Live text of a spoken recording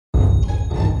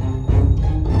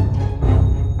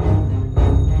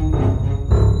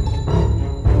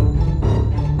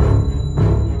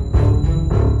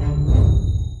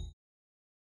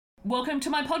welcome to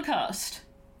my podcast.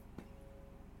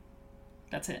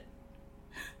 That's it.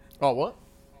 Oh, what?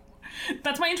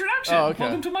 That's my introduction. Oh, okay.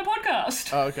 Welcome to my podcast.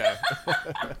 Oh, okay.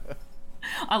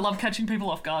 I love catching people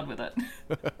off guard with it.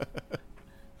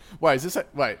 Wait, is this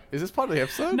part of the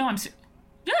episode? No,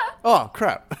 yeah. Oh,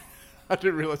 crap. I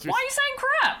didn't realise Why are you saying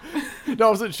crap? No, I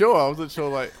wasn't sure,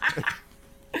 like...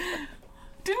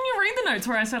 Didn't you read the notes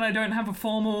where I said I don't have a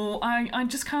formal... I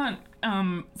just can't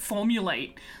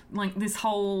formulate, like, this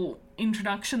whole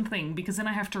introduction thing, because then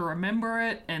I have to remember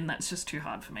it, and that's just too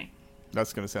hard for me.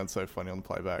 That's going to sound so funny on the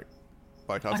playback.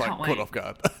 Like, I was can't caught wait. off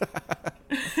guard.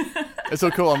 It's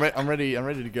all cool. I'm ready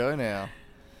to go now.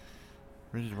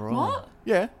 Ready to roll. What?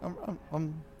 Yeah, I'm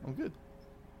good.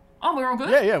 Oh, we're all good?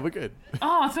 Yeah, we're good.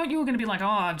 Oh, I thought you were going to be like, oh,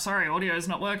 I'm sorry, audio's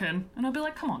not working. And I'd be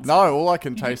like, come on. No, all I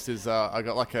can taste is I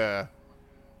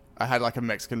had like a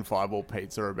Mexican fireball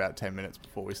pizza about 10 minutes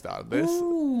before we started this.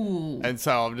 Ooh. And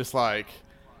so I'm just like,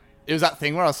 it was that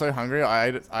thing where I was so hungry, I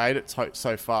ate it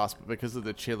so fast, but because of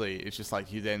the chili, it's just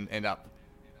like you then end up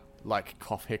like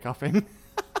cough hiccuping.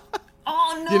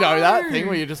 Oh, no. You know that thing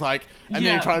where you're just like, and then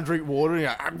Yeah. you're trying to drink water and you're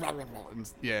like, and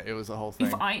yeah, it was a whole thing.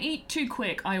 If I eat too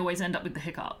quick, I always end up with the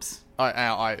hiccups.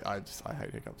 I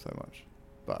hate hiccups so much,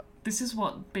 but This is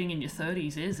what being in your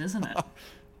 30s is, isn't it?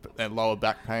 but then lower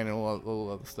back pain and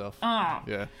all other stuff. Ah,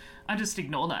 Yeah, I just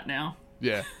ignore that now.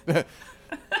 yeah.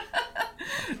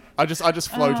 I just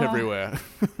float everywhere.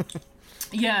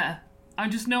 Yeah, I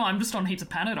just know I'm just on heaps of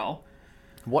Panadol.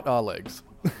 What are legs?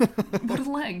 What are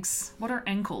legs? What are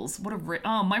ankles? What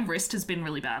are my wrist has been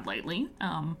really bad lately.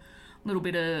 Little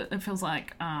bit of, it feels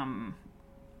like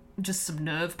just some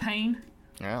nerve pain.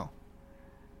 Ow.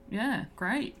 Yeah,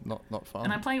 great. Not fun.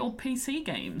 And I play all PC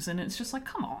games, and it's just like,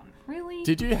 come on, really?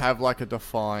 Did you have like a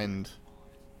defined,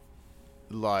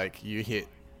 like you hit,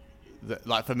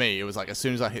 like for me, it was like as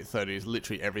soon as I hit 30, it's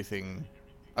literally everything.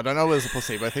 I don't know whether it's a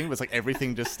placebo thing, but it's like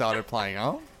everything just started playing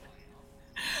up.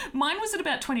 Mine was at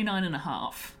about 29 and a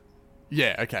half.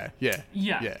 Yeah, okay, yeah.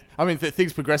 Yeah. I mean,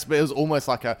 things progressed, but it was almost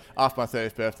like after my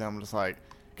 30th birthday, I'm just like,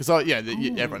 because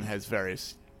everyone has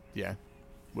various,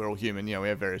 we're all human, we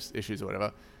have various issues or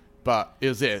whatever. But it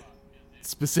was it.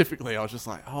 Specifically, I was just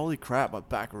like, holy crap, my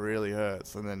back really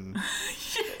hurts. And then,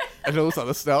 and all this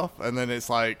other stuff. And then it's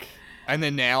like, and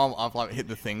then now I've like hit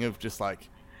the thing of just like,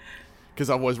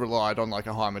 because I've always relied on like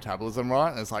a high metabolism,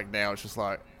 right? And it's like, now it's just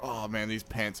like, oh man, these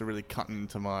pants are really cutting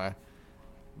into my,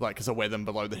 like, because I wear them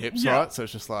below the hips, right? So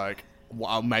it's just like,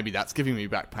 well, maybe that's giving me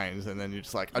back pains. And then you're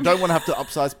just like, I don't want to have to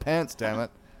upsize pants, damn it.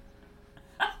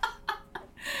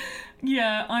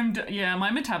 Yeah, my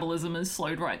metabolism has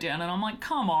slowed right down, and I'm like,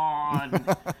 come on.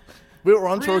 We were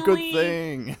onto a good Really?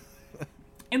 thing.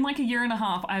 In like a year and a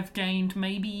half, I've gained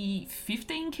maybe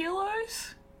 15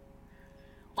 kilos?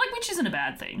 Like, which isn't a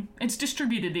bad thing. It's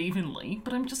distributed evenly,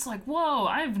 but I'm just like, whoa,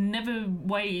 I've never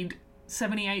weighed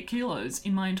 78 kilos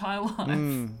in my entire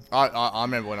life. I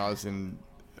remember when I was in,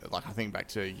 like, I think back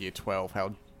to year 12,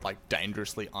 how, like,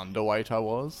 dangerously underweight I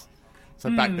was. So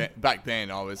back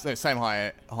then I was the same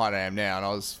height I am now, and I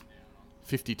was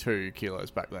 52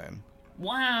 kilos back then.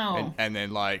 Wow. And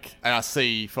then, like, and I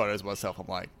see photos of myself, I'm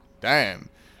like, damn.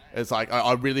 It's like,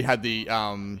 I really had the,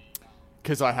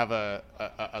 because I have a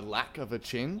lack of a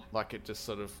chin, like it just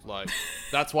sort of like,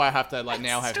 that's why I have to like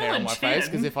now have Still hair a on my face,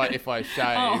 chin. because if I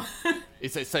shave, Oh.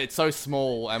 it's so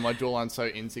small and my jawline's so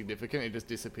insignificant, it just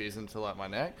disappears into like my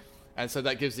neck. And so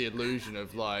that gives the illusion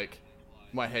of like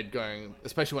my head going,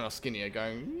 especially when I was skinnier,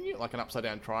 going like an upside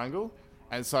down triangle.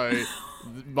 And so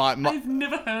I've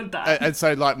never heard that. and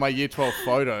so like my year 12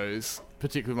 photos,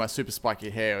 particularly my super spiky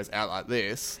hair was out like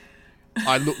this.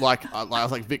 I looked like I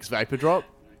was like Vicks Vapor Drop.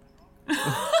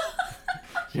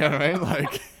 You know what I mean?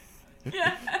 Like,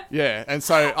 yeah. And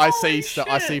so I see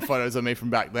photos of me from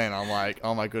back then. I'm like,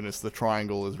 oh my goodness, the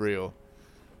triangle is real.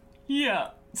 Yeah.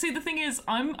 See, the thing is,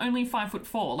 I'm only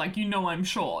 5'4", like, I'm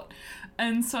short.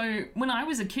 And so, when I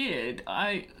was a kid,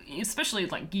 especially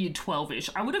like year 12-ish,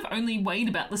 I would have only weighed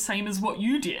about the same as what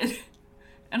you did.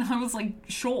 And I was like,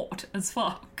 short as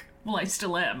fuck. Well, I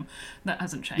still am. That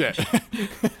hasn't changed. Yeah.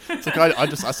 It's like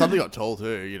I suddenly got tall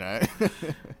too,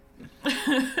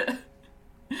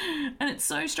 And it's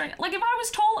so strange. Like, if I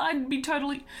was tall, I'd be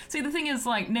totally... See, the thing is,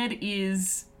 like, Ned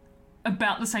is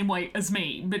about the same weight as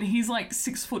me, but he's like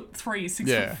 6'3",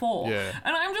 6'4". yeah.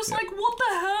 And I'm just like, what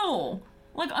the hell?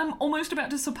 Like, I'm almost about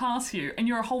to surpass you, and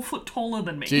you're a whole foot taller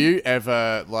than me. Do you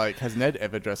ever, like, has Ned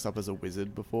ever dressed up as a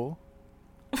wizard before?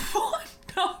 What?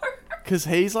 No. Because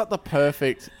he's, like, the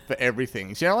perfect for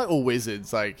everything. So, like, all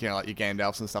wizards, like, like your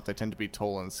Gandalfs and stuff, they tend to be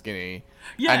tall and skinny.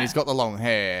 Yeah. And he's got the long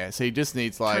hair, so he just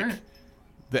needs, like, True.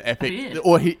 the epic... Beard.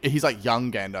 Or he's, like,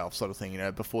 young Gandalf sort of thing,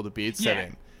 before the beard set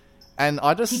in. And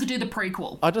I He could do the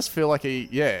prequel. just feel like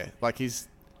he's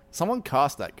someone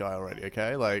cast that guy already.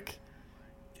 Okay, like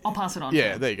I'll pass it on.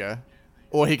 yeah, there you go.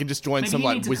 Or he can just join Maybe some he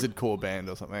like needs a- wizard core band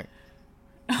or something.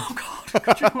 Oh god,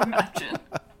 could you imagine?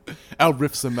 Our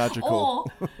riffs are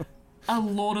magical. Or a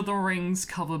Lord of the Rings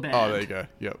cover band. Oh, there you go.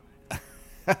 Yep.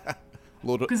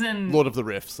 Lord of the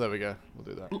Riffs. There we go. We'll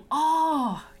do that.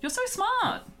 Oh, you're so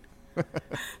smart.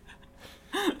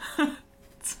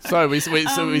 So we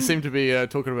seem to be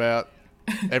talking about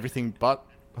everything but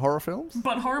horror films.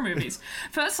 But horror movies.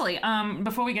 Firstly,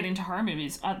 before we get into horror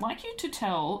movies, I'd like you to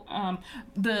tell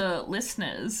the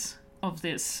listeners of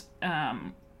this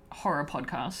horror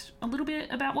podcast a little bit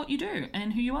about what you do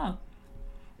and who you are.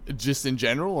 Just in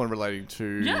general and relating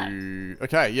to... Yeah.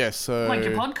 Okay, yes, so... Like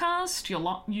your podcast,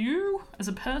 you as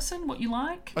a person, what you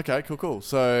like. Okay, cool.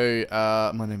 So,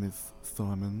 my name is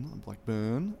Simon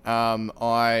Blackburn.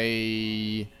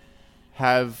 I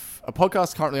have a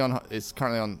podcast currently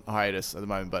on hiatus at the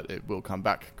moment, but it will come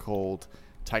back, called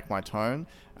Take My Tone.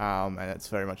 And it's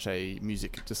very much a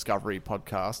music discovery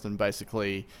podcast. And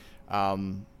basically,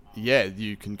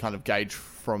 you can kind of gauge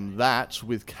from that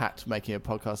with Kat making a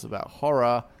podcast about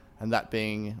horror, and that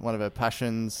being one of her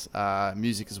passions.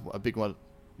 Music is a big one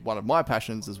of my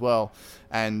passions as well.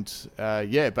 And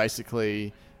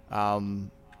basically,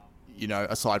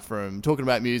 aside from talking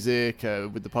about music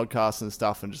with the podcast and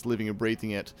stuff, and just living and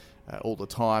breathing it all the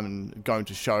time, and going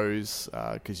to shows,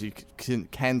 because you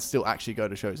can still actually go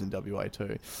to shows in WA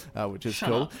too, which is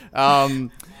cool. Are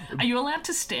you allowed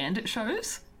to stand at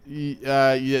shows?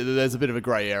 Yeah, there's a bit of a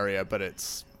grey area, but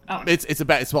it's like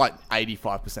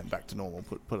 85% back to normal.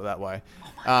 Put it that way.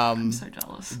 I'm so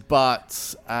jealous. But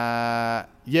so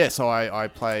I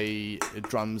play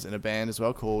drums in a band as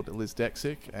well called Liz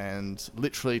Dexic, and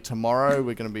literally tomorrow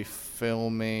we're going to be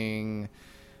filming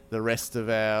the rest of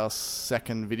our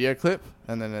second video clip,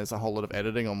 and then there's a whole lot of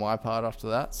editing on my part after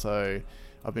that. So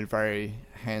I've been very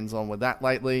hands-on with that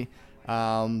lately.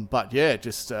 But yeah,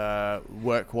 just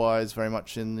work-wise, very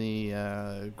much in the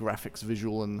graphics,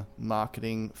 visual, and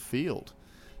marketing field.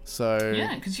 So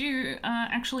yeah, because you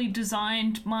actually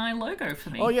designed my logo for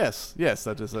me. Oh yes,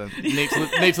 that is a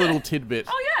neat little tidbit.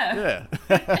 Oh yeah.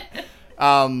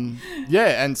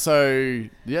 And so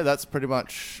that's pretty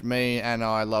much me. And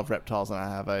I love reptiles, and I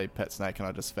have a pet snake, and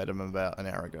I just fed him about an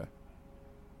hour ago.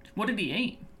 What did he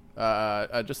eat?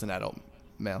 Just an adult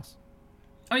mouse.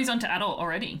 Oh, he's on to adult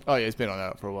already. Oh yeah, he's been on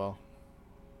adult for a while.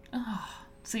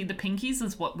 See, the pinkies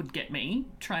is what would get me.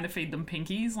 Trying to feed them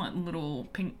pinkies, like little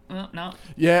pink... no.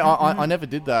 Yeah, I never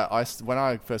did that. When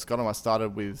I first got them, I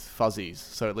started with fuzzies,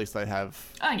 so at least they have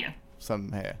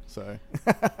some hair. So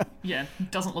yeah,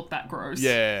 doesn't look that gross.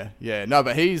 Yeah. No,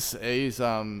 but he's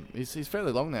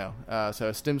fairly long now. So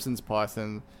a Stimson's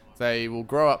python, they will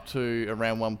grow up to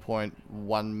around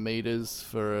 1.1 meters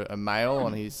for a male,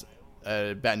 and he's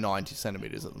about 90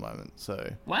 centimeters at the moment.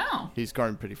 So wow, he's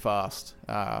grown pretty fast.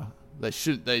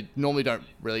 They normally don't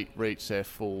really reach their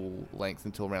full length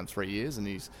until around 3 years, and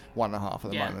he's 1.5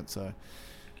 at the moment. So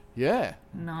yeah,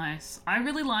 nice. I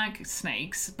really like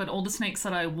snakes, but all the snakes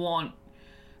that I want,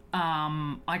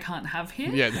 I can't have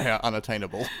here. Yeah, they are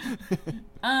unattainable.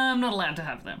 I'm not allowed to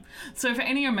have them. So for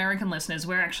any American listeners,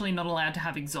 we're actually not allowed to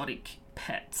have exotic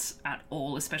pets at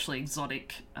all, especially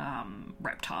exotic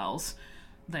reptiles.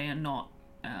 They are not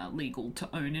legal to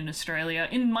own in Australia.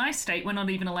 In my state, we're not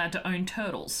even allowed to own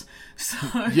turtles.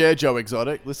 So yeah, Joe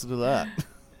Exotic, listen to that.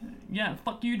 Yeah,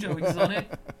 fuck you, Joe Exotic.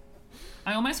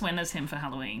 I almost went as him for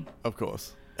Halloween. Of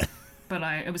course. But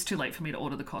it was too late for me to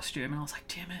order the costume, and I was like,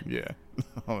 damn it. Yeah.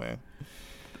 Oh man.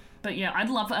 But yeah, I'd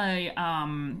love a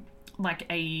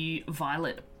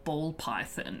violet ball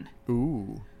python.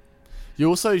 Ooh. You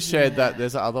also shared that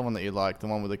there's the other one that you like, the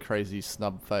one with the crazy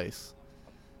snub face.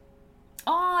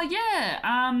 Oh, yeah.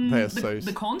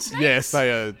 The corn snakes? Yes,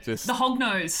 they are just... The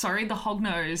hognose. Sorry, the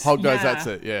hognose. Hognose, that's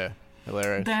it, yeah.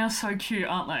 Hilarious. They are so cute,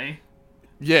 aren't they?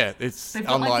 Yeah, They've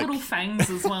got like little fangs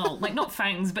as well. Like, not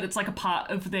fangs, but it's like a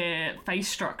part of their face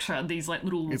structure. These like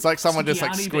little... It's like someone just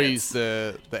like bits. squeezed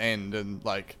the end, and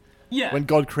like... Yeah. When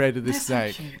God created this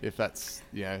They're snake, so cute. if that's,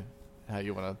 how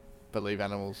you want to believe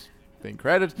animals being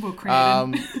created. Well,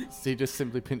 created. So you just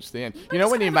simply pinch the end. You know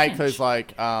when you make those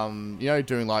like,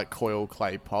 doing like coil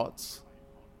clay pots?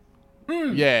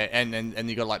 Yeah, and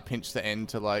you got to like pinch the end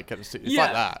to like get it's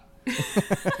like that.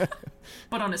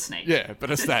 But on a snake. Yeah, but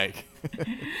a snake.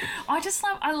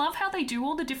 I love how they do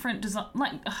all the different design.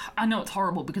 Like, I know it's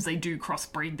horrible because they do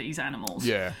crossbreed these animals.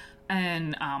 Yeah.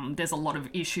 And there's a lot of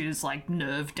issues like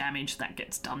nerve damage that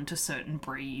gets done to certain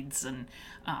breeds, and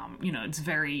it's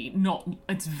very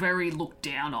looked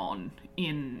down on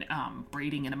in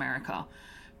breeding in America.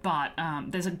 but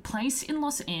there's a place in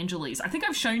Los Angeles. I think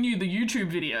I've shown you the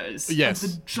YouTube videos Yes.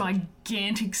 of the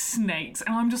gigantic snakes,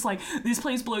 and I'm just like, this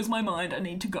place blows my mind. I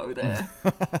need to go there.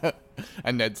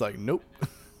 And Ned's like, nope.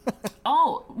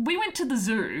 Oh, we went to the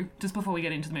zoo, just before we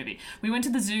get into the movie. We went to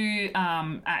the zoo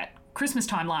at Christmas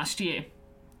time last year,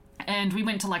 and we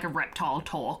went to like a reptile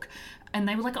talk, and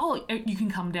they were like, oh, you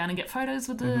can come down and get photos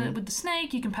with the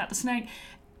snake, you can pat the snake.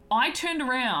 I turned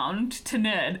around to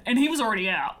Ned, and he was already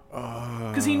out,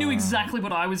 because he knew exactly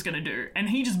what I was going to do, and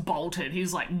he just bolted. He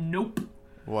was like, nope.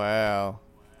 Wow.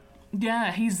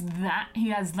 Yeah, he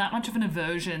has that much of an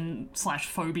aversion /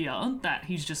 phobia that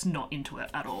he's just not into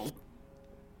it at all.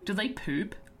 Do they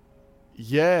poop?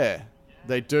 Yeah,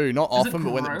 they do. Not Is it often,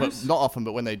 gross? not often,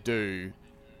 but when they do,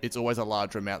 it's always a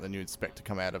larger amount than you expect to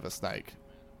come out of a snake.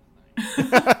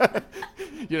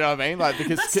 You know what I mean? Like,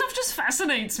 because That stuff just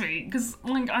fascinates me, because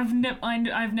like I've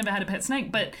never had a pet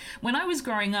snake, but when I was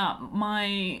growing up,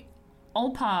 my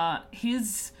Olpa,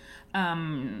 his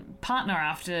partner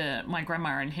after my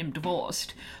grandma and him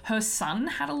divorced, her son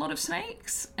had a lot of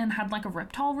snakes and had like a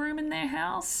reptile room in their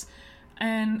house.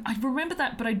 And I remember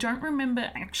that, but I don't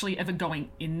remember actually ever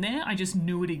going in there. I just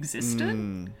knew it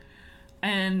existed.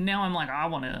 And now I'm like, I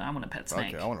want a pet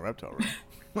snake. Okay, I want a reptile room.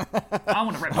 I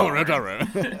want a reptile room. Reptile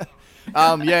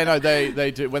room. Yeah, no,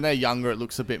 they do. When they're younger, it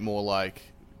looks a bit more like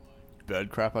bird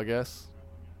crap, I guess.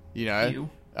 You know? Ew.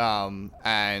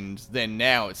 And then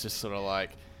now it's just sort of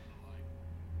like,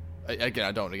 again,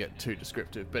 I don't want to get too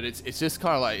descriptive, but it's just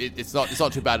kind of like it's not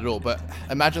too bad at all. But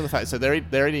imagine the fact, so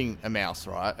they're eating a mouse,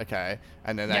 right? Okay,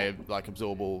 and then they like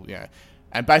absorb all, you know,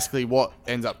 and basically what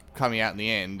ends up coming out in the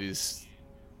end is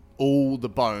all the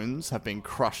bones have been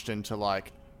crushed into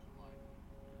like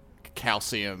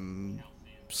calcium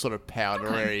sort of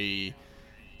powdery,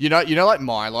 you know, like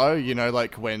Milo, you know,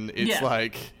 like when it's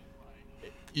like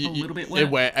a little bit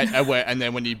wet, and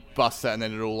then when you bust that and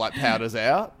then it all like powders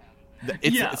out.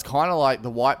 It's kind of like the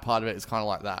white part of it is kind of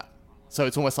like that. So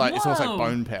it's almost like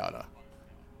bone powder.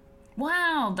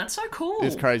 Wow, that's so cool.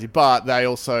 It's crazy, but they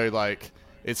also like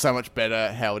it's so much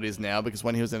better how it is now, because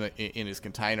when he was in his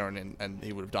container and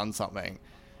he would have done something,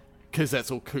 because that's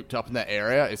all cooped up in that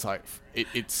area. It's like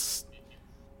it's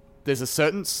there's a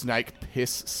certain snake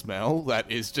piss smell that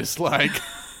is just like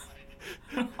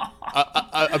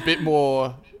a bit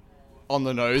more on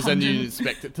the nose than you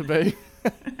expect it to be.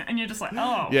 And you're just like,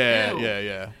 oh, yeah, ew.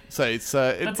 yeah. So it's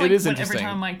That's it like is when interesting. every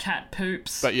time my cat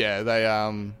poops. But yeah, they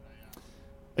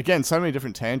again, so many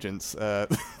different tangents.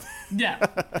 Yeah,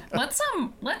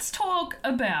 let's talk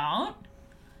about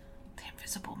the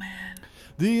Invisible Man.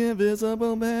 The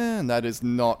Invisible Man. That is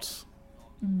not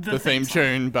the theme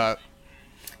tune, but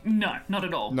no, not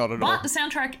at all. Not at all. But the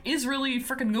soundtrack is really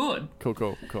freaking good.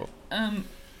 Cool.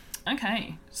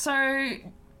 Okay, so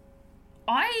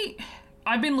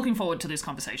I've been looking forward to this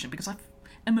conversation because I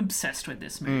am obsessed with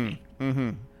this movie.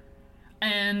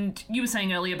 And you were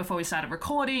saying earlier before we started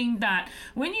recording that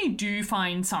when you do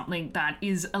find something that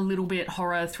is a little bit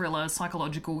horror, thriller,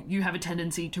 psychological, you have a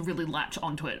tendency to really latch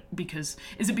onto it.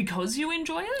 Is it because you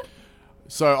enjoy it?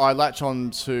 So I latch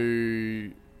on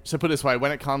to... So put it this way,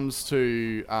 when it comes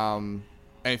to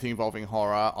anything involving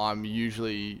horror, I'm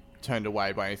usually turned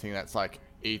away by anything that's like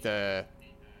either...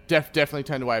 definitely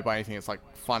turned away by anything that's like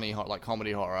funny, like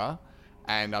comedy horror.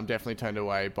 And I'm definitely turned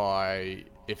away by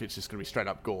if it's just going to be straight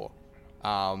up gore.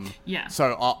 Yeah.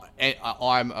 So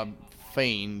I'm a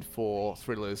fiend for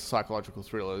thrillers, psychological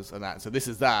thrillers, and that. So this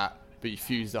is that, but you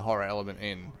fuse the horror element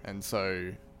in, and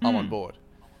so I'm on board.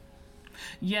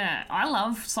 Yeah, I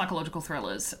love psychological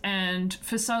thrillers, and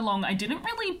for so long I didn't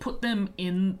really put them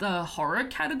in the horror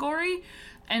category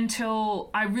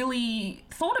until I really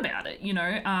thought about it, you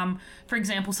know. For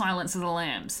example, Silence of the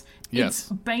Lambs. Yes. It's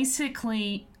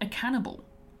basically a cannibal.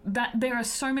 That there are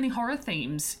so many horror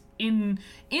themes in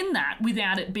that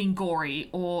without it being gory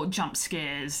or jump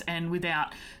scares and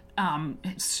without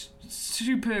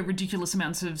super ridiculous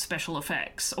amounts of special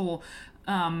effects or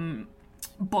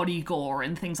body gore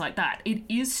and things like that. It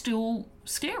is still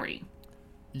scary.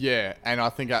 Yeah, and I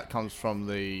think that comes from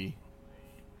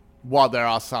while there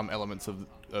are some elements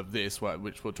of this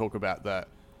which we'll talk about that,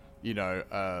 you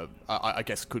know, I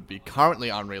guess could be currently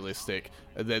unrealistic.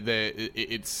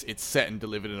 It's set and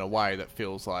delivered in a way that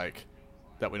feels like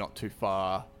that we're not too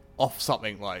far off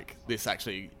something like this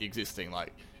actually existing.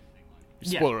 Like,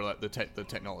 spoiler alert, the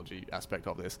technology aspect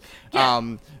of this.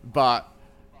 Yeah. But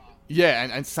yeah,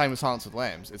 and same with Silence of the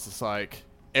Lambs. It's just like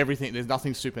everything. There's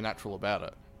nothing supernatural about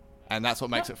it, and that's what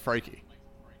makes it freaky.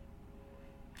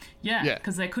 Yeah,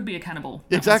 because there could be a cannibal.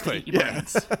 Exactly. Yeah.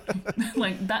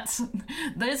 Like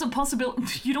there's a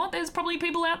possibility. You know what? There's probably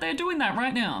people out there doing that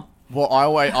right now. Well,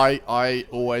 I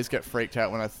always get freaked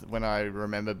out when I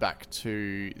remember back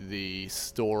to the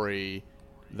story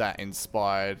that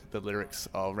inspired the lyrics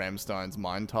of Rammstein's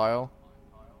Mind Tile.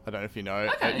 I don't know if you know.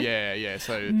 Okay. Yeah.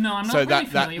 So No, I'm not so really that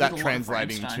familiar that with a lot of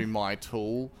translating Rammstein. to My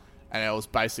Tool, and it was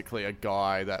basically a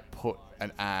guy that put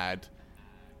an ad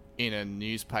in a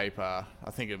newspaper.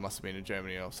 I think it must have been in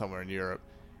Germany or somewhere in Europe,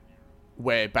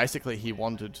 where basically he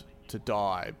wanted to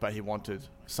die, but he wanted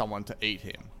someone to eat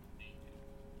him.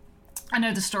 I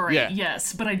know the story, Yeah.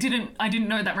 yes, but I didn't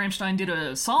know that Rammstein did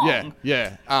a song.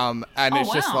 Yeah. And Oh,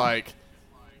 it's just wow. like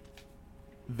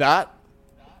that.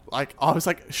 Like, I was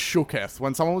like shooketh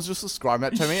when someone was just describing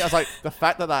that to me. I was like, the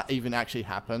fact that even actually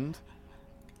happened,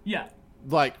 Yeah.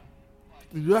 like,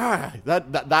 yeah,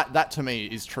 that to me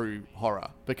is true horror,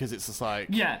 because it's just like,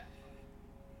 Yeah.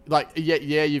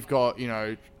 you've got,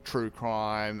 true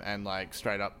crime and like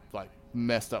straight up like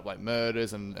messed up like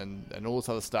murders and all this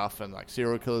other stuff and like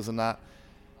serial killers and that,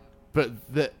 but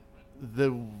the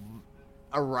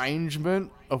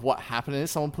arrangement of what happened is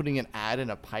someone putting an ad in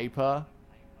a paper,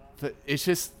 that it's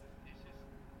just,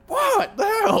 what the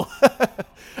hell?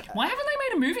 Why haven't they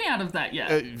made a movie out of that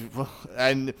yet?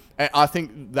 And I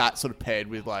think that sort of paired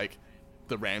with like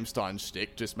the Rammstein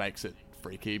shtick just makes it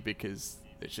freaky, because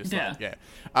it's just Yeah. like,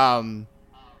 yeah.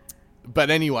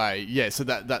 But anyway, yeah. So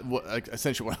that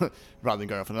essentially, rather than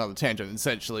going off on another tangent,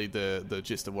 essentially the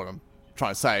gist of what I'm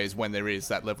trying to say is when there is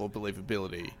that level of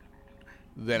believability,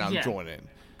 then I'm Yeah. drawn in.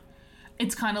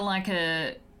 It's kind of like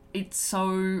it's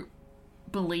so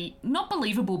not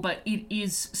believable, but it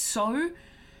is so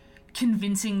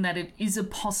convincing that it is a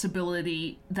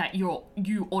possibility that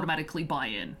you automatically buy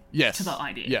in Yes. to the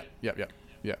idea.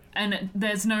 Yeah. And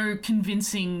there's no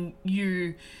convincing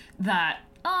you that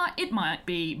it might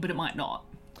be, but it might not.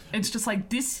 It's just like,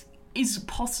 this is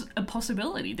a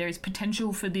possibility. There is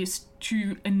potential for this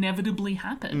to inevitably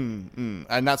happen.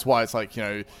 And that's why it's like,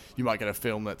 you might get a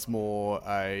film that's more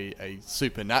a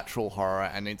supernatural horror,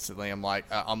 and instantly I'm like,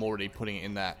 I'm already putting it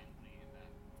in that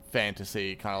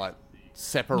fantasy kind of like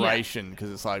separation,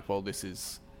 because it's like, well, this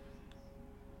is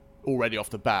already off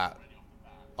the bat,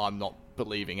 I'm not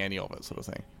believing any of it, sort of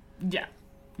thing. Yeah.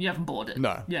 You haven't bought it.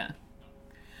 No. Yeah.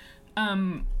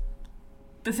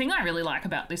 The thing I really like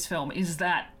about this film is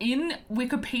that in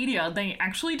Wikipedia, they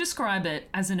actually describe it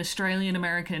as an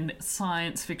Australian-American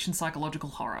science fiction psychological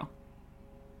horror.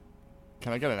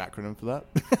 Can I get an acronym for that?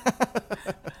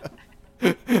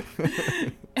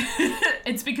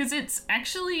 It's because it's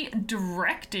actually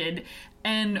directed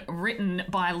and written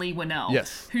by Lee Winnell,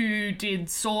 Yes. who did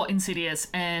Saw, Insidious,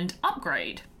 and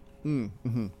Upgrade. I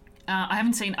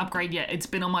haven't seen Upgrade yet. It's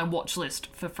been on my watch list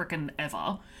for frickin'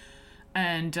 ever.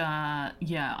 And, I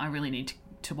really need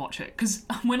to watch it. Because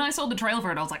when I saw the trailer for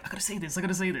it, I was like, I gotta see this.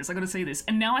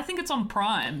 And now I think it's on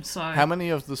Prime, so... How many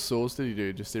of the Saws did he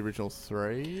do? Just the original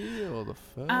 3 or the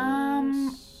first?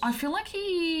 I feel like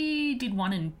he did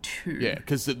 1 and 2. Yeah,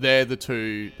 because they're the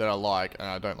 2 that I like, and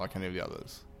I don't like any of the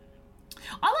others.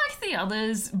 I like the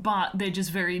others, but they're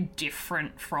just very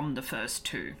different from the first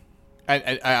 2.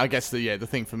 And I guess the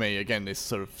thing for me, again, this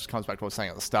sort of comes back to what I was saying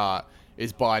at the start,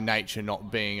 is by nature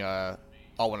not being I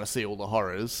want to see all the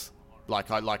horrors, like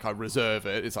I reserve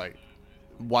it. It's like,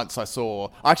 once I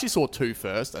actually saw 2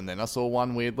 first, and then I saw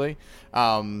 1, weirdly.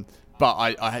 But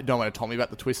I had no one had told me about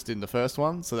the twist in the first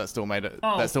one, so that still made it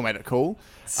cool.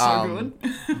 So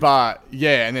good. But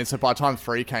yeah, and then so by the time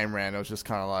 3 came around, it was just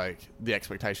kind of like the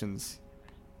expectations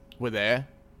were there,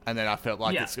 and then I felt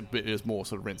like it was more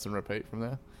sort of rinse and repeat from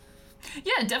there.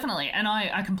 Yeah, definitely. And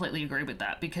I completely agree with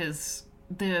that, because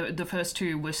the first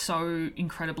 2 were so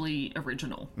incredibly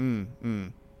original.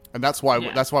 And that's why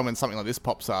when something like this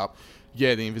pops up,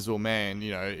 The Invisible Man,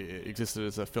 it existed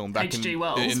as a film back H.G. in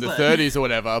Wells, the 30s or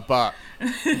whatever, but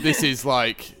this is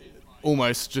like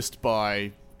almost just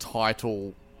by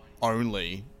title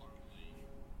only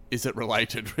is it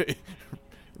related,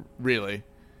 really?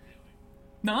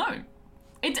 No.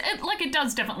 It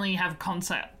does definitely have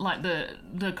concept. Like,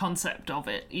 the concept of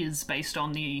it is based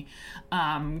on the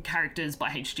characters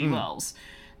by H.G. Wells.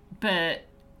 But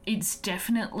it's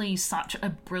definitely such a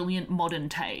brilliant modern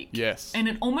take. Yes. And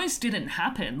it almost didn't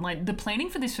happen. Like, the planning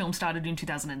for this film started in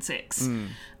 2006.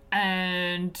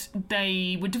 And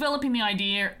they were developing the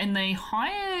idea, and they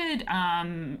hired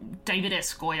David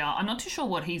S. Goyer, I'm not too sure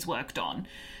what he's worked on,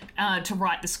 to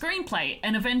write the screenplay.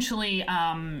 And eventually...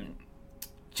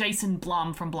 Jason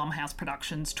Blum from Blumhouse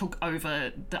Productions took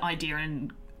over the idea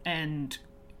and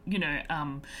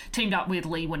teamed up with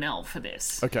Lee Winnell for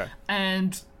this. Okay.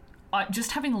 And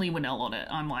just having Lee Winnell on it,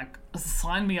 I'm like,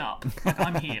 sign me up. Like,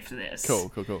 I'm here for this. Cool.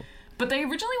 But they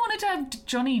originally wanted to have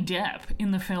Johnny Depp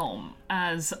in the film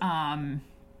as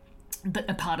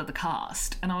a part of the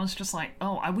cast, and I was just like,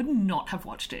 oh, I would not have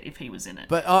watched it if he was in it.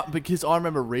 But because I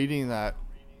remember reading that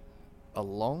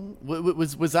was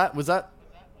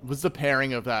the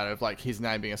pairing of that, of like his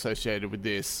name being associated with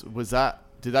this,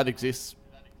 did that exist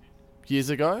years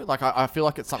ago? Like I feel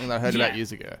like it's something that I heard about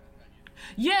years ago.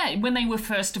 Yeah, when they were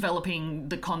first developing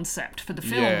the concept for the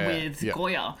film with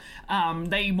Goya,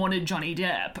 they wanted Johnny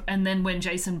Depp, and then when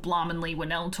Jason Blum and Lee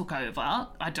Winnell took over,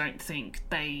 I don't think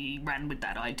they ran with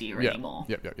that idea anymore.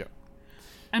 Yep.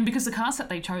 And because the cast that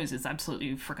they chose is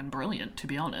absolutely freaking brilliant, to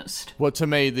be honest. Well, to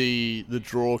me, the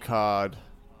draw card,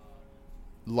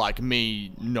 like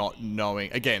me not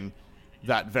knowing, again,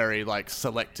 that very like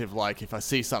selective, like if I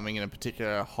see something in a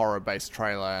particular horror-based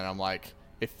trailer and I'm like,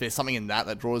 if there's something in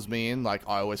that draws me in, like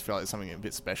I always feel like there's something a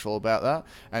bit special about that.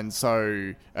 And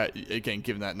so, again,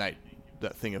 given that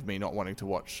thing of me not wanting to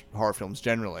watch horror films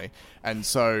generally, and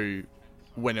so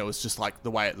when it was just like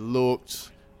the way it looked,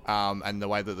 and the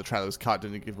way that the trailer was cut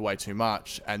didn't give away too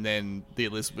much, and then the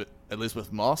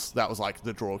Elizabeth Moss, that was like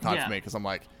the draw card for me, because I'm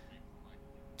like,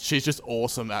 she's just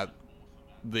awesome at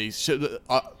these.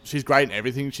 She's great in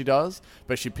everything she does,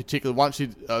 but she particularly, once she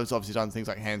has obviously done things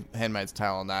like Handmaid's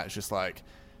Tale and that, it's just like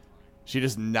she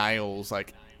just nails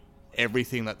like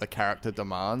everything that the character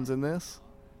demands in this.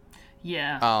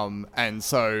 Yeah. And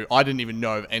so I didn't even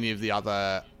know of any of the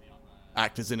other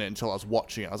actors in it until I was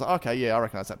watching it. I was like, okay, yeah, I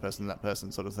recognize that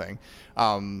person, sort of thing.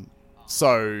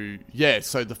 So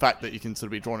the fact that you can sort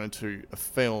of be drawn into a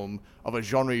film of a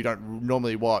genre you don't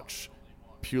normally watch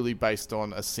purely based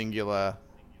on a singular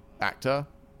actor,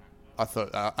 I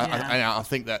thought, I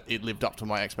think that it lived up to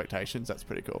my expectations. That's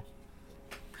pretty cool.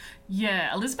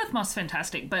 Yeah, Elizabeth Moss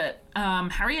fantastic, but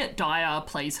Harriet Dyer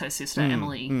plays her sister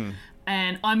Emily,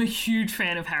 and I'm a huge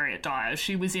fan of Harriet Dyer.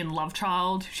 She was in Love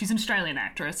Child. She's an Australian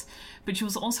actress, but she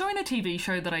was also in a TV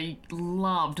show that I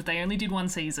loved. They only did one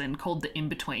season called The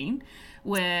In-Between,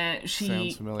 where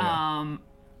she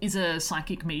is a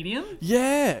psychic medium.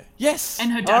 Yeah, yes.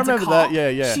 And her dad's a cop. That.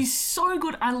 Yeah. She's so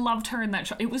good. I loved her in that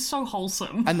show. It was so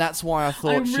wholesome. And that's why I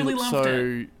thought she looked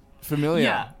so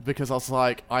familiar, because I was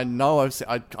like, I know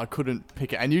I couldn't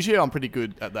pick it, and usually I'm pretty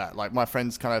good at that. Like my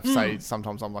friends kind of say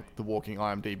sometimes I'm like the walking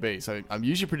IMDb, so I'm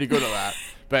usually pretty good at that.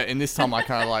 But in this time I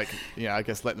kind of like, I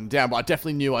guess let them down. But I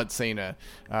definitely knew I'd seen her.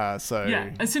 So yeah,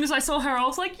 as soon as I saw her, I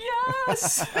was like,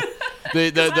 yes.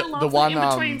 the one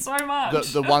In-Between so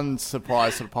much. The one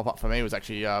surprise sort of pop up for me was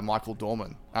actually Michael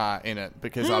Dorman in it,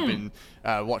 because I've been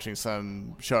watching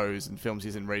some shows and films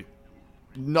he's in.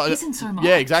 He's in so much.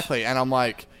 Yeah, exactly. And I'm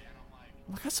like,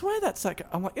 I swear that's like.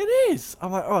 I'm like, it is.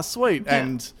 I'm like, oh, sweet. Yeah.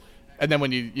 And then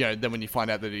when you find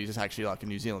out that he's just actually like a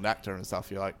New Zealand actor and stuff,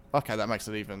 you're like, okay, that makes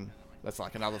it even. That's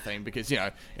like another thing, because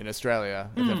in Australia,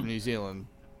 if they're from New Zealand,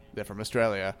 they're from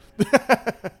Australia.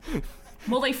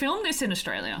 Well, they filmed this in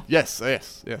Australia. Yes. Very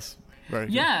good.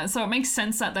 Yeah, so it makes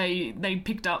sense that they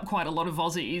picked up quite a lot of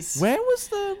Aussies. Where was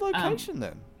the location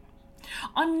then?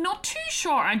 I'm not too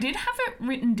sure. I did have it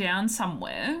written down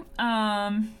somewhere.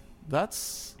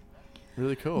 That's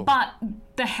really cool. But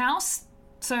the house,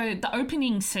 so the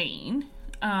opening scene,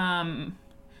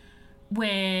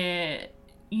 where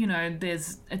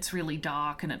it's really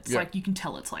dark and it's like you can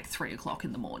tell it's like 3:00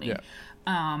 in the morning. Yeah.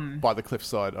 By the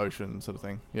cliffside ocean sort of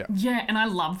thing. Yeah. Yeah, and I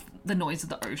love the noise of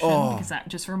the ocean because that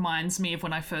just reminds me of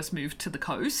when I first moved to the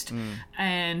coast.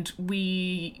 And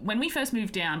when we first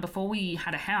moved down, before we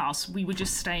had a house, we were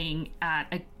just staying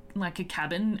at a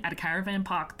cabin at a caravan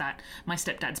park that my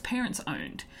stepdad's parents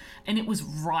owned, and it was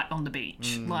right on the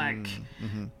beach.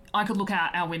 I could look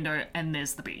out our window and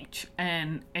there's the beach,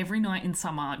 and every night in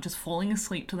summer just falling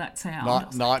asleep to that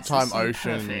sound. Nighttime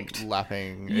ocean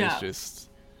lapping is just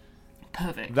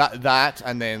perfect. That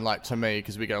and then like to me,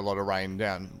 because we get a lot of rain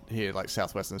down here like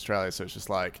southwestern Australia, so it's just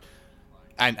like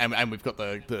and we've got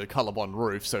the Colorbond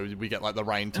roof, so we get like the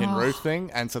rain tin roof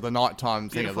thing, and so the nighttime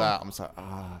thing of that, I'm just like,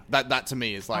 that to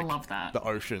me is like, I love that. The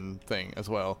ocean thing as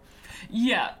well.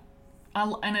 Yeah,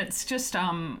 and it's just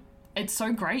it's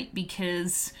so great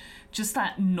because just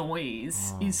that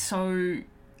noise is so,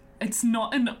 it's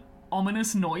not an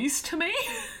ominous noise to me.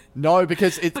 No,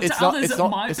 because it's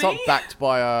not backed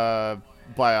by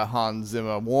a Hans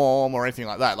Zimmer warm or anything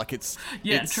like that. Like it's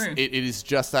true. It is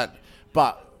just that,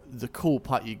 but the cool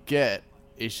part you get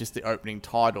is just the opening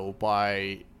title,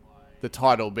 by the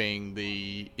title being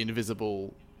the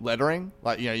invisible lettering,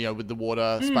 like with the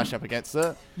water splashing up against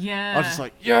it. Yeah, I was just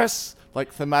like, yes,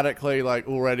 like thematically, like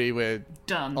already we're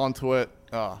done onto it.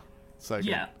 Oh, so good.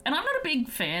 Yeah, and I'm not a big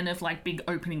fan of like big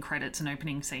opening credits and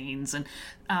opening scenes, and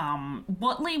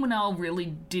what Lee Winnell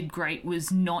really did great was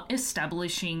not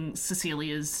establishing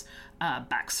Cecilia's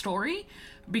backstory,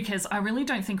 because I really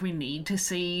don't think we need to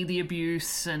see the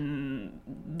abuse and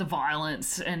the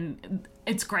violence, and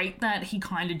it's great that he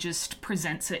kind of just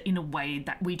presents it in a way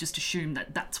that we just assume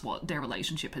that that's what their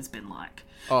relationship has been like,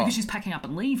 because she's packing up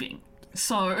and leaving.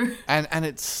 So and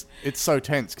it's so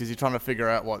tense because you're trying to figure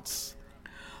out what's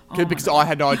because I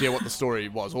had no idea what the story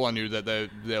was. All I knew that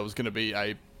there was going to be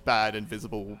a bad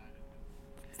invisible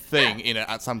thing in it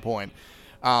at some point.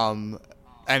 And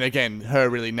again, her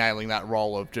really nailing that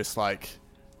role of just like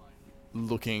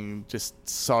looking just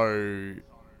so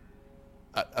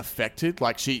affected.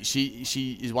 Like she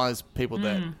is one of those people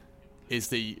that is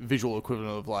the visual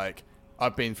equivalent of like,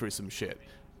 I've been through some shit.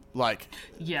 Like,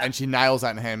 yeah. And she nails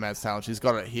that in Handmaid's Tale. She's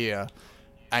got it here,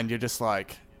 and you're just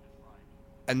like,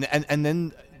 and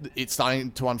then it's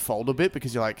starting to unfold a bit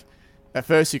because you're like, at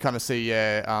first you kind of see,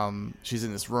 she's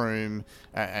in this room,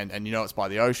 and you know it's by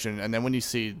the ocean, and then when you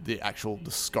see the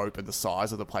scope and the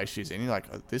size of the place she's in, you're like,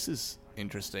 oh, this is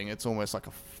interesting. It's almost like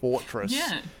a fortress.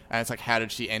 Yeah. And it's like, how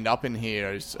did she end up in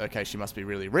here? Okay, she must be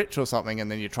really rich or something, and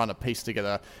then you're trying to piece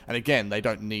together, and again, they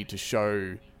don't need to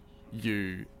show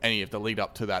you any of the lead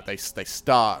up to that. They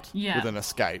start with an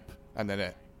escape, and then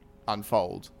it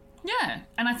unfolds. Yeah,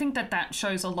 and I think that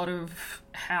shows a lot of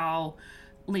how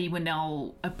Leigh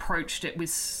Whannell approached it with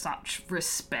such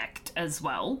respect as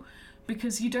well,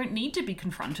 because you don't need to be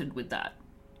confronted with that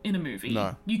in a movie.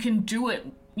 No. You can do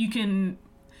it. You can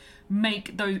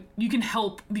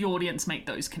help the audience make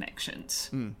those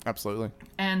connections. Absolutely.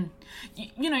 And,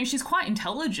 you know, she's quite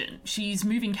intelligent. She's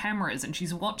moving cameras and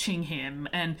she's watching him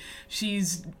and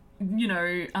she's, you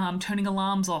know, turning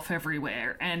alarms off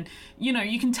everywhere. And, you know,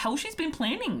 you can tell she's been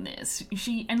planning this.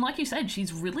 And like you said,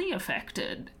 she's really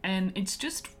affected. And it's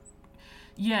just,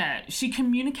 yeah, she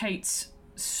communicates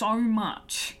so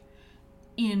much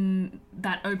in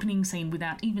that opening scene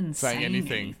without even saying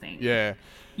anything. Yeah.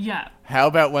 Yeah. How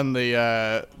about when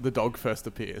the dog first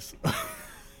appears?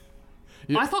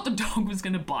 I thought the dog was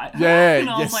going to bite her. Yeah, and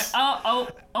I was like,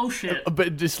 oh shit.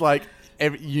 But just like,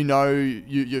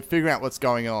 you're figuring out what's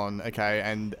going on, okay,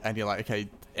 and you're like, okay,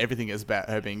 everything is about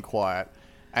her being quiet.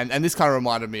 And this kind of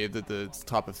reminded me of the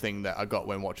type of thing that I got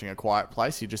when watching A Quiet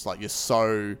Place. You're just like, you're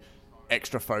so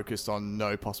extra focused on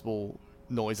no possible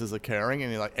noises occurring,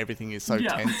 and you're like, everything is so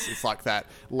tense. It's like that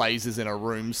lasers in a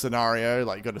room scenario,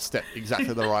 like you got to step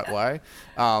exactly the right way.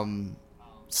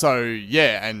 So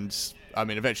yeah, and I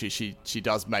mean eventually she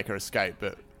does make her escape,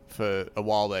 but for a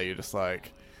while there you're just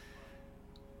like,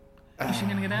 is she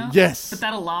gonna get out? Yes. But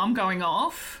that alarm going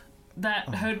off,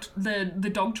 that hurt, the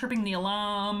dog tripping the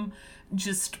alarm,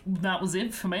 just that was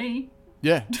it for me.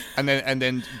 Yeah. And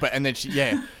then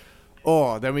she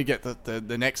Oh, then we get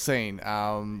the next scene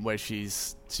where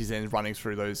she's then running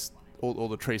through those all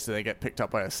the trees, so they get picked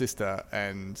up by her sister,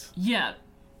 and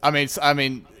I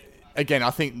mean, again,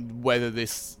 I think whether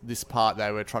this part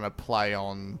they were trying to play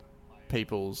on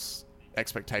people's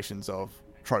expectations of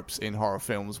tropes in horror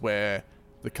films, where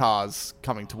the car's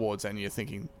coming towards and you're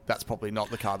thinking that's probably not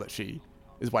the car that she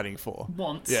is waiting for.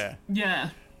 Yeah.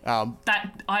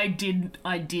 That I did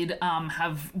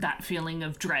have that feeling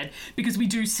of dread, because we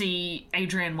do see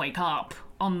Adrian wake up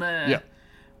on the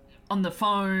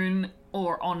phone,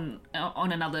 or on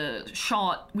another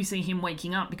shot we see him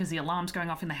waking up because the alarm's going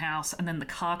off in the house, and then the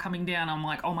car coming down. I'm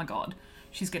like, oh my god,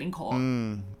 she's getting caught.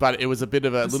 But it was a bit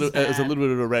of it was a little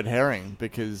bit of a red herring,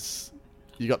 because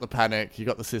you got the panic, you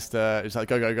got the sister. It's like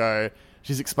go.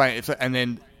 She's explaining it, and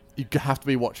then you have to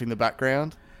be watching the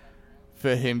background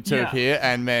for him to appear,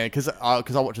 and man, because I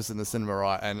watched this in the cinema,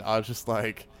 right, and I was just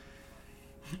like,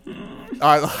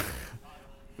 I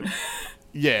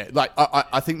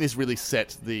think this really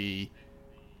set the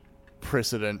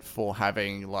precedent for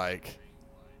having like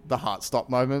the heart stop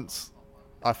moments.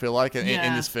 I feel like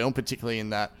in this film, particularly in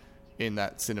that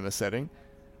cinema setting.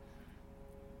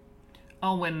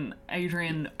 Oh, when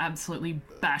Adrian absolutely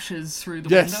bashes through the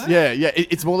window? Yeah.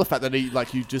 It's more the fact that he,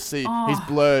 like, you just see, he's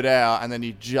blurred out, and then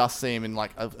you just see him in, like,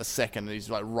 a second, and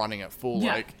he's, like, running at full,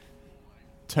 like,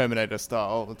 Terminator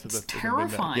style into the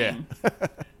terrifying. Window. Yeah.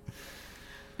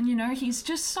 And, you know, he's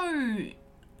just so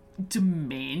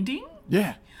demanding.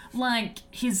 Yeah. Like,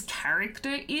 his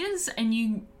character is, and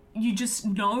you just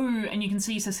know, and you can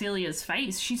see Cecilia's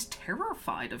face, she's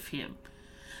terrified of him.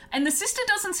 And the sister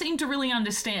doesn't seem to really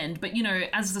understand, but, you know,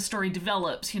 as the story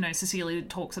develops, you know, Cecilia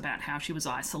talks about how she was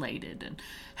isolated and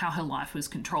how her life was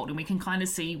controlled, and we can kind of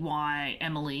see why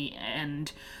Emily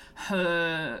and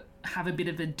her have a bit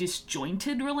of a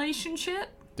disjointed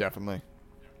relationship. Definitely.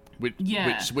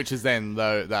 Which is then,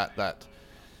 though, that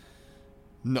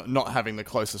not having the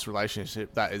closest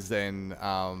relationship, that is then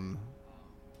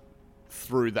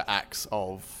through the acts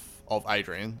of of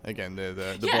Adrian. Again, the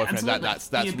Yeah, boyfriend. absolutely. That's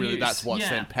The really abuse, that's what's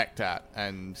yeah. been pecked at.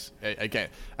 And again,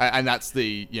 and that's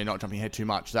the not jumping ahead too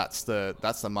much. That's the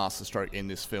masterstroke in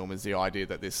this film, is the idea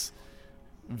that this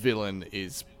villain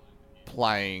is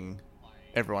playing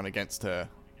everyone against her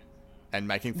and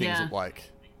making things Yeah. look like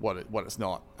what it's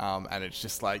not. And it's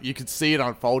just like you could see it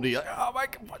unfolding. Like, oh my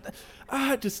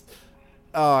god, it's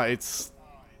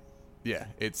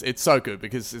so good,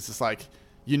 because it's just like,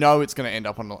 it's going to end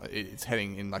up it's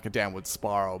heading in like a downward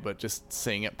spiral, but just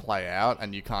seeing it play out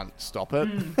and you can't stop it.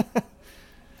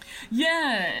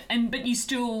 Yeah, but you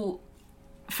still,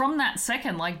 from that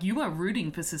second, like, you are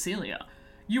rooting for Cecilia.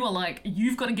 You are like,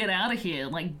 you've got to get out of here.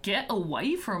 Like, get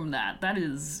away from that. That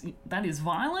is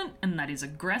violent, and that is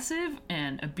aggressive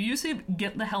and abusive.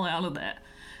 Get the hell out of there.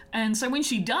 And so when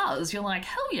she does, you're like,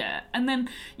 hell yeah. And then,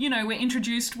 we're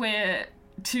introduced to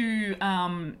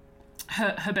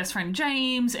her best friend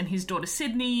James and his daughter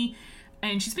Sydney,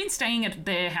 and she's been staying at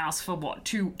their house for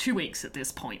two weeks at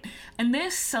this point, and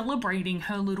they're celebrating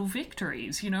her little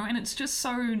victories, and it's just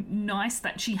so nice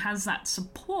that she has that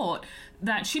support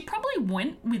that she probably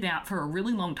went without for a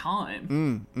really long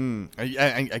time. And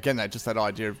again, that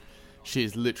idea of she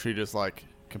is literally just like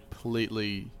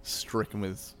completely stricken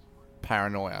with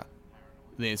paranoia.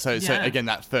 So again,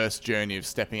 that first journey of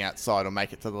stepping outside or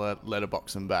make it to the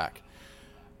letterbox and back.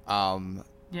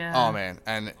 Yeah. Oh man,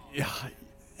 and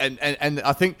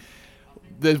I think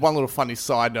there's one little funny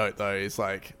side note though, is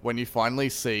like when you finally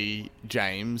see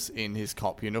James in his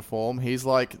cop uniform, he's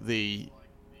like the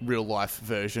real life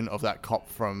version of that cop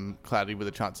from Cloudy with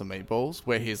a Chance of Meatballs,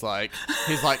 where his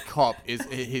cop is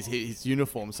his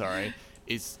uniform,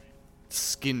 is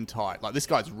skin tight. Like, this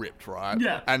guy's ripped, right?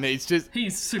 Yeah. And he's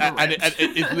super ripped. and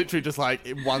it's literally just like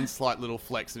one slight little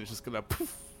flex and it's just gonna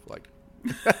poof, like.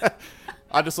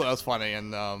 I just thought that was funny,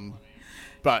 and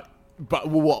but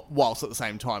whilst at the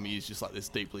same time he's just like this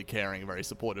deeply caring, very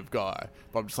supportive guy.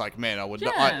 But I'm just like, man, I would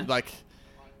not, like,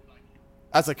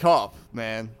 as a cop,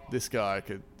 man, this guy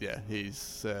could,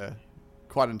 he's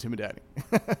quite intimidating.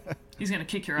 He's gonna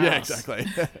kick your ass. Yeah, exactly.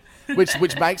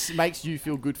 which makes you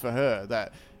feel good for her,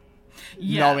 that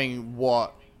knowing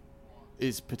what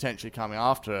is potentially coming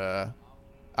after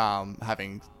her,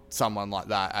 having someone like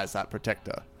that as that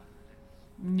protector.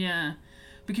 Yeah,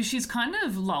 because she's kind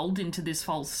of lulled into this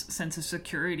false sense of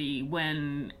security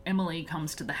when Emily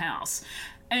comes to the house.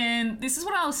 And this is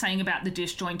what I was saying about the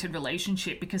disjointed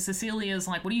relationship, because Cecilia's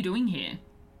like, what are you doing here?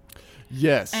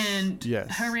 Yes. And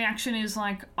her reaction is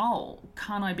like, oh,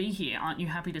 can't I be here? Aren't you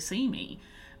happy to see me?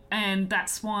 And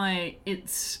that's why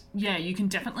you can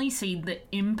definitely see the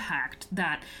impact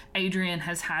that Adrian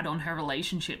has had on her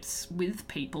relationships with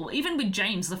people. Even with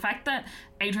James, the fact that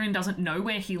Adrian doesn't know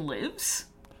where he lives.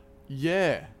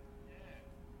 Yeah.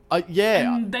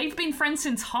 And they've been friends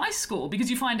since high school, because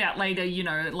you find out later,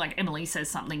 like Emily says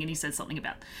something and he says something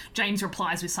about... James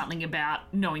replies with something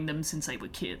about knowing them since they were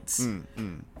kids.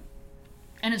 And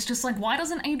it's just like, why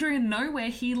doesn't Adrian know where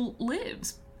he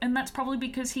lives? And that's probably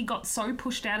because he got so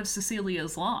pushed out of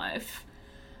Cecilia's life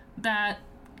that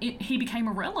he became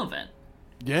irrelevant.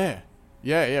 Yeah.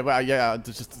 Well,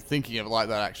 just thinking of it like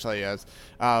that, actually, as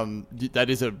that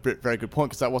is a very good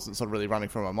point, because that wasn't sort of really running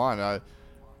from my mind.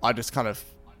 I just kind of,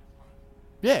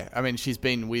 I mean, she's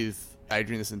been with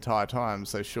Adrian this entire time,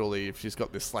 so surely if she's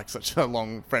got this, like, such a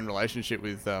long friend relationship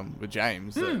with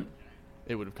James, that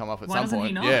it would have come up at some point.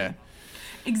 He know? Yeah,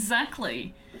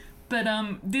 exactly. But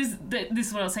this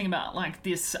is what I was saying about, like,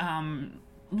 this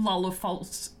lull of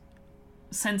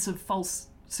sense of false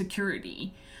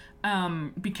security.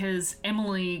 Because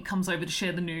Emily comes over to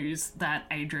share the news that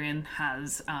Adrian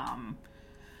has, I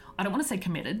don't want to say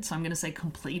committed, so I'm going to say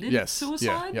completed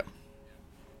suicide. Yep.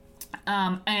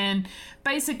 And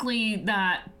basically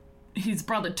that his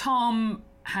brother Tom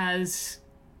has,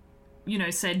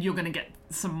 said, you're going to get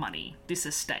some money, this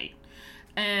estate.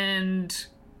 And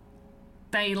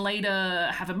they later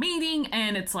have a meeting,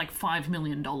 and it's like $5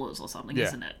 million or something,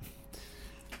 isn't it?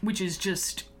 Which is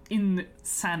just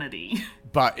insanity.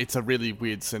 But it's a really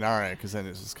weird scenario, because then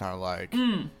it's just kind of like...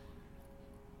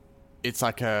 It's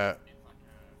like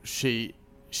she's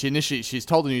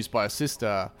told the news by her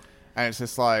sister, and it's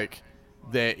just like,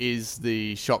 there is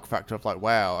the shock factor of like,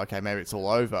 wow, okay, maybe it's all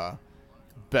over.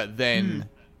 But then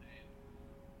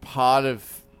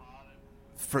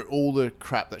for all the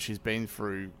crap that she's been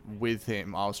through with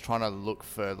him, I was trying to look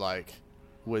for, like,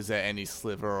 was there any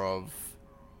sliver of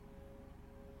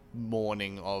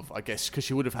mourning of, I guess, because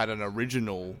she would have had an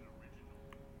original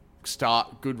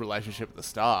good relationship at the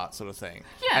start, sort of thing.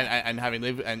 Yeah. And having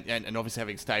lived, and obviously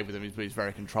having stayed with him, he's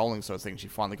very controlling, sort of thing. She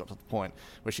finally got to the point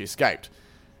where she escaped.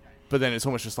 but then it's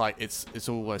almost just like it's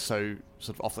almost so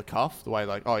sort of off the cuff, the way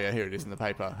like, oh yeah, here it is in the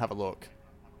paper, have a look,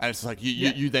 and it's just like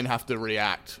you then have to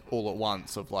react all at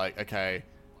once of like, okay,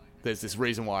 there's this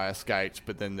reason why I escaped,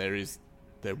 but then there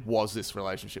was this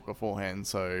relationship beforehand,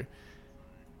 so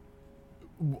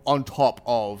on top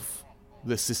of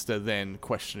the sister then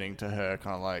questioning to her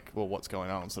kind of like, well, what's going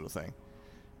on, sort of thing,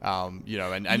 you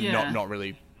know, and not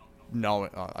really knowing,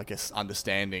 I guess,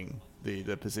 understanding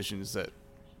the positions that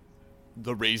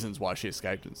the reasons why she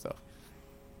escaped and stuff.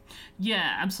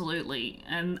 Yeah, absolutely.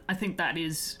 And I think that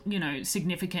is, you know,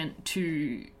 significant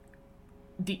to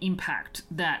the impact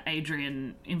that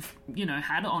Adrian, you know,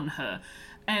 had on her.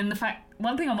 And the fact,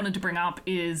 one thing I wanted to bring up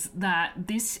is that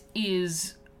this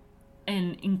is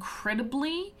an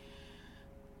incredibly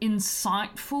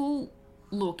insightful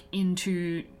look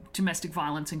into domestic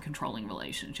violence and controlling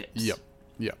relationships. Yep.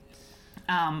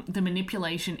 The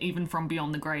manipulation even from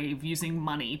beyond the grave, using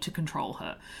money to control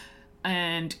her.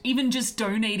 And even just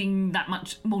donating that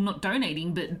much, well, not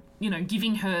donating, but, you know,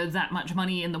 giving her that much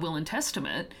money in the will and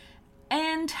testament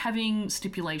and having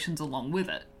stipulations along with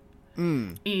it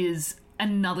is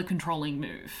another controlling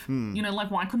move. You know,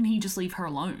 like, why couldn't he just leave her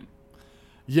alone?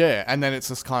 Yeah, and then it's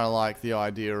just kind of like the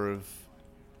idea of,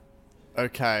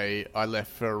 okay, I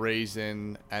left for a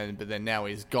reason, but then now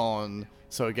he's gone.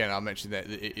 So again, I mentioned that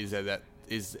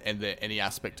is there any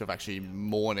aspect of actually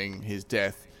mourning his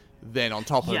death? Then on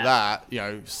top of that, you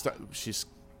know, she's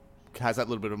has that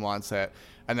little bit of mindset,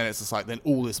 and then it's just like, then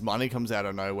all this money comes out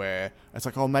of nowhere. It's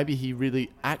like, oh, maybe he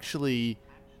really actually,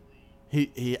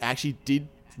 he actually did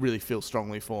really feel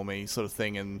strongly for me, sort of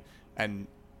thing, and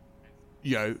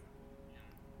you know,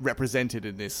 represented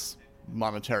in this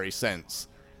monetary sense.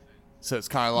 So it's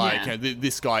kind of like, you know,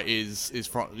 this guy is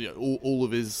from, you know, all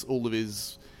of his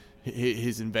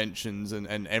inventions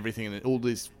and everything, and all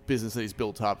this business that he's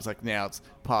built up. It's like, now it's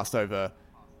passed over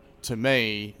to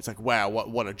me. It's like, wow,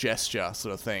 what a gesture,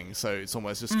 sort of thing. So it's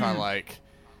almost just kind of like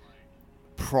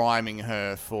priming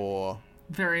her for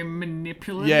very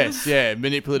manipulative. Yes, yeah,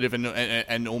 manipulative,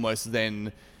 and almost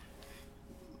then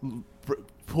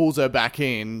pulls her back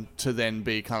in to then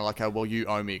be kind of like, oh, well, you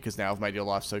owe me because now I've made your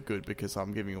life so good because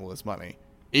I'm giving you all this money,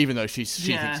 even though she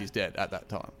thinks he's dead at that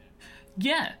time.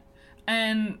 Yeah.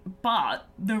 But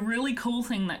the really cool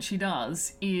thing that she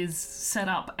does is set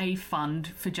up a fund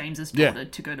for James's daughter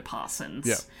to go to Parsons.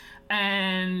 Yeah.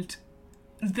 And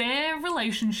their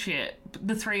relationship,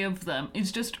 the three of them,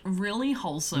 is just really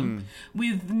wholesome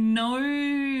with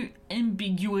no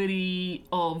ambiguity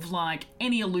of like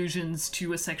any allusions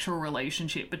to a sexual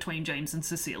relationship between James and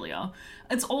Cecilia.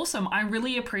 It's awesome. I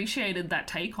really appreciated that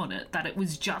take on it, that it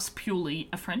was just purely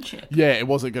a friendship. Yeah, it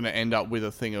wasn't going to end up with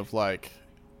a thing of like,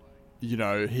 you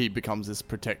know, he becomes this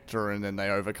protector and then they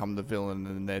overcome the villain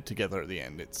and they're together at the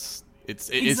end. It's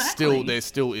still, there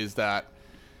still is that,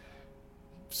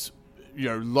 you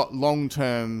know,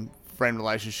 long-term friend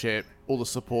relationship, all the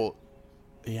support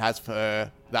he has for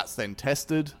her, that's then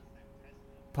tested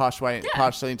partially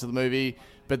into the movie,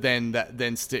 but then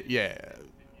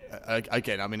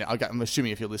again, I mean, I'm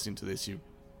assuming if you're listening to this, you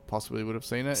possibly would have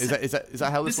seen it. Is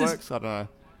that how this works? I don't know.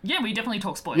 Yeah, we definitely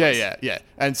talk spoilers. Yeah.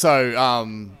 And so,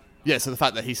 so the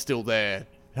fact that he's still there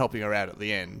helping her out at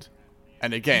the end,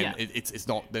 and again, it's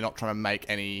not, they're not trying to make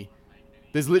any,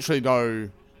 there's literally no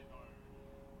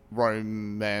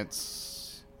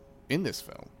romance in this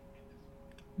film.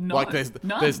 No, like there's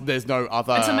no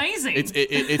other. It's amazing.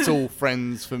 It's all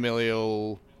friends,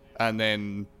 familial, and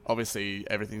then obviously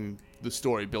everything, the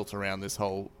story built around this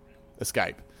whole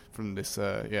escape from this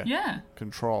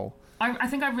control. I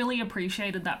think I really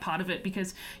appreciated that part of it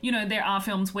because, you know, there are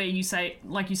films where you say,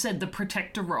 like you said, the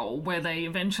protector role, where they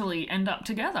eventually end up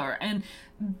together, and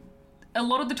a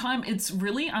lot of the time it's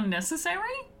really unnecessary.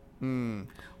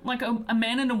 Like a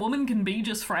man and a woman can be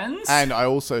just friends. And I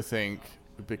also think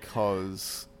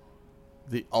because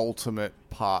the ultimate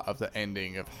part of the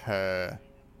ending of her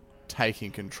taking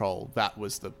control, that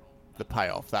was the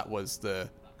payoff. That was the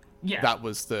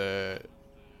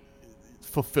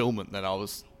fulfillment that I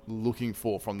was looking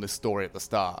for from this story at the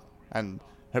start. And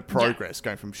her progress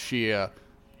going from sheer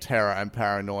terror and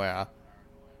paranoia,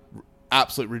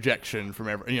 absolute rejection from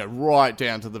every, you know, right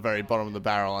down to the very bottom of the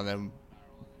barrel, and then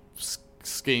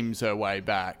schemes her way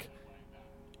back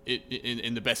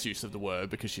in the best use of the word,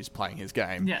 because she's playing his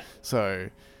game. Yeah. So,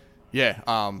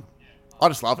 I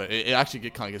just love it. It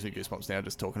actually kind of gives me goosebumps now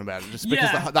just talking about it, just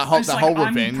because that whole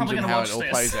revenge and how it all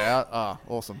plays out.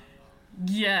 Awesome.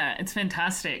 Yeah, it's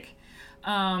fantastic.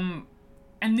 And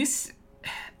this,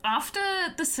 after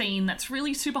the scene that's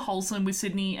really super wholesome with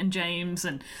Sydney and James,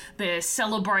 and they're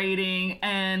celebrating,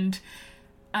 and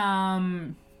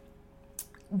that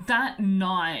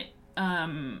night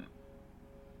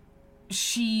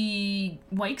she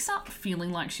wakes up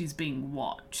feeling like she's being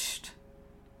watched.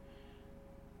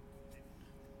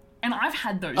 And I've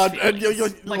had those feelings.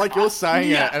 You're saying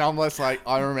yeah. it, and I'm just like,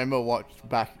 I remember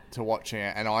watching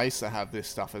it, and I used to have this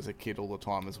stuff as a kid all the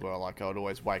time as well. Like, I would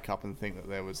always wake up and think that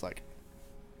there was like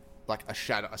a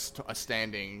shadow, a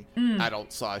standing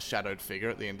adult-sized shadowed figure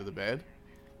at the end of the bed.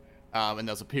 And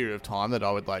there was a period of time that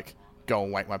I would like go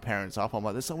and wake my parents up. I'm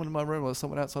like, there's someone in my room, or there's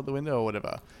someone outside the window, or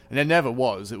whatever. And there never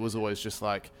was. It was always just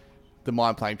like the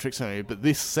mind playing tricks on you. But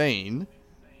this scene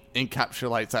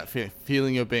encapsulates that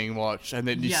feeling of being watched, and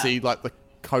then you see like the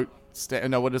coat stand.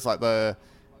 No, what is like the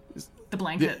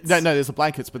blankets? No, there's the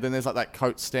blankets, but then there's like that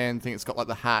coat stand thing. It's got like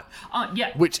the hat. Oh,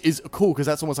 yeah. Which is cool because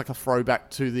that's almost like a throwback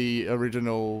to the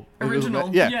original.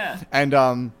 Yeah. And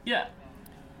yeah.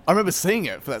 I remember seeing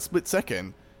it for that split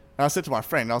second, and I said to my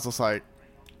friend, I was just like,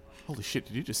 "Holy shit!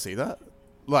 Did you just see that?"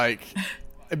 Like,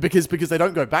 because they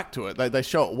don't go back to it. They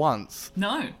show it once.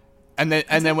 No. And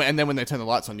then when they turn the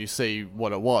lights on, you see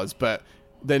what it was, but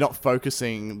they're not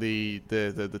focusing the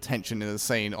tension in the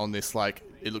scene on this, like,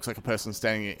 it looks like a person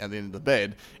standing at the end of the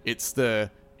bed. It's I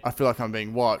feel like I'm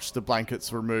being watched, the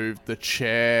blankets removed, the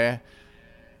chair.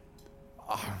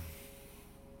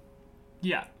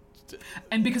 Yeah.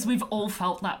 And because we've all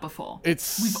felt that before.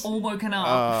 We've all woken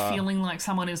up feeling like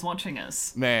someone is watching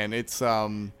us. Man, it's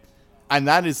and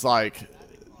that is like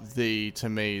to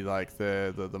me like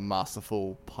the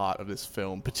masterful part of this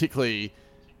film, particularly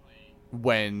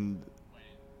when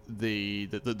the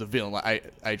villain,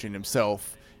 like Adrian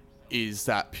himself, is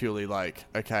that purely like,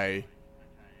 okay,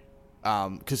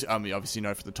 because I mean, obviously you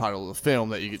know from the title of the film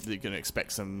that you're going to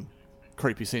expect some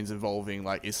creepy scenes involving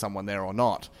like, is someone there or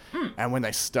not? And when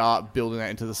they start building that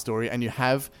into the story, and you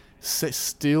have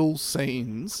still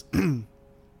scenes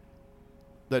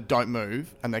that don't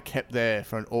move, and they're kept there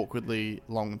for an awkwardly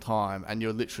long time, and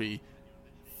you're literally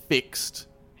fixed,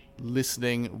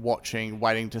 listening, watching,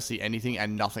 waiting to see anything,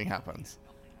 and nothing happens.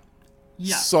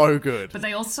 Yeah. So good. But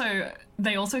they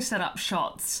also set up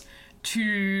shots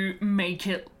to make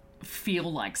it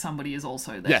feel like somebody is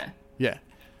also there. Yeah.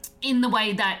 In the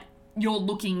way that you're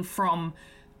looking from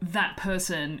that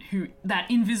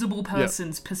invisible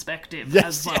person's perspective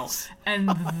as well. Yes. And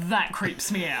that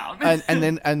creeps me out.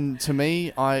 and to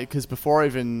me,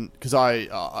 because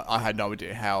I had no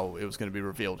idea how it was going to be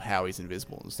revealed how he's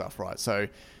invisible and stuff, right? So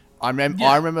I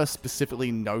remember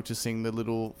specifically noticing the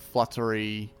little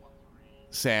fluttery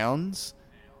sounds,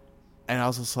 and I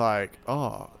was just like,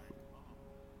 oh,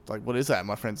 like, what is that? And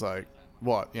my friend's like,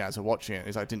 what? Yeah, so watching it,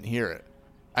 he's like, didn't hear it.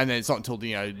 And then it's not until,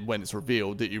 when it's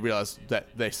revealed that you realise that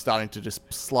they're starting to just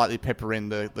slightly pepper in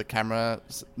the camera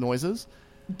noises.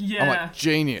 Yeah. I'm like,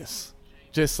 genius.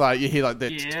 Just like, you hear like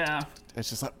that. Yeah. It's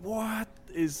just like, what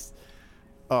is...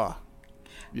 Oh.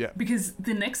 Yeah. Because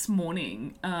the next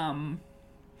morning,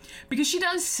 because she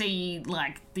does see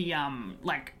like the,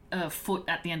 like a foot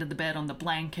at the end of the bed on the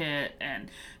blanket,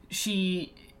 and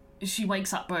she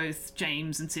wakes up both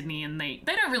James and Sydney, and they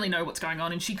don't really know what's going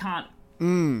on, and she can't...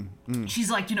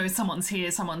 She's like, someone's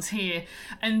here.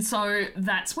 And so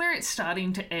that's where it's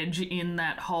starting to edge in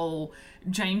that whole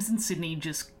James and Sydney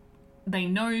they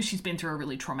know she's been through a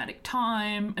really traumatic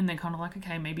time, and they're kind of like,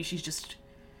 okay, maybe she's just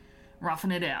roughing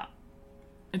it out.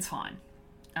 It's fine.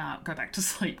 Go back to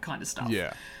sleep kind of stuff.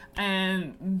 Yeah.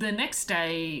 And the next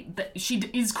day, she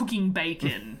is cooking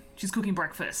bacon. She's cooking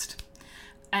breakfast.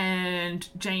 And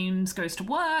James goes to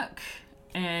work,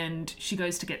 and she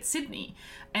goes to get Sydney.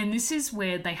 And this is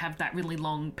where they have that really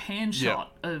long pan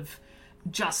shot of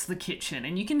just the kitchen.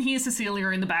 And you can hear Cecilia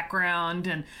in the background,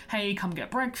 and, hey, come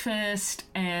get breakfast.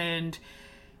 And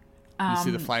you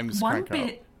see the flames one crank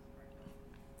bit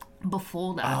up.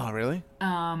 Before that. Oh, really?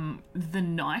 The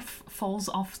knife falls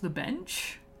off the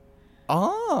bench.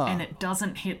 Oh. And it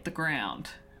doesn't hit the ground.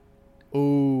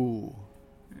 Ooh.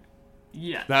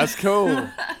 Yeah. That's cool.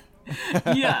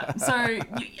 Yeah, so,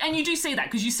 and you do see that,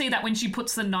 because you see that when she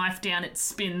puts the knife down, it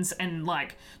spins and,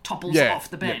 like, topples off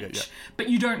the bench. Yeah. But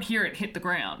you don't hear it hit the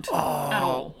ground at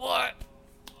all. What?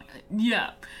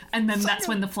 Yeah, and then that's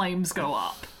when the flames go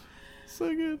up.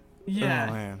 So good. Yeah.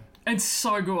 Oh, man. It's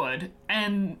so good.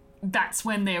 And that's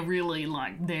when they're really,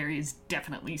 like, there is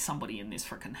definitely somebody in this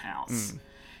frickin' house.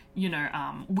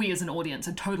 We as an audience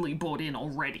are totally bought in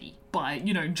already by,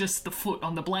 just the foot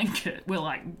on the blanket. We're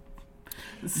like...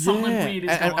 Something weird is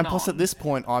going on. And plus, at this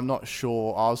point, I'm not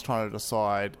sure. I was trying to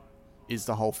decide, is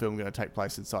the whole film going to take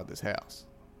place inside this house?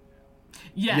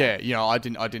 Yeah. Yeah, I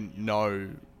didn't know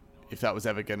if that was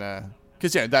ever going to...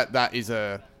 Because, that is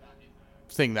a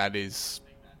thing that is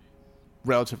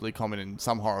relatively common in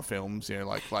some horror films,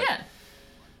 like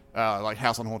like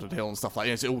House on Haunted Hill and stuff like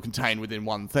that. It's all contained within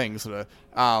one thing, sort of.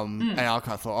 And I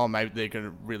kind of thought, oh, maybe they're going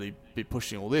to really be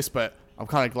pushing all this, but I'm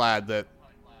kind of glad that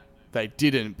they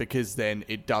didn't, because then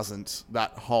it doesn't,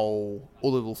 that whole,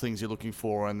 all the little things you're looking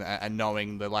for and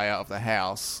knowing the layout of the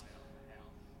house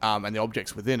and the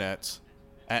objects within it,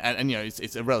 and you know,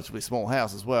 it's a relatively small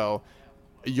house as well.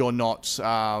 You're not,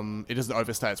 it doesn't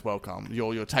overstay its welcome.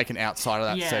 You're taken outside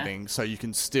of that setting, so you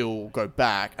can still go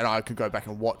back, and I can go back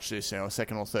and watch this, you know, a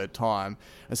second or third time,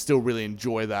 and still really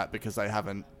enjoy that because they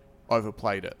haven't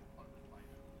overplayed it.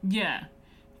 Yeah,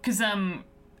 because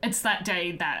it's that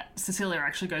day that Cecilia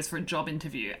actually goes for a job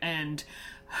interview, and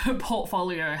her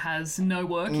portfolio has no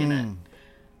work in it,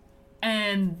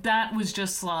 and that was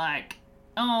just like,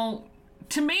 oh.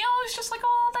 To me, I was just like,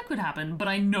 oh, that could happen, but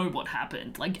I know what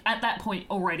happened. Like, at that point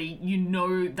already, you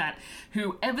know that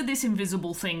whoever this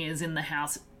invisible thing is in the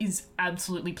house is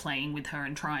absolutely playing with her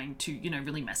and trying to, you know,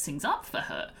 really mess things up for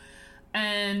her.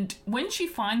 And when she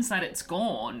finds that it's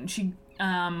gone, she,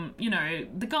 you know,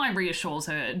 the guy reassures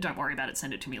her, don't worry about it,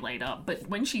 send it to me later. But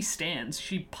when she stands,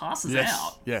 she passes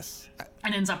out. Yes.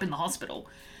 And ends up in the hospital.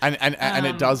 And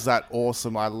it does that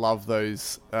awesome, I love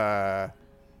those...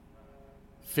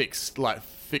 fixed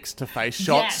to face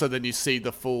shots, so then you see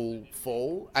the full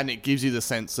fall, and it gives you the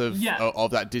sense of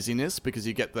that dizziness, because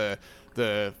you get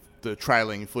the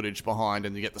trailing footage behind,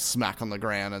 and you get the smack on the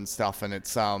ground and stuff, and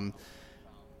it's and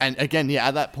again,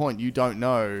 at that point you don't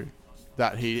know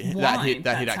that he'd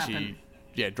actually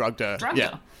drugged her.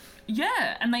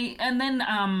 Yeah, and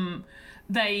then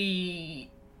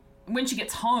when she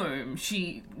gets home,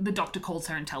 the doctor calls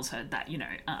her and tells her that, you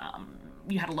know,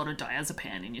 you had a lot of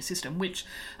diazepam in your system, which,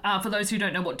 for those who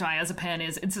don't know what diazepam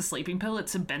is, it's a sleeping pill.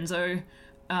 It's a benzo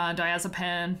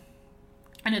diazepam,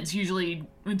 and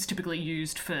it's typically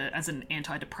used as an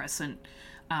antidepressant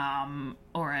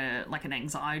or an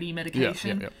anxiety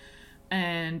medication.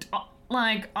 And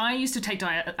like, I used to take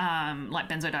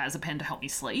benzodiazepam to help me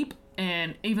sleep,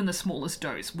 and even the smallest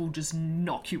dose will just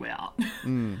knock you out.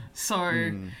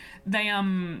 So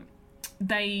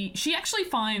she actually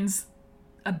finds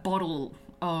a bottle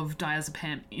of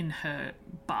diazepam in her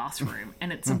bathroom,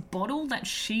 and it's a bottle that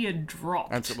she had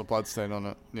dropped. And it's got the blood stain on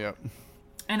it. Yeah.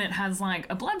 And it has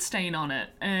like a blood stain on it,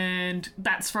 and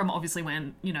that's from obviously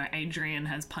when, you know, Adrian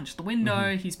has punched the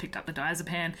window. He's picked up the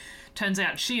diazepam. Turns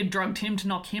out she had drugged him to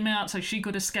knock him out so she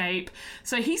could escape.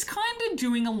 So he's kind of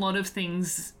doing a lot of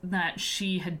things that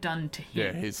she had done to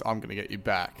him. Yeah, I'm going to get you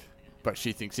back. But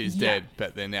she thinks he's dead,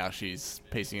 but then now she's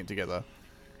piecing it together.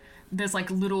 There's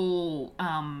like little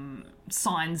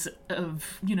signs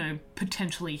of, you know,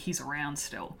 potentially he's around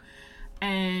still.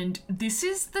 And this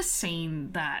is the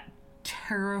scene that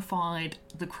terrified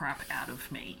the crap out of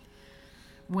me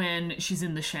when she's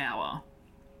in the shower.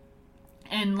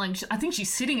 And like, I think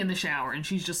she's sitting in the shower and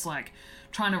she's just like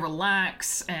trying to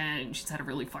relax, and she's had a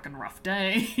really fucking rough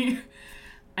day.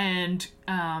 And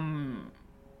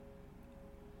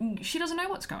she doesn't know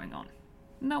what's going on.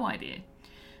 No idea.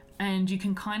 And you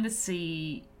can kind of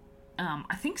see,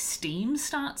 I think steam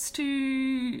starts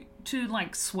to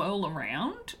like swirl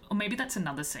around, or maybe that's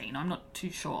another scene. I'm not too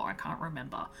sure. I can't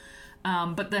remember.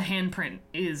 But the handprint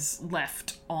is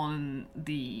left on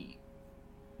the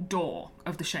door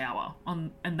of the shower,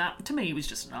 and that to me was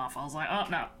just enough. I was like, oh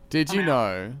no. Did you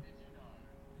know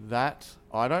that?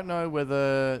 I don't know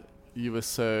whether you were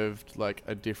served like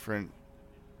a different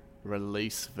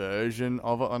release version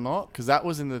of it or not, because that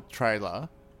was in the trailer.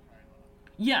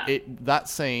 Yeah. That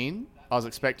scene, I was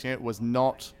expecting it, was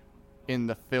not in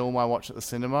the film I watched at the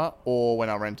cinema or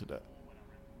when I rented it.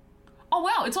 Oh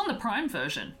wow, it's on the Prime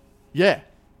version. Yeah,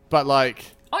 but like...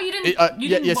 Oh, you didn't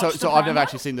watch so I've never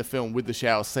actually seen the film with the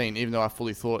shower scene, even though I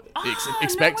fully thought...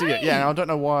 expecting it. Yeah, and I don't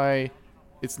know why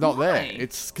it's not there.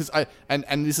 It's because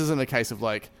and this isn't a case of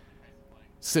like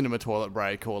cinema toilet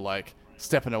break or like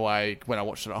stepping away when I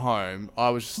watched it at home.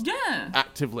 I was just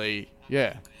actively...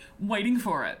 waiting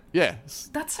for it. Yeah.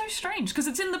 That's so strange, because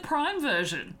it's in the Prime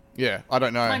version. Yeah, I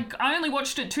don't know. Like, I only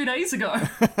watched it 2 days ago.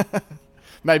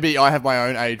 Maybe I have my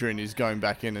own Adrian who's going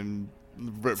back in and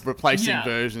replacing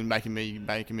version, making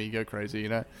me go crazy, you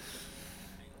know?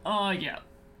 Oh, yeah.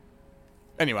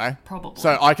 Anyway. Probably.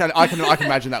 So I can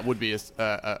imagine that would be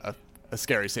a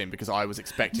scary scene, because I was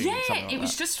expecting something like that. Yeah, it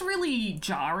was just really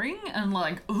jarring and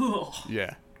like, ugh.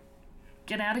 Yeah.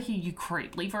 Get out of here, you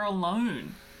creep. Leave her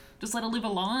alone. Just let her live a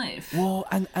life. Well,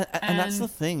 and that's the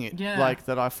thing, like,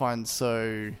 that I find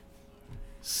so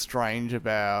strange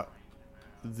about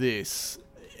this,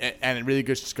 and it really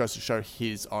just goes to show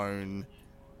his own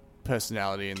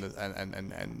personality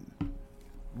and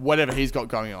whatever he's got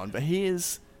going on. But he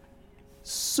is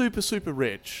super, super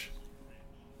rich,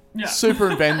 Yeah. super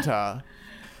inventor,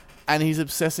 and he's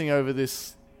obsessing over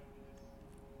this.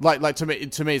 Like to me,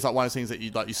 it's like one of the things that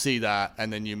you see that,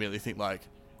 and then you immediately think like,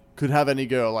 could have any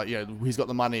girl, like, you know, he's got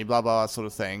the money, blah blah, sort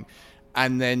of thing,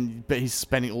 and then but he's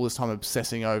spending all this time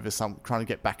obsessing over trying to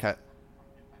get back at.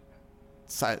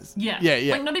 Yeah.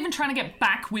 Like, not even trying to get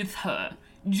back with her,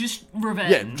 just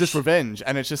revenge. Yeah, just revenge,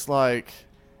 and it's just like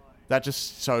that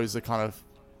just shows the kind of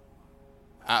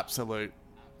absolute,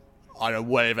 I don't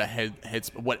know,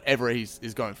 whatever he's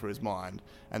going through his mind,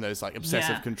 and those like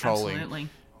obsessive controlling. Absolutely.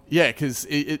 Yeah, because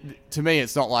to me,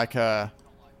 it's not like a.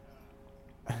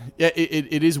 Yeah,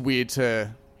 it is weird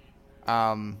to.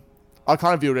 I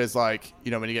kind of view it as like,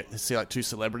 you know, when you get to see like two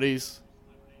celebrities,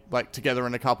 like together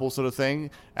in a couple sort of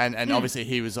thing, and obviously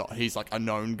he's like a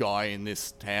known guy in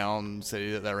this town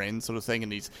city that they're in sort of thing,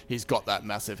 and he's got that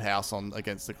massive house on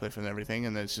against the cliff and everything,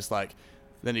 and it's just like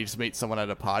then he just meets someone at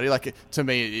a party. Like to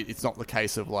me, it's not the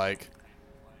case of like.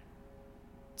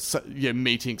 So, yeah,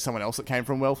 meeting someone else that came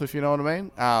from wealth, if you know what I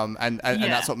mean, and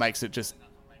that's what makes it just,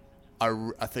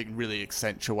 I think, really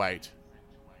accentuate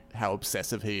how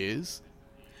obsessive he is.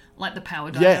 Like the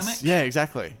power dynamic. Yes, yeah,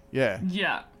 exactly, yeah.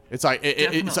 It's like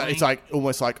it's like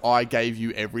almost like I gave you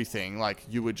everything, like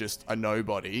you were just a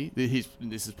nobody.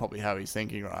 This is probably how he's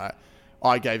thinking, right?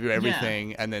 I gave you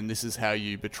everything, and then this is how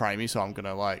you betray me, so I'm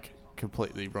gonna like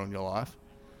completely ruin your life.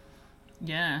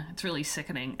 Yeah, it's really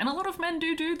sickening, and a lot of men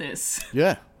do this.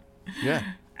 Yeah.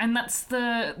 And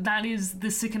that is the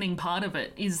sickening part of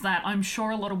it, is that I'm sure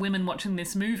a lot of women watching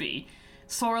this movie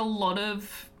saw a lot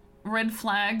of red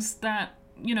flags that,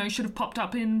 you know, should have popped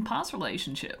up in past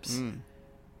relationships.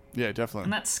 Yeah,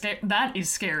 definitely. And that is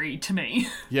scary to me.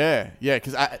 Yeah,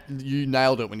 because you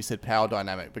nailed it when you said power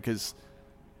dynamic, because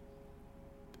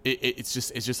it's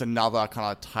just another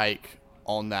kind of take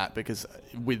on that, because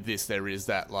with this there is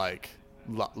that like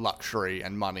luxury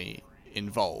and money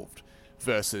involved,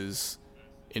 versus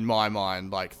in my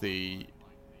mind like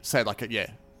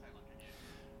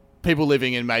people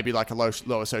living in maybe like a lower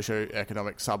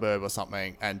socioeconomic suburb or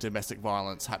something, and domestic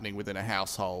violence happening within a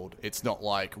household. It's not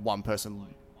like one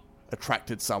person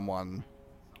attracted someone,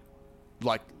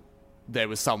 like there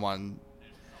was someone.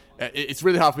 It's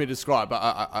really hard for me to describe, but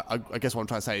I guess what I'm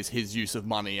trying to say is his use of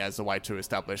money as a way to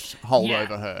establish hold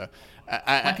over her,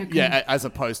 as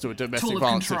opposed to a domestic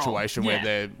violence situation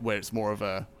where it's more of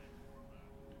a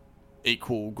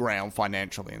equal ground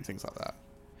financially and things like that.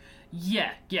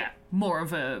 Yeah, more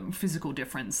of a physical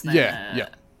difference than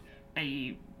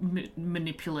a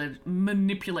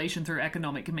manipulation through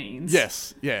economic means.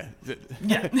 Yes, yeah.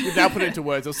 Now put it into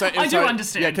words. I do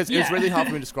understand. Yeah, because it's really hard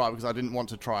for me to describe, because I didn't want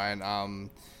to try and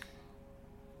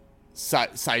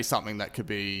say something that could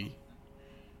be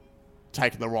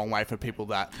taken the wrong way for people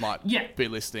that might be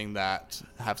listening that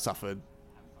have suffered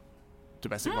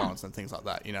domestic violence and things like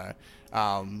that, you know.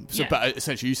 But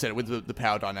essentially you said it with the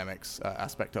power dynamics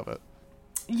aspect of it.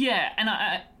 Yeah,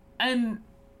 and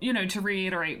you know, to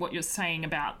reiterate what you're saying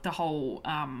about the whole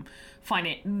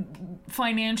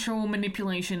financial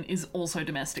manipulation is also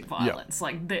domestic violence.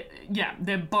 Like,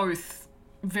 they're both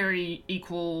very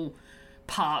equal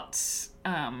parts.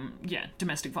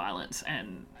 Domestic violence,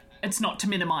 and it's not to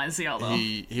minimize the other.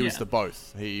 He was the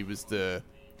both. He was the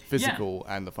physical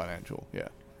and the financial. Yeah.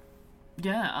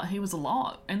 Yeah, he was a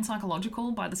lot, and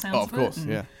psychological by the sounds of it. Of course,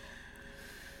 yeah.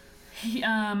 He,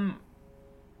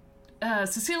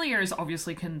 Cecilia is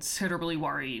obviously considerably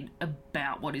worried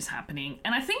about what is happening,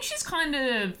 and I think she's kind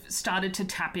of started to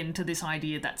tap into this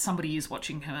idea that somebody is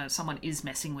watching her, someone is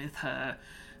messing with her,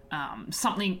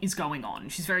 something is going on.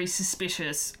 She's very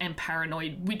suspicious and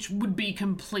paranoid, which would be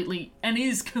completely, and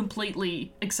is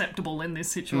completely acceptable in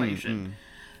this situation.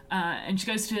 And she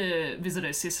goes to visit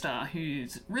her sister,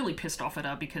 who's really pissed off at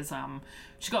her because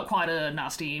she got quite a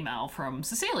nasty email from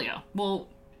Cecilia. Well,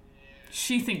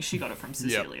 she thinks she got it from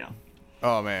Cecilia. Yep.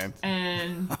 Oh, man.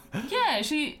 And yeah,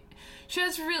 she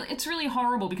has it's really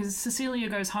horrible, because Cecilia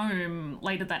goes home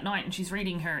later that night and she's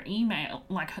reading her email,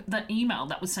 like the email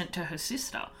that was sent to her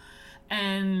sister.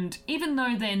 And even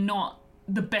though they're not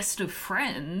the best of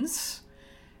friends,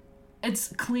 it's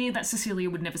clear that Cecilia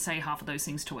would never say half of those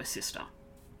things to her sister.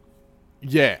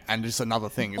 Yeah, and just another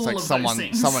thing, it's all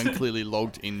like someone clearly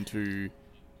logged into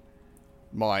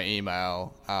my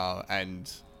email, and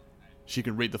she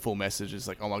can read the full message. It's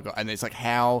like, oh my god, and it's like,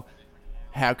 how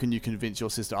can you convince your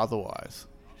sister otherwise?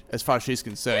 As far as she's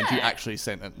concerned, you actually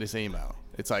sent this email.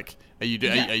 It's like, are you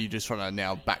just trying to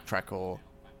now backtrack, or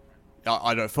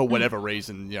I don't know, for whatever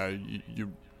reason, you know,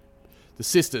 you the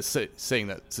sister seeing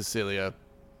that Cecilia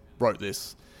wrote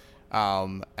this,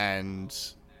 and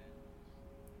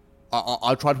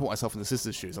I try to put myself in the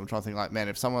sister's shoes. I'm trying to think like, man,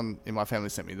 if someone in my family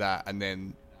sent me that and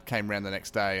then came around the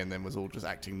next day and then was all just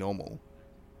acting normal.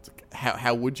 It's like,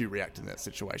 how would you react in that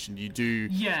situation? You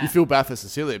feel bad for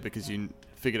Cecilia because you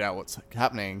figured out what's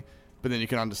happening, but then you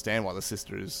can understand why the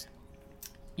sister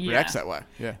reacts that way.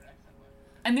 Yeah.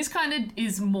 And this kind of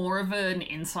is more of an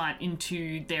insight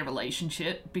into their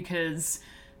relationship because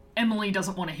Emily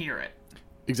doesn't want to hear it.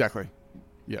 Exactly.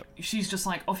 Yep. She's just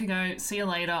like, off you go, see you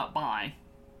later, bye.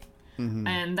 Mm-hmm.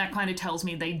 And that kind of tells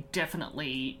me they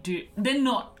definitely do. They're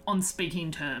not on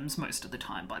speaking terms most of the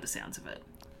time by the sounds of it.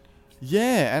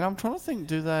 Yeah, and I'm trying to think,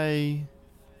 do they...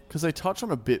 Because they touch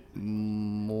on a bit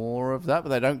more of that, but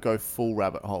they don't go full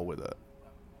rabbit hole with it.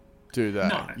 Do they?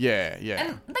 No. Yeah.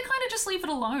 And they kind of just leave it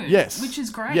alone. Yes. Which is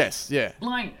great. Yes, yeah.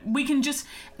 Like, we can just...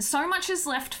 So much is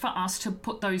left for us to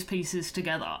put those pieces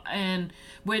together. And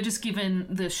we're just given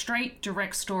the straight,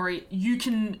 direct story. You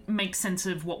can make sense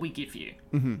of what we give you.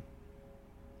 Mm-hmm.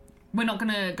 We're not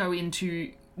going to go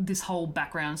into this whole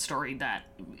background story that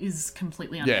is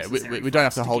completely unnecessary. Yeah, we don't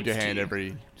have to hold your hand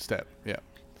every step. Yeah.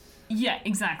 Yeah,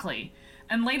 exactly.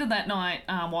 And later that night,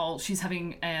 while she's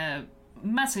having a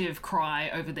massive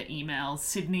cry over the email,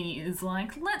 Sydney is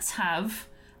like, let's have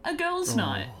a girls'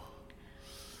 night.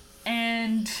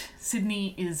 And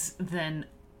Sydney is then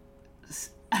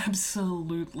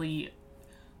absolutely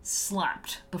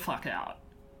slapped the fuck out.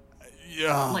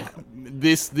 Yeah. Like,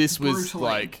 this was brutally.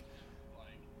 like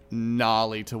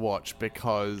gnarly to watch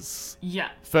because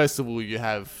first of all, you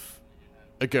have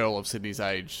a girl of Sydney's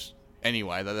age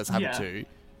anyway that's happened to.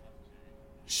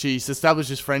 She's established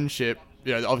this friendship.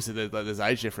 You know, obviously there's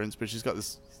age difference, but she's got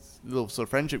this little sort of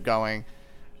friendship going.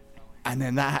 And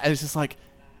then and it's just like,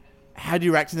 how do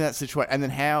you react in that situation? And then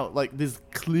how, like, there's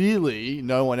clearly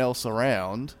no one else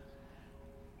around.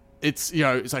 It's, you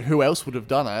know, it's like, who else would have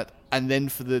done it? And then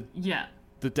for the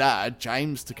dad,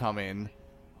 James, to come in,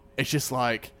 it's just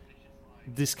like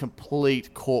this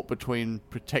complete caught between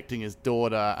protecting his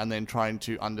daughter and then trying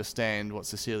to understand what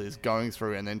Cecilia's going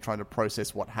through and then trying to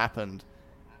process what happened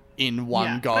in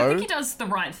one go. I think he does the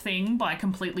right thing by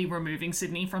completely removing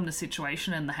Sydney from the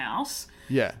situation in the house.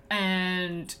 Yeah.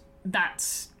 And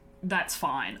that's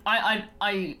fine.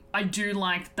 I do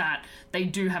like that they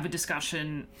do have a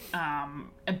discussion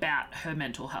about her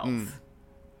mental health.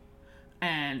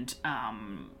 And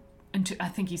I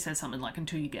think he says something like,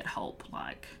 until you get help,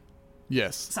 like...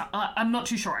 Yes. So I'm not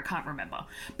too sure. I can't remember.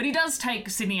 But he does take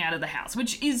Sydney out of the house,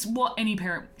 which is what any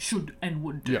parent should and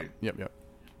would do. Yep.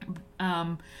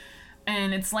 And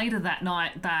it's later that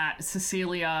night that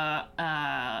Cecilia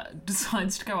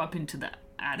decides to go up into the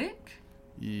attic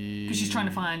because she's trying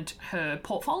to find her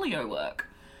portfolio work.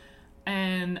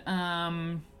 And,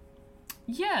 No,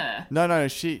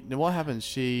 what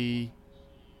happens?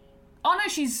 Oh, no,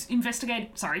 she's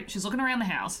investigating... Sorry, she's looking around the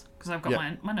house, because I've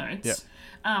got my notes. Yep.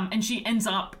 And she ends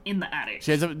up in the attic.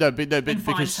 She ends up...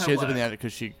 because she ends up in the attic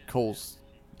because she calls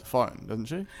the phone, doesn't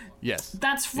she? Yes.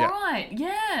 That's right,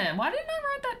 yeah. Why didn't I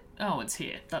write that? Oh, it's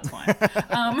here. That's fine.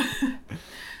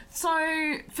 So,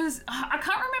 I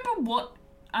can't remember what,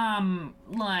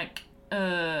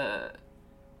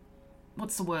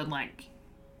 what's the word, like,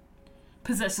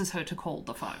 possesses her to call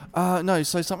the phone. No,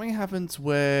 so something happens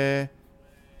where...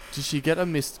 Does she get a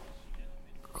missed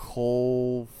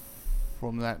call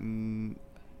from that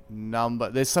number?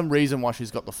 There's some reason why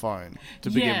she's got the phone to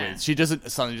begin with. She doesn't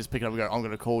suddenly just pick it up and go, I'm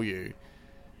going to call you.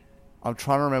 I'm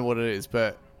trying to remember what it is,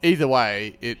 but either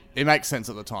way, it makes sense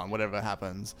at the time, whatever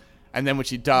happens. And then when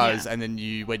she does, and then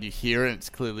when you hear it, it's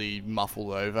clearly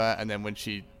muffled over. And then when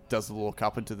she does look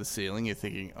up into the ceiling, you're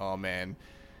thinking, oh man,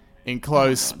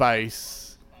 enclosed space...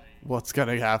 What's going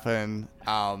to happen?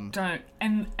 Don't.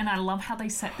 And I love how they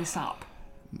set this up.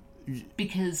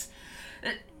 Because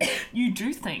you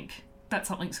do think that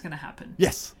something's going to happen.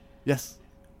 Yes.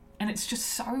 And it's just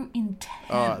so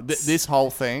intense. This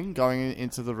whole thing, going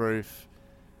into the roof,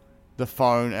 the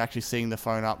phone, actually seeing the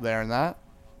phone up there and that.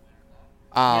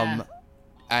 And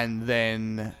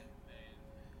then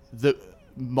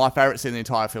my favourite scene in the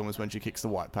entire film is when she kicks the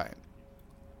white paint.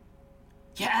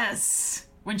 Yes!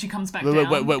 When she comes back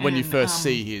down. When you first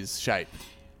see his shape.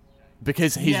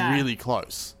 Because he's really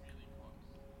close.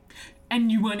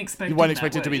 And you weren't expecting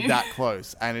it to be that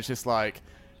close. And it's just like,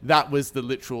 that was the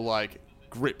literal, like,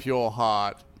 grip your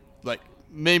heart. Like,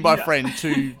 me and my friend,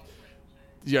 two,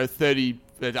 30,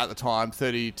 at the time,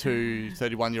 32,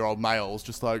 31-year-old males,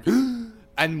 just like...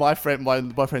 And my friend's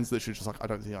literally just like, I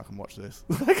don't think I can watch this.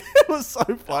 Like, it was so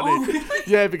funny. Oh, really?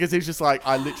 Yeah, because he's just like,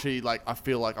 I literally, like, I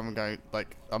feel like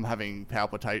I'm having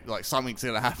palpitate, like, something's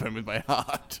going to happen with my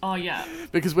heart. Oh, yeah.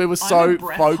 Because we were so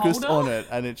focused on it,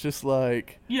 and it's just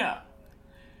like... Yeah.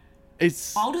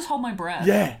 It's... I'll just hold my breath.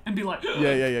 Yeah. And be like...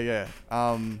 Yeah.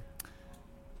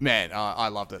 man, I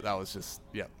loved it. That was just,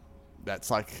 yeah.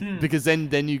 That's like, because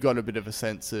then you got a bit of a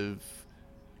sense of,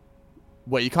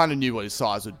 well, you kind of knew what his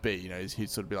size would be. You know, he'd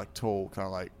sort of be like tall, kind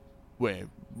of like,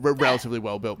 relatively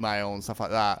well-built male and stuff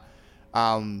like that.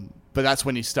 But that's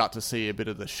when you start to see a bit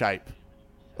of the shape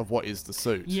of what is the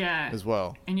suit as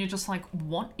well. And you're just like,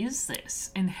 what is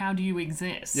this? And how do you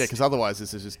exist? Yeah, because otherwise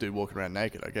this is just dude walking around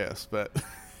naked, I guess. But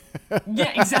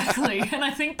yeah, exactly. And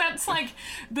I think that's like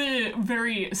the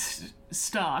very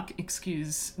stark,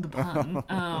 excuse the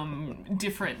pun,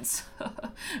 difference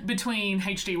between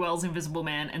H.G. Wells' Invisible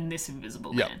Man and this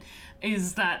Invisible Man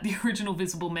is that the original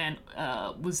Visible Man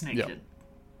was naked. Yep.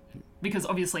 Because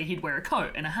obviously he'd wear a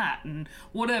coat and a hat and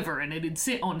whatever, and it'd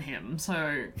sit on him,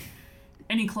 so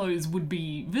any clothes would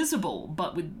be visible.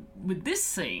 But with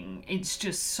this thing, it's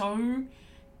just so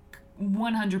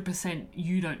 100%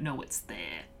 you don't know it's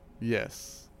there.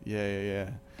 Yes. Yeah.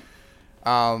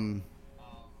 And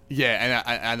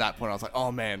at that point I was like,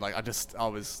 oh man, like I've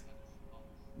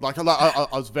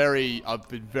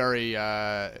been very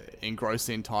engrossed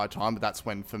the entire time, but that's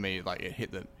when for me like it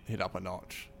hit up a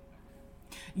notch.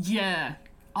 Yeah.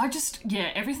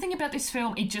 Everything about this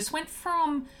film, it just went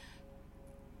from,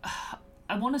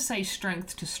 I want to say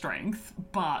strength to strength,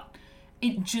 but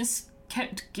it just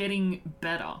kept getting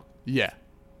better. Yeah.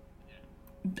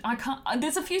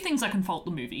 There's a few things I can fault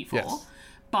the movie for,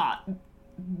 but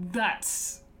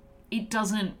it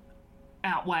doesn't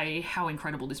outweigh how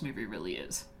incredible this movie really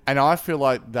is. And I feel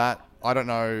like that, I don't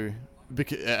know,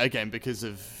 because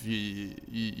of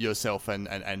yourself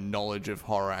and knowledge of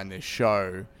horror and this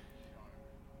show,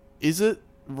 is it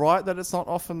right that it's not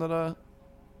often that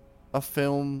a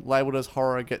film labelled as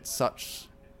horror gets such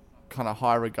kind of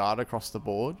high regard across the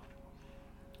board?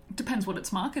 Depends what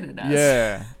it's marketed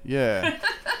as. Yeah.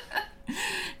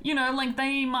 You know, like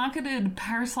they marketed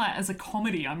Parasite as a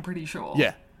comedy, I'm pretty sure.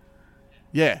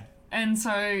 Yeah. And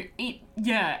so it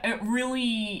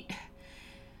really,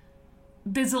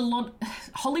 there's a lot,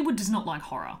 Hollywood does not like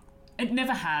horror. It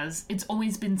never has. It's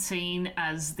always been seen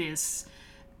as this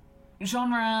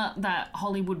genre that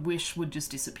Hollywood wish would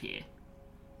just disappear.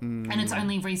 And it's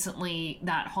only recently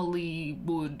that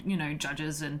Hollywood, you know,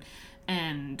 judges and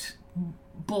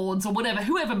boards or whatever,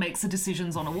 whoever makes the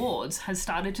decisions on awards, has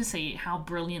started to see how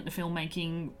brilliant the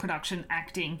filmmaking, production,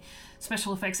 acting,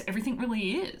 special effects, everything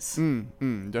really is.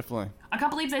 Definitely. I can't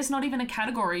believe there's not even a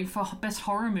category for best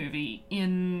horror movie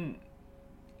in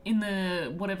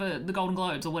the whatever, the Golden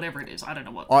Globes or whatever it is. I don't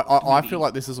know what. I feel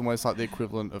like this is almost like the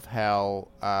equivalent of how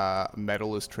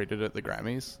metal is treated at the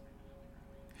Grammys.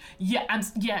 Yeah, and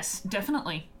yes,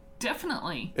 definitely.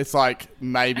 It's like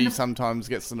maybe sometimes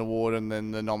gets an award and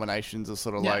then the nominations are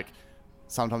sort of like,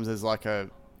 sometimes there's like are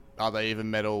they even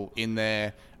metal in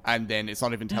there, and then it's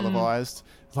not even televised.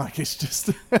 Like it's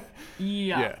just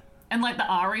yeah. And like the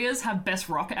Arias have best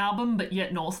rock album, but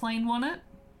yet Northlane won it.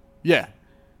 Yeah.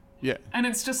 And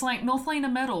it's just like, Northlane are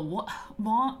metal. What?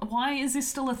 Why is this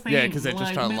still a thing? Yeah, because they're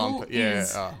just trying to lump it.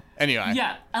 Yeah. Anyway.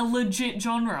 Yeah, a legit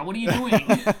genre. What are you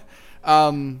doing?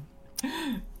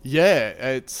 Yeah,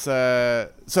 it's so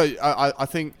I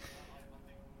think,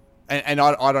 and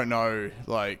I don't know,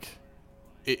 like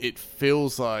it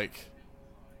feels like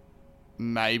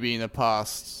maybe in the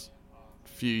past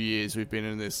few years we've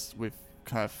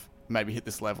kind of maybe hit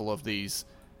this level of these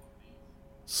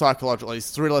psychological, these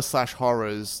thriller /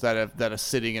 horrors that are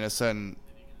sitting in a certain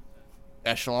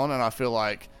echelon, and I feel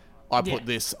like I put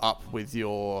this up with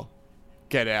your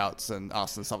Get Outs and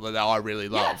Us and stuff like that I really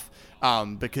love.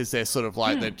 Because they're sort of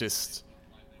like they're just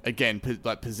again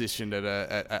positioned at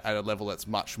a level that's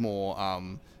much more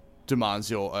demands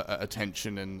your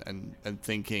attention and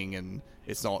thinking, and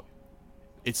it's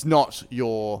not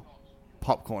your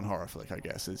popcorn horror flick, I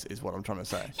guess is what I'm trying to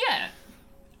say. Yeah,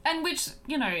 and which,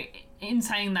 you know, in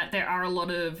saying that, there are a lot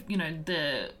of, you know,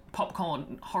 the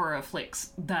popcorn horror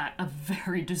flicks that are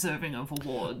very deserving of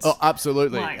awards. Oh,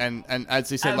 absolutely, like, and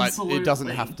as you said, absolutely. Like it doesn't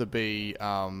have to be.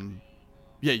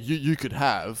 You could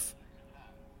have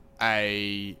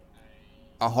a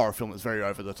horror film that's very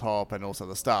over the top and also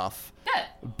the stuff. Yeah.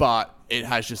 But it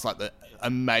has just like the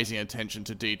amazing attention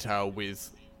to detail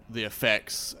with the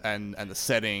effects and the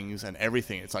settings and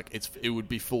everything. It's like it would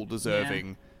be full deserving.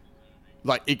 Yeah.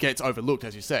 Like it gets overlooked,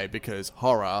 as you say, because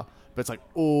horror, but it's like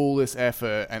all this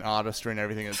effort and artistry and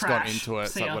everything that's gone into it.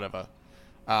 It's like whatever.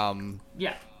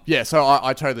 Yeah. So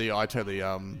I totally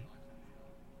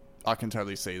I can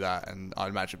totally see that, and I'd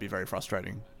imagine it'd be very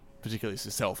frustrating, particularly to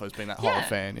yourself as being that horror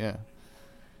fan. Yeah,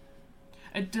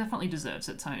 it definitely deserves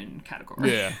its own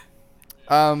category. Yeah.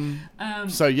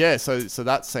 So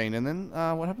that scene, and then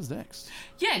what happens next?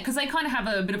 Yeah, because they kind of have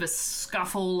a bit of a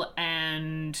scuffle,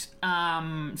 and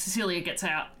Cecilia gets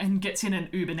out and gets in an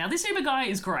Uber. Now, this Uber guy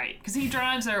is great, because he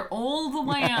drives her all the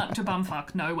way out to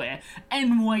bumfuck nowhere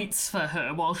and waits for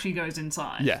her while she goes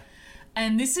inside. Yeah.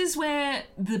 And this is where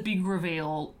the big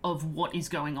reveal of what is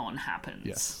going on happens.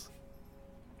 Yes.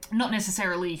 Not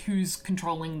necessarily who's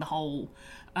controlling the whole,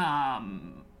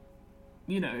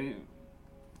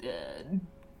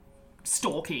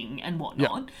 stalking and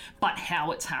whatnot, but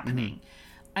how it's happening.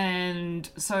 And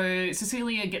so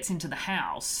Cecilia gets into the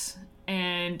house,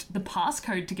 and the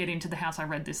passcode to get into the house, I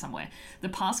read this somewhere, the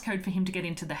passcode for him to get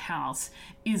into the house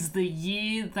is the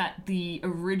year that the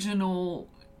original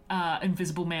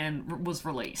Invisible Man was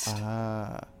released.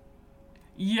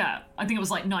 Yeah, I think it was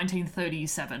like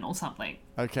 1937 or something.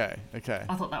 Okay. I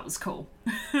thought that was cool.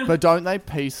 But don't they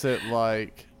piece it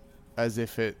like as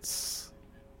if it's...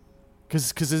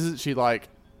 Because isn't she like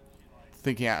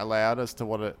thinking out loud as to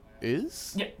what it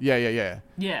is? Yeah.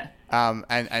 Yeah.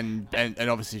 And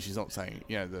obviously she's not saying,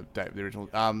 the date of the original.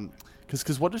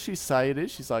 Because what does she say it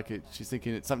is? She's like, she's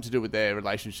thinking it's something to do with their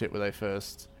relationship where they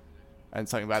first... And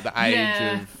something about the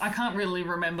age of... I can't really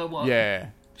remember what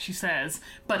she says,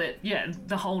 but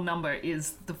the whole number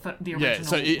is the original. Yeah,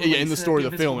 so in the story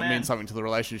of the film, it means something to the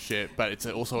relationship, but it's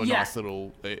also a nice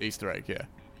little Easter egg,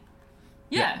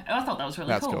 Yeah, I thought that was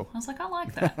really cool. I was like, I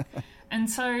like that. And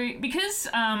so, because...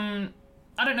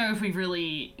 I don't know if we've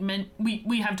really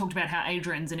we have talked about how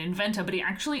Adrian's an inventor, but he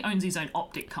actually owns his own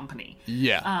optic company.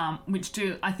 Yeah. Which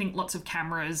do, I think, lots of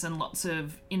cameras and lots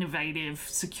of innovative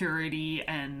security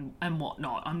and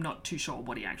whatnot. I'm not too sure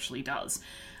what he actually does.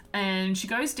 And she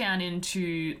goes down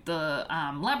into the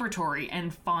laboratory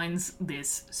and finds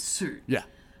this suit. Yeah.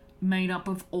 Made up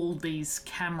of all these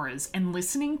cameras, and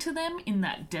listening to them in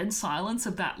that dead silence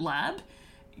of that lab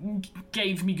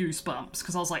gave me goosebumps,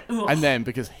 because I was like, ugh. And then,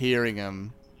 because hearing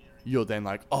them, you're then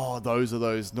like, oh, those are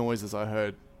those noises I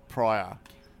heard prior.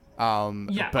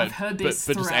 I've heard this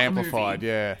but just amplified,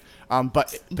 the movie.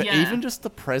 But even just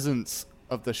the presence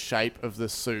of the shape of the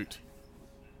suit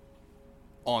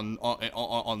on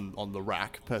the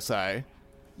rack per se,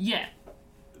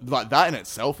 like that in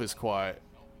itself feels quite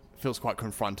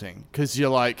confronting, because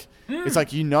you're like, it's like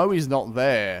he's not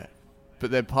there, but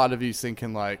then part of you's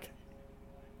thinking like,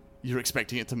 you're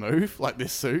expecting it to move, like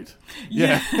this suit.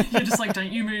 Yeah. You're just like,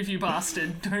 don't you move, you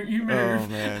bastard. Don't you move. Oh,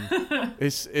 man.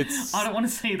 It's I don't want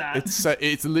to see that.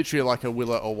 It's literally like a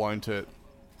will it or won't it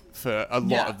for a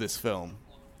lot of this film.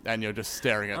 And you're just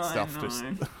staring at stuff.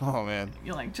 Oh, man.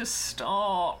 You're like, just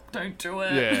stop. Don't do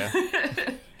it. Yeah.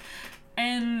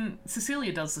 And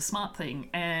Cecilia does the smart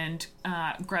thing and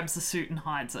grabs the suit and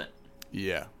hides it.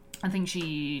 Yeah. I think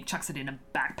she chucks it in a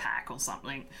backpack or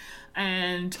something.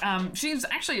 And she's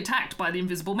actually attacked by the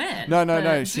Invisible Man.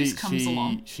 No.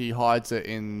 She hides it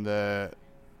in the...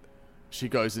 She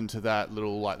goes into that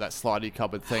little, like, that slidey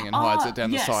cupboard thing and hides it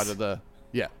down the side of the...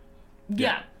 Yeah.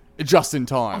 Just in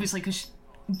time. Obviously, because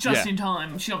in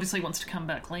time. She obviously wants to come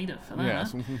back later for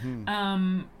that.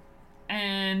 Yeah.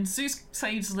 And Zeus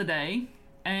saves the day,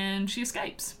 and she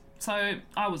escapes. So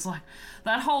I was like...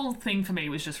 That whole thing for me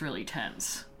was just really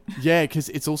tense. Yeah, because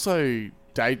it's also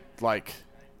light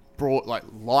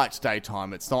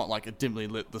daytime. It's not like a dimly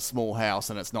lit, the small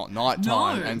house, and it's not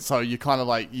nighttime. No. And so you kind of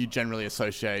like, you generally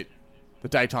associate the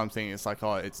daytime thing. It's like,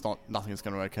 oh, it's not, nothing's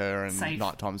going to occur, and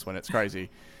nighttime's when it's crazy.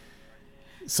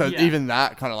 So even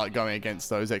that kind of like going against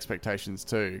those expectations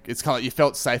too. It's kind of like you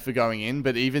felt safer going in,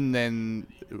 but even then,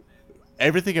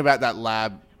 everything about that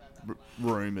lab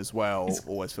room as well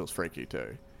always feels freaky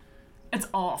too. It's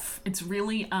off. It's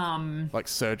really like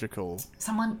surgical.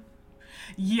 Someone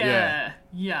Yeah.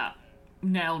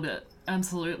 Nailed it.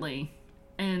 Absolutely.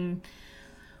 And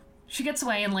she gets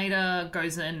away and later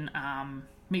goes and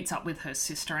meets up with her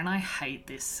sister, and I hate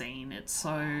this scene. It's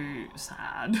so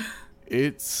sad.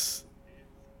 It's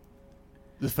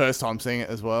the first time seeing it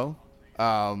as well.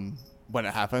 When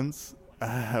it happens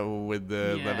with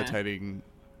the levitating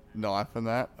knife and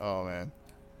that. Oh man.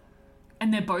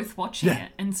 And they're both watching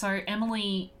it. And so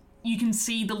Emily, you can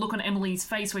see the look on Emily's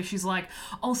face where she's like,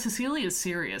 oh, Cecilia's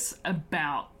serious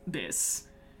about this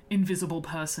invisible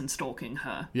person stalking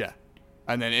her. Yeah.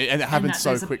 And then it happens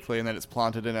so quickly, and then it's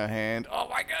planted in her hand. Oh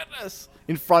my goodness.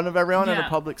 In front of everyone in a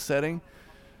public setting.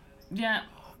 Yeah.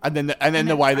 And then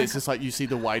the way that it's just like, you see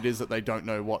the waiters that they don't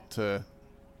know what to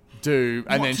do.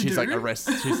 And then she's like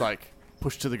arrested. She's like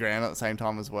pushed to the ground at the same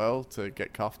time as well to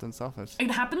get cuffed and stuff.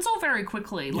 It happens all very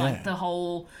quickly. Like the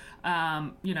whole,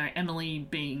 Emily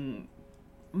being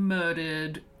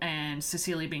murdered and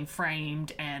Cecilia being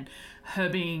framed and her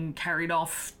being carried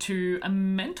off to a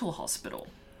mental hospital.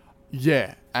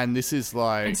 Yeah, and this is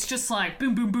like... It's just like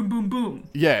boom, boom, boom, boom, boom.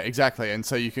 Yeah, exactly. And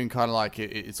so you can kind of like...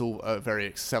 It's all a very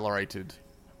accelerated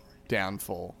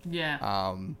downfall.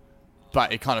 Yeah.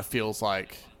 But it kind of feels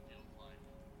like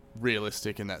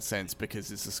realistic in that sense,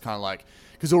 because it's just kind of like...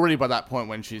 Because already by that point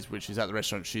when she's at the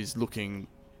restaurant, she's looking...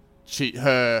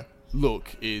 Her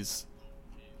look is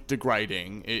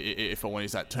degrading, if I want to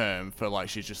use that term, for like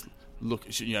she's just...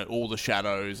 all the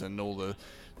shadows and all the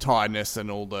tiredness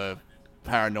and all the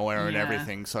paranoia and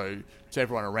everything. So to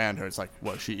everyone around her, it's like,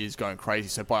 well, she is going crazy.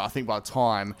 So I think by the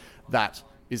time that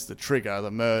is the trigger,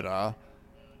 the murder,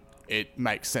 it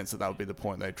makes sense that would be the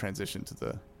point they transition to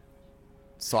the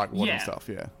psych ward and stuff.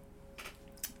 Yeah.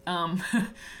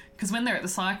 Because when they're at the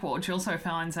psych ward, she also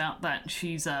finds out that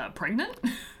she's pregnant.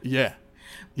 Yeah.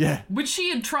 Which she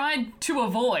had tried to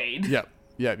avoid. Yep.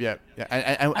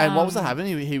 And what was that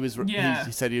happening?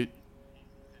 He said he...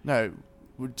 No,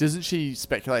 doesn't she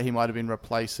speculate he might have been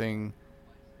replacing...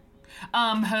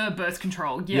 her birth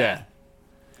control, yeah.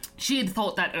 She had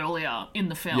thought that earlier in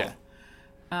the film. Yeah.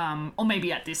 Or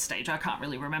maybe at this stage, I can't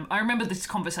really remember. I remember this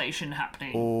conversation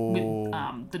happening with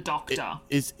the doctor.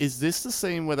 Is this the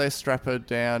scene where they strap her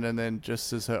down and then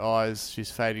just as her eyes, she's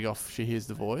fading off, she hears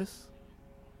the voice?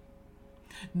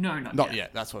 No, not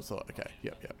yet. That's what I thought. Okay,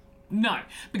 yep. No,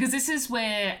 because this is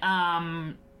where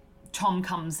Tom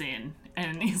comes in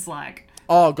and is like...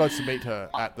 Oh, goes to meet her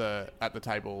at the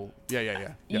table. Yeah.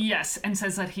 Yep. Yes, and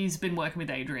says that he's been working with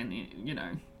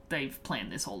Adrian, they've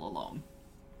planned this all along.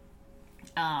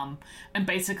 And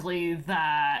basically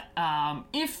that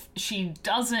if she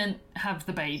doesn't have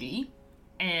the baby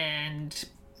and,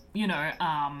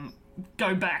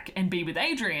 go back and be with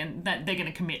Adrian, that they're going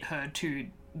to commit her to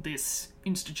this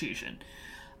institution.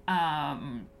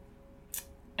 And,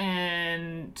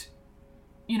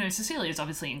 Cecilia is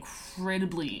obviously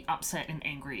incredibly upset and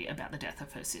angry about the death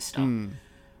of her sister.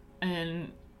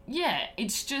 And... yeah,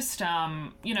 it's just,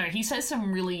 he says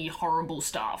some really horrible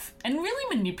stuff and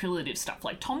really manipulative stuff.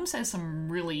 Like, Tom says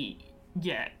some really,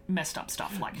 messed up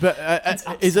stuff. Like, but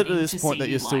is it at this point that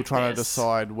you're still trying to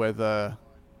decide whether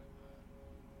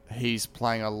he's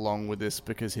playing along with this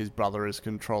because his brother is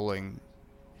controlling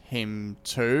him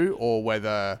too, or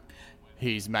whether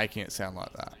he's making it sound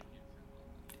like that?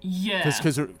 Yeah.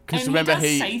 Because remember, at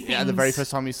the very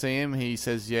first time you see him, he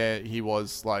says, he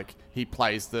was like, he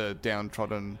plays the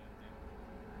downtrodden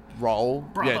role.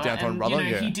 Brother, downtrodden brother.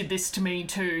 He did this to me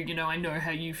too, I know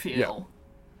how you feel.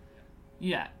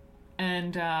 Yeah.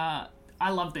 And I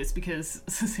love this because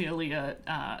Cecilia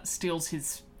steals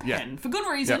his pen for good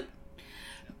reason. Yep.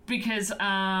 Because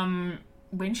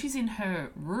when she's in her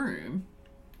room,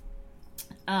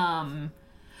 I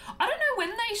don't know when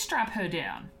they strap her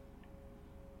down.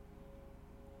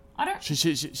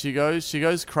 She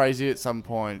goes crazy at some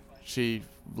point. She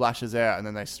lashes out, and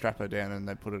then they strap her down and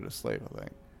they put her to sleep, I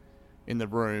think, in the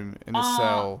room, in the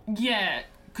cell. Yeah,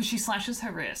 because she slashes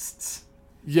her wrists.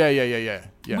 Yeah.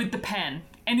 With the pen,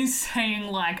 and is saying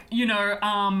like, you're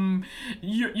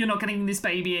not getting this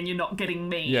baby, and you're not getting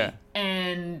me. Yeah.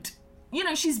 And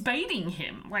she's baiting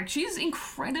him. Like, she's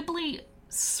incredibly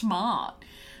smart,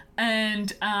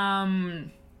 and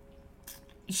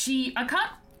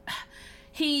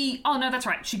oh no, that's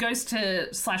right. She goes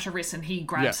to slash her wrist and he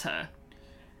grabs her.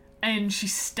 And she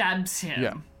stabs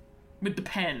him with the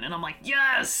pen. And I'm like,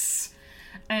 yes!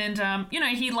 And,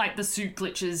 he, like, the suit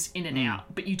glitches in and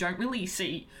out. But you don't really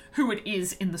see who it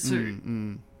is in the suit.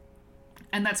 And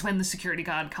that's when the security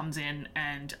guard comes in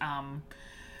and, I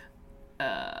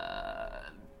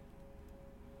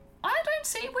don't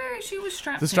see where she was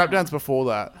strapped down. The strap down's before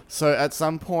that. So at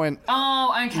some point...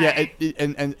 Oh, okay. Yeah,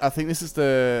 and I think this is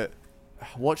the...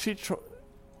 What I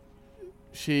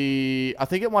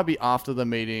think it mimight be after the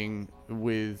meeting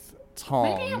with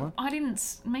Tom.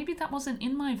 Maybe that wasn't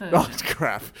in my version. Oh,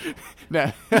 crap.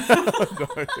 No. Because I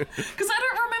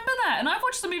don't remember that, and I've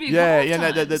watched the movie a couple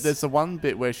of times. There's the one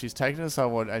bit where she's taken to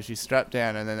someone and she's strapped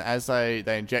down, and then as they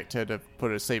inject her to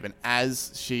put her to sleep, and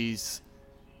as she's...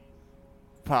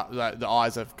 the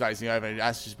eyes are glazing over, and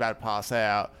as she's about to pass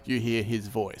out, you hear his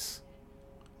voice.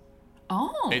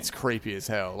 Oh. It's creepy as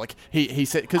hell. Like, he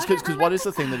said... Because what is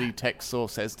the thing that he texts or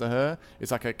says to her?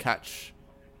 It's like a catch...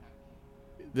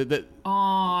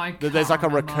 There's like a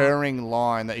recurring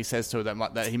line that he says to her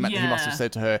that he must have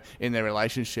said to her in their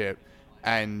relationship.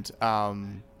 And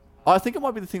I think it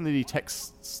might be the thing that he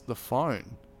texts the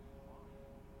phone.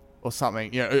 Or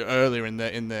something, earlier in the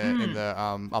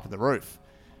up in the roof.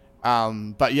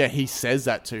 But yeah, he says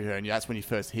that to her, and that's when you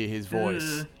first hear his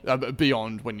voice.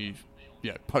 Beyond when you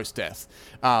post death,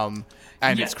 and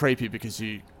Yeah. it's creepy because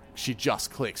she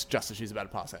just clicks just as she's about to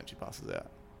pass out, and she passes out.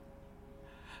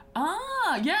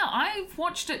 Ah, yeah, I've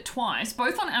watched it twice,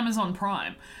 both on Amazon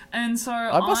Prime, and so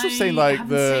I must have seen like haven't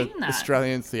the seen that.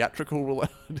 Australian theatrical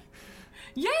related.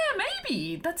 Yeah,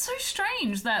 maybe. That's so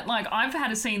strange that like I've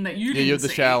had a scene that you Yeah, didn't you have the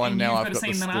see, shower, and and now you've I've got a got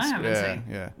scene this. that I haven't seen.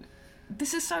 Yeah.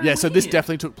 This is so Yeah, so this weird.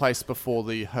 definitely took place before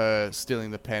her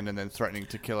stealing the pen and then threatening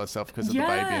to kill herself because of the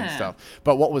baby and Yeah. stuff.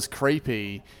 But what was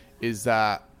creepy is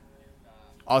that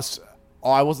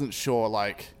I wasn't sure,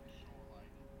 like,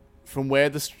 from where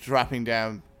the strapping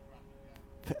down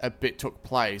a bit took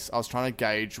place, I was trying to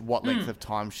gauge what length of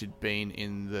time she'd been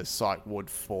in the psych ward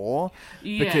for.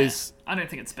 Yeah, Because I don't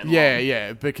think it's been yeah,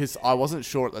 long. because I wasn't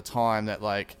sure at the time that,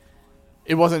 like,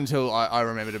 it wasn't until I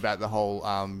remembered about the whole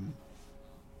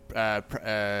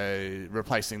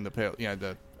replacing the pill,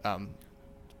 the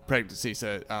pregnancy,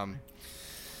 so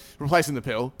replacing the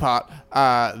pill part,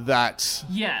 that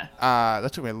Yeah.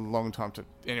 that took me a long time to,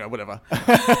 anyway, whatever.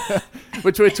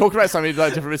 Which we talked about so many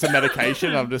like different bits of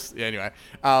medication. I'm just, anyway,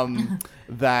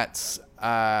 that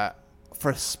for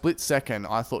a split second,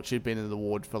 I thought she'd been in the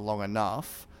ward for long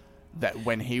enough that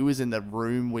when he was in the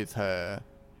room with her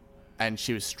and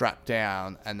she was strapped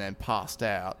down and then passed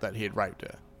out, that he had raped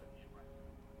her.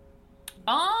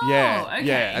 Oh, Yeah, okay.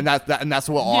 yeah, and that's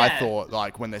what I Yeah. thought.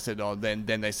 Like when they said, "Oh, then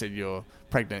they said you're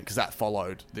pregnant," because that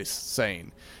followed this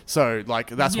scene. So like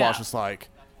that's why I was Yeah. just like,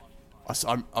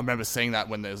 I remember seeing that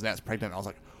when there was announced pregnant. I was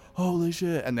like, "Holy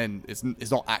shit!" And then it's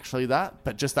not actually that,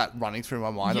 but just that running through my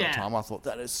mind at Yeah. the time, I thought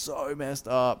that is so messed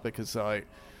up because like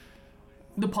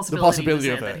The possibility, was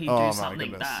of there it. that he'd Oh do my something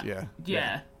goodness, that. yeah.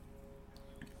 Yeah.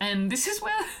 And this is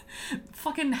where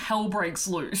fucking hell breaks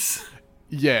loose.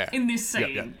 yeah In this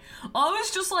scene. Yep. I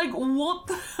was just like, what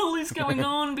the hell is going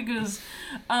on? Because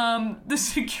the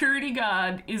security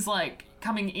guard is like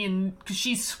coming in because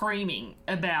she's screaming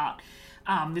about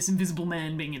this invisible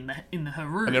man being in her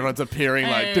room. and everyone's appearing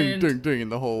like ding And- ding ding in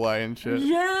the hallway and shit.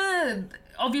 Yeah,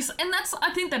 obviously, and I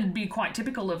think that'd be quite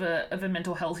typical of a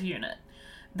mental health unit.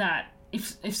 That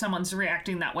if someone's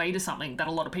reacting that way to something, that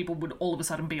a lot of people would all of a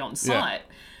sudden be on site.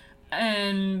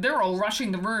 And they're all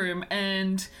rushing the room,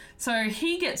 and so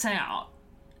he gets out,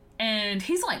 and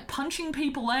he's like punching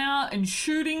people out and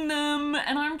shooting them,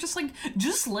 and I'm just like,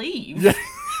 just leave. Yeah.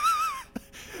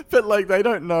 But like they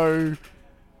don't know.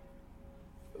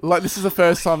 Like this is the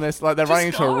first time they're running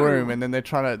into go. a room and then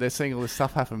they're seeing all this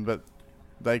stuff happen, but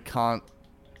they can't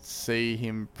see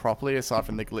him properly aside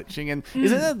from the glitching. And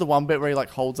isn't there the one bit where he like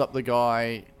holds up the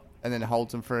guy and then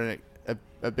holds him for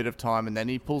a bit of time and then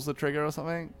he pulls the trigger or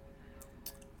something?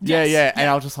 Yes, Yeah. And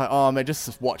I was just like, oh man,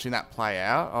 just watching that play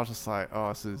out, I was just like, oh,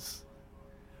 this is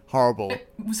horrible. It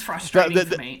was frustrating The-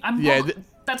 for me.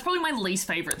 That's probably my least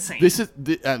favourite scene. This is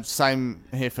same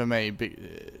here for me.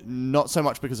 Not so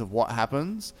much because of what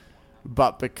happens,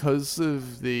 but because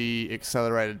of the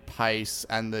accelerated pace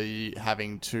and the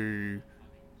having to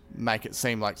make it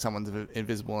seem like someone's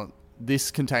invisible. This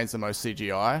contains the most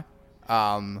CGI,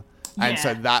 and so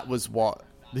Yeah. that was what.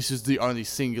 This is the only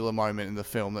singular moment in the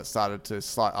film that started to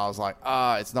I was like,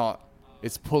 it's not.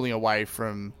 It's pulling away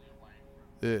from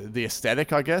the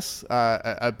aesthetic, I guess,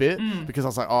 a bit, because I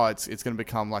was like, it's going to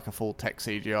become like a full tech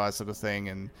CGI sort of thing,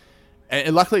 and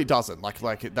luckily it doesn't.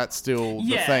 That's still the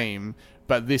Yeah. theme,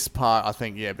 but this part, I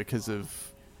think, because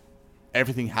of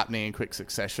everything happening in quick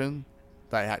succession,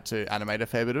 they had to animate a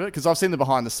fair bit of it. Because I've seen the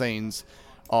behind the scenes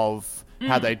of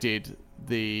how they did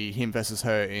the him versus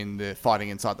her in the fighting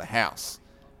inside the house,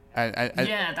 and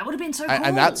yeah, that would have been so cool.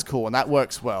 and that's cool, and that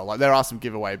works well. Like there are some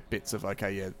giveaway bits of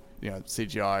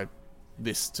CGI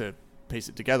this to piece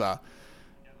it together,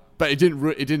 but it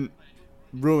didn't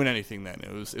ruin anything. Then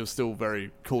it was still very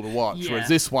cool to watch. Yeah. Whereas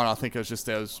this one, I think there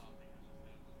was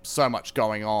so much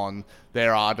going on.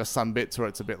 There are just some bits where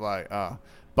it's a bit like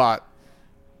but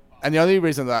and the only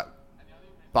reason that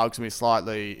bugs me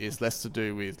slightly is less to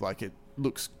do with like it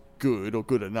looks good or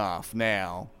good enough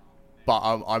now, but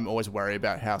I'm always worried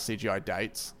about how CGI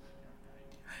dates.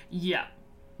 Yeah,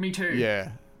 me too.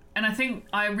 Yeah, And I think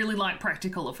I really like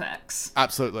practical effects.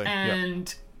 absolutely. Yep.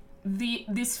 And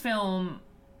this film,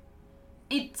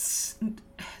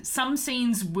 some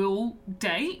scenes will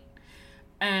date,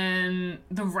 and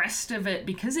the rest of it,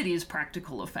 because it is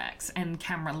practical effects and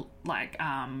camera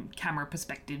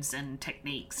perspectives and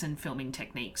techniques and filming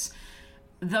techniques,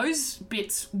 those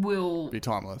bits will Be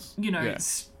timeless. yeah,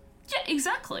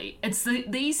 exactly. It's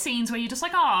these scenes where you're just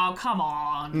like, oh, come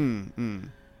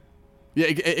on. Yeah,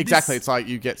 exactly. This- It's like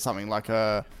you get something like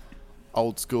a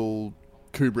old school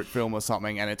Kubrick film or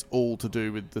something, and it's all to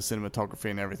do with the cinematography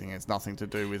and everything. It's nothing to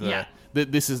do with Yeah.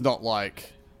 This is not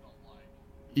like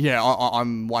yeah,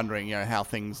 I'm wondering, how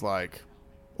things like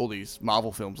all these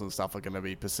Marvel films and stuff are going to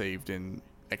be perceived in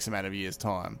X amount of years'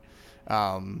 time.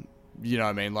 You know what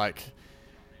I mean? Like,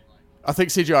 I think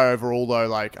CGI overall, though,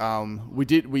 like,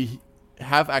 we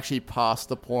have actually passed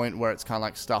the point where it's kind of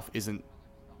like stuff isn't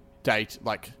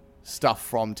stuff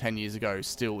from 10 years ago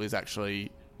still is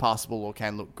actually passable or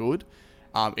can look good.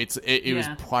 It was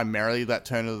primarily that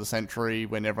turn of the century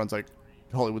when everyone's like,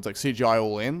 Hollywood's like CGI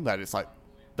all in, that it's like,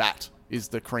 that is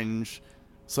the cringe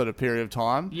sort of period of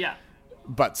time. Yeah.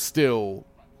 But still,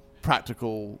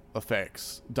 practical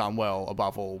effects done well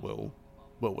above all will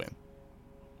win.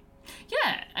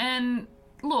 Yeah, and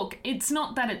look, it's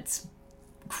not that it's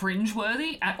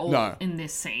cringeworthy at all in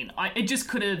this scene. It just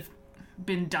could have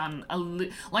been done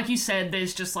like you said,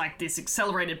 there's just like this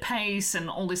accelerated pace and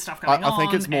all this stuff going on. I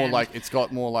think it's more like, it's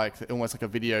got more like almost like a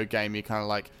video game. You kind of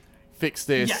like fix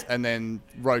this and then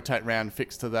rotate around,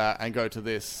 fix to that, and go to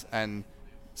this. And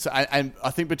so, and I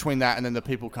think between that and then the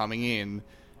people coming in,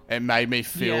 it made me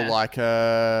feel like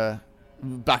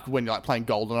back when you're like playing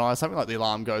GoldenEye or something, like the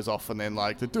alarm goes off and then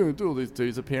like all these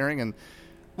dudes appearing and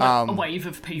like a wave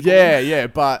of people. Yeah.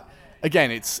 But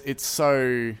again, it's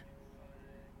so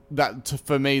that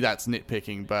for me that's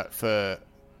nitpicking, but for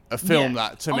a film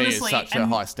that to me is such a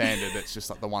high standard, it's just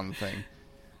like the one thing.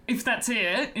 If that's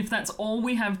it, if that's all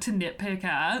we have to nitpick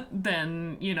at,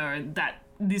 then that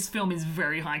this film is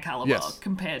very high caliber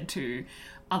compared to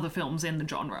other films in the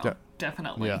genre.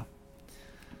 Definitely. Yeah.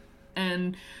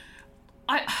 And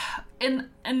and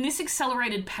this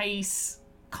accelerated pace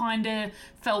kind of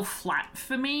fell flat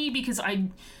for me because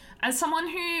as someone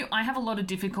who I have a lot of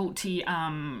difficulty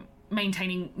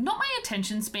maintaining not my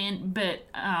attention span, but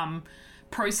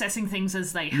processing things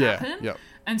as they happen. Yeah.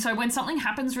 And so when something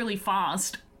happens really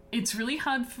fast, it's really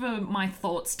hard for my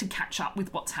thoughts to catch up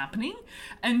with what's happening.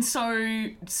 And so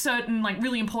certain like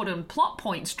really important plot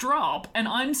points drop and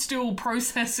I'm still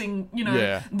processing,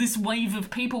 this wave of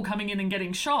people coming in and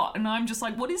getting shot. And I'm just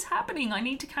like, what is happening? I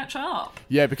need to catch up.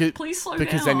 Yeah, because please slow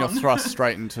because down. Then you're thrust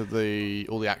straight into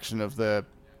all the action of the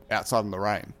outside in the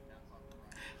rain.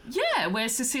 Yeah, where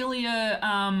Cecilia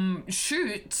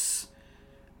shoots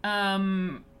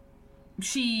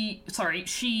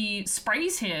she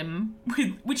sprays him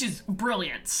with, which is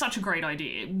brilliant, such a great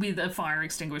idea, with a fire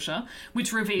extinguisher,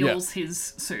 which reveals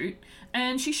his suit,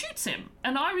 and she shoots him.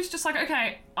 And I was just like,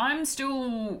 okay, I'm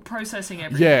still processing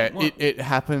everything. Yeah, it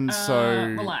happens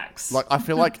so... Relax. Like, I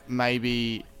feel like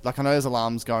maybe... Like, I know there's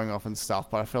alarms going off and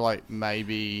stuff, but I feel like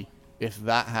maybe if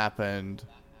that happened,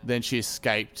 then she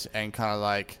escaped and kind of,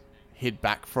 like, hid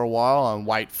back for a while and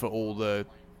wait for all the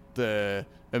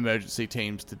emergency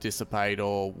teams to dissipate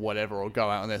or whatever, or go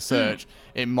out on their search.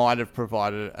 It might have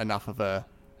provided enough of a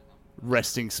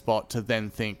resting spot to then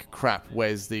think, crap,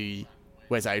 where's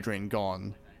Adrian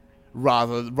gone?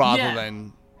 Rather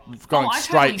than going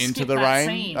straight into the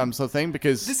rain, sort of thing,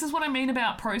 because... This is what I mean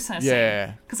about processing.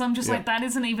 Yeah. Because I'm just like, that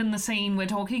isn't even the scene we're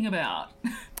talking about.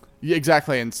 Yeah,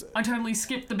 exactly. And I totally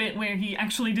skipped the bit where he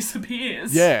actually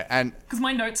disappears. Yeah, and... Because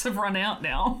my notes have run out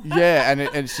now. Yeah, and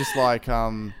it's just like...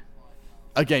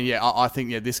 Again, I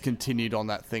think, this continued on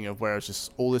that thing of where it's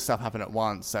just all this stuff happened at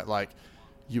once that, like,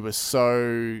 you were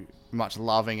so much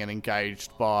loving and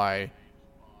engaged by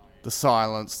the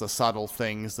silence, the subtle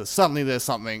things, that suddenly there's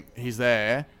something, he's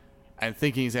there, and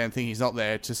thinking he's there and thinking he's not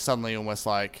there, to suddenly almost,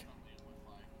 like,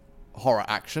 horror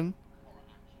action.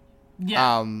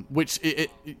 Yeah. Which,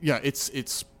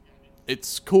 it's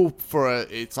cool for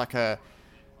it's like a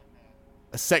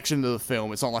section of the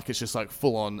film. It's not like it's just like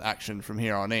full on action from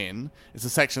here on in. It's a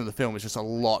section of the film. It's just a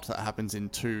lot that happens in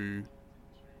two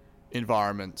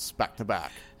environments back to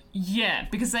back. Yeah,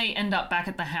 because they end up back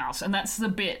at the house, and that's the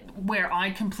bit where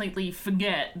I completely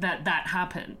forget that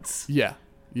happens. Yeah.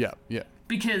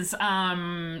 Because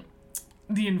the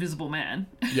Invisible Man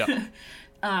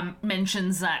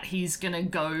mentions that he's gonna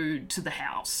go to the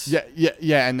house.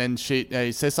 Yeah, and then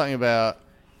he says something about...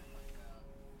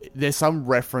 There's some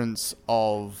reference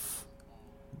of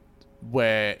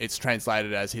where it's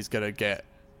translated as he's going to get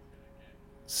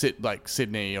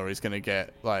Sydney, or he's going to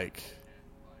get, like...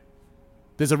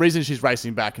 There's a reason she's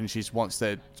racing back and she wants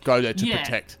to go there to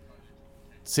protect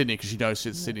Sydney because she knows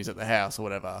Sydney's at the house or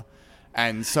whatever.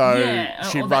 And so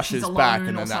she rushes back,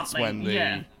 and then that's when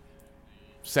the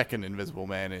second Invisible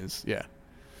Man is,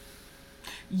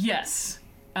 Yes.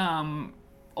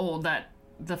 Or that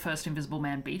the first Invisible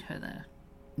Man beat her there.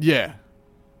 Yeah.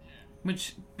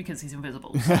 Which, because he's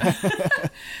invisible. So.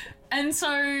 And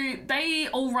so they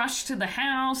all rush to the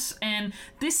house, and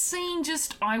this scene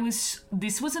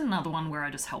this was another one where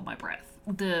I just held my breath.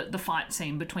 The fight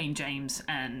scene between James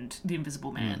and the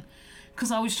Invisible Man.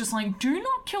 Because I was just like, do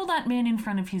not kill that man in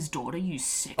front of his daughter, you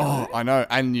sicko. Oh, I know.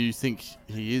 And you think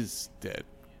he is dead,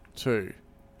 too.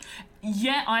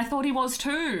 Yeah, I thought he was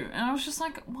too. And I was just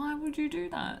like, why would you do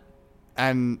that?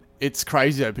 And it's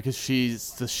crazy, though, because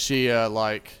she's the sheer,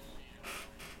 like...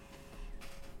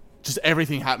 just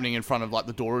everything happening in front of, like,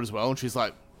 the door as well. And she's,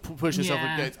 like, pushing herself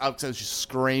against up, so she's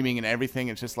screaming and everything.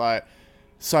 It's just, like,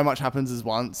 so much happens at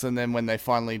once. And then when they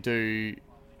finally do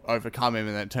overcome him,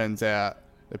 and it turns out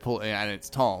they pull it, and it's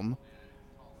Tom.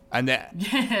 And that...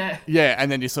 Yeah, and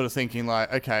then you're sort of thinking,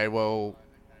 like, okay, well...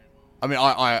 I mean,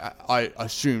 I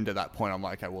assumed at that point, I'm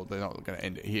like, okay, well, they're not going to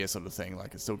end it here, sort of thing.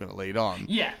 Like, it's still going to lead on.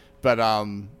 Yeah. But,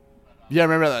 yeah, I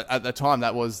remember that at the time,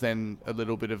 that was then a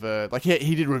little bit of a... Like,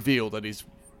 he did reveal that he's,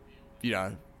 you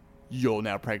know, you're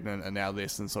now pregnant and now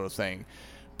this and sort of thing.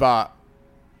 But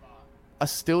I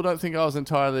still don't think I was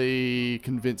entirely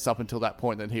convinced up until that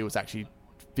point that he was actually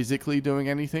physically doing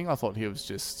anything. I thought he was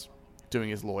just doing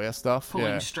his lawyer stuff.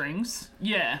 Pulling strings.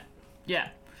 Yeah. Yeah.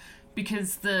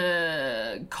 Because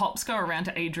the cops go around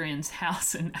to Adrian's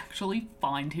house and actually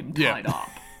find him tied up.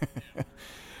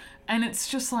 And it's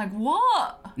just like,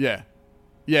 what? Yeah.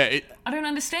 Yeah. I don't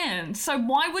understand. So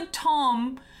why would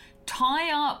Tom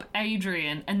tie up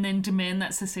Adrian and then demand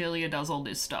that Cecilia does all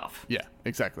this stuff? Yeah,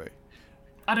 exactly.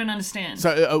 I don't understand.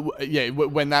 So, yeah,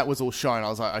 when that was all shown, I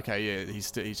was like, okay, yeah,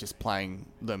 he's just playing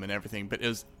them and everything. But it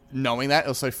was, knowing that, it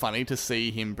was so funny to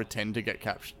see him pretend to get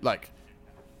captured, like,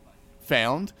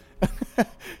 found.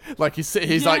 Like,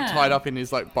 he's like, tied up in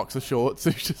his, like, boxer shorts.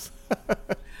 It's just...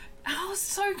 I was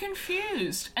so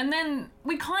confused. And then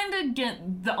we kind of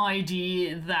get the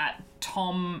idea that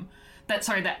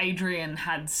that Adrian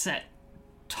had set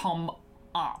Tom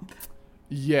up.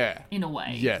 Yeah. In a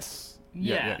way. Yes.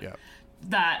 Yeah.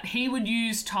 That he would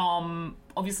use Tom,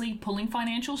 obviously pulling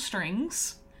financial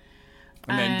strings,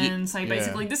 and say,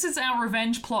 basically, this is our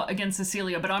revenge plot against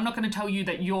Cecilia, but I'm not going to tell you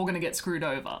that you're going to get screwed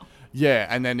over. Yeah,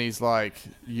 and then he's like,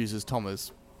 uses Tom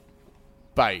as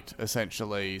bait,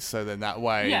 essentially, so then that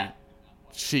way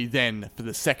she then, for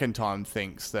the second time,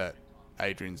 thinks that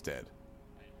Adrian's dead.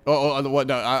 Or what?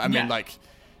 No, I mean, like,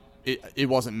 it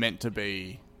wasn't meant to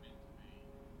be...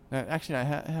 No, actually,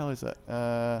 no, how is it?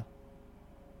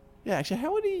 Yeah, actually,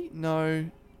 how would he know?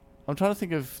 I'm trying to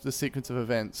think of the sequence of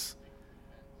events.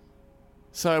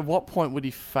 So at what point would he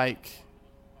fake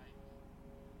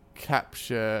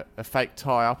tie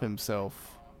up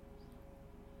himself?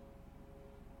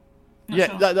 Do you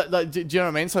know what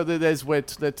I mean? So there's where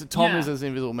Tom is as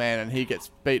Invisible Man and he gets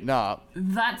beaten up.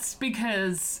 That's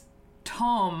because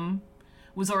Tom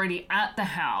was already at the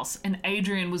house and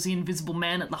Adrian was the Invisible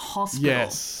Man at the hospital.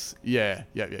 Yes. Yeah.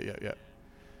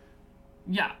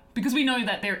 Yeah, because we know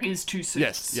that there is two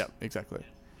suits. Yes, exactly.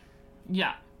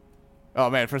 Yeah.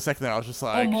 Oh man, for a second there I was just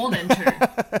like... Or more than two.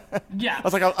 Yeah. I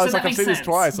was like, I've seen this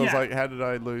twice. I was like, how did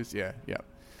I lose? Yeah.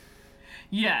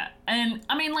 Yeah, and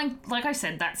I mean, like I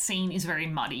said, that scene is very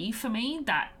muddy for me,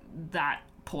 that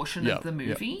portion of the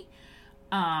movie,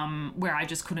 where I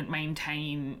just couldn't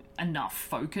maintain enough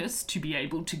focus to be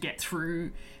able to get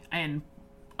through and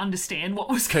understand what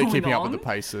was going on. Keeping up with the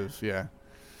pace of,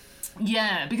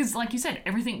 Yeah, because like you said,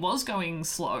 everything was going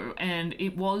slow and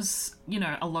it was,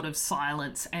 a lot of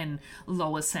silence and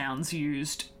lower sounds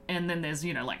used. And then there's,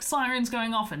 like sirens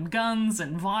going off and guns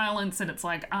and violence and it's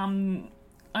like,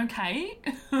 okay.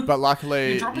 But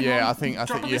luckily, I think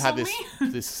you had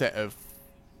this set of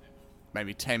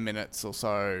maybe 10 minutes or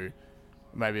so,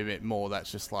 maybe a bit more,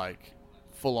 that's just like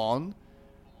full on.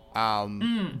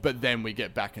 But then we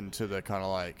get back into the kind of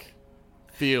like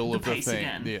feel of the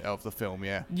thing of the film,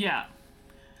 Yeah.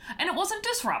 And it wasn't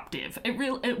disruptive.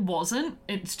 It wasn't.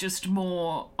 It's just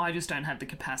more, I just don't have the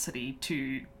capacity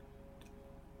to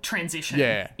transition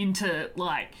into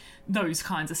like those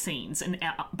kinds of scenes and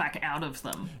back out of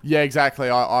them. Yeah, exactly.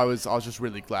 I was just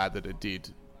really glad that it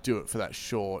did do it for that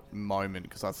short moment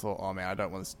because I thought, oh man, I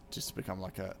don't want this just to become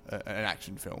like an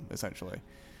action film, essentially.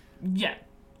 Yeah.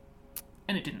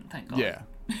 And it didn't, thank God. Yeah.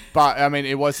 But, I mean,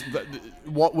 it was...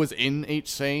 what was in each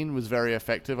scene was very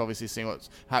effective. Obviously, seeing what's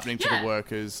happening to the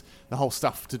workers, the whole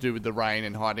stuff to do with the rain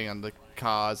and hiding under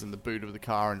cars and the boot of the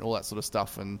car and all that sort of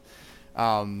stuff. And,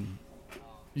 and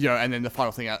then the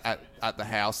final thing at the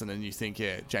house, and then you think,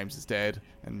 James is dead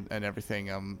and everything.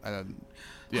 And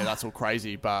that's all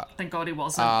crazy, but... Thank God he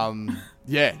wasn't.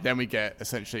 Then we get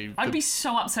essentially... I'd be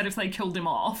so upset if they killed him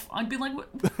off. I'd be like,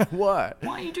 what?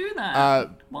 Why you do that?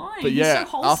 Why? But He's so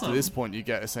wholesome. After this point, you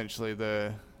get essentially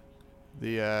the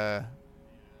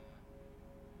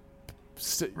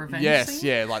revenge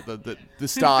scene? Like the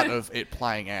start of it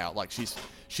playing out. Like she's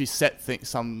set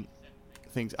some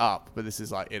things up, but this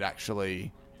is like it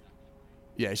actually...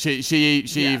 Yeah, she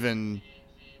Yeah. even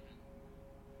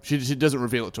she doesn't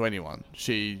reveal it to anyone.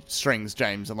 She strings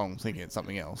James along thinking it's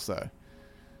something else. So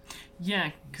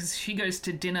Yeah, because she goes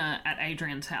to dinner at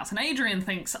Adrian's house, and Adrian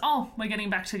thinks, "Oh, we're getting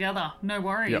back together. No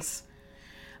worries."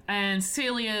 And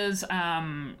Celia's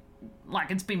like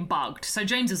it's been bugged, so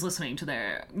James is listening to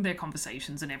their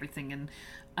conversations and everything, and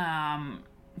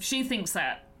she thinks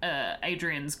that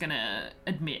Adrian's gonna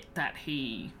admit that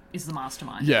he is the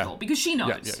mastermind of it all, because she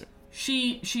knows.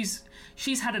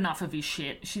 She's had enough of his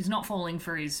shit. She's not falling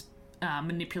for his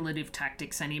manipulative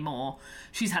tactics anymore.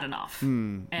 She's had enough,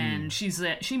 and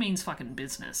she means fucking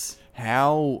business.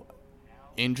 how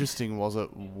interesting was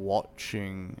it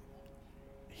watching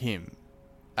him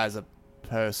as a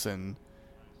person,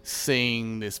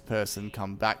 seeing this person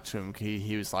come back to him?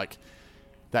 He was like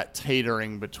that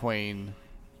teetering between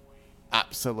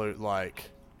absolute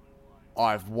like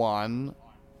I've won,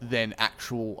 then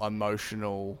actual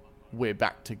emotional we're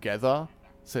back together.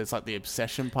 So it's like the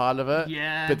obsession part of it,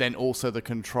 Yeah. but then also the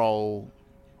control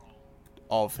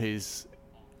of his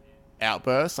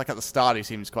outbursts. Like at the start he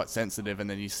seems quite sensitive, and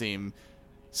then you see him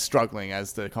struggling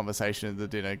as the conversation at the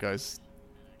dinner goes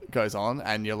on,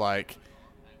 and you're like,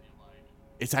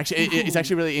 it's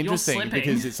actually really interesting, slipping.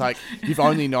 because it's like you've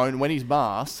only known when he's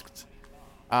masked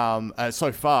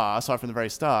so far, aside from the very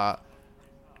start,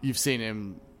 you've seen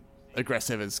him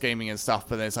aggressive and scheming and stuff,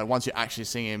 but then it's like once you actually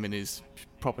see him in his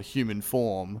proper human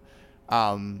form,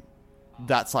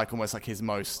 that's like almost like his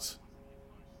most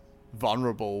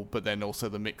vulnerable, but then also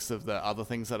the mix of the other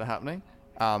things that are happening.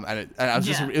 And I was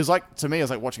just, it was like, to me, it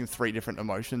was like watching three different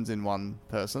emotions in one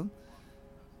person.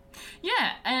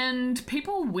 Yeah, and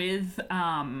people with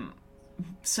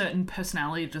certain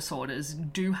personality disorders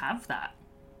do have that,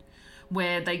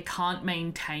 where they can't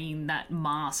maintain that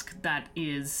mask that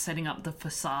is setting up the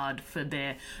facade for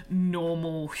their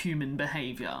normal human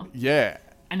behavior. Yeah.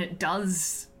 And it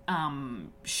does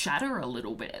shatter a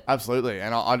little bit. Absolutely.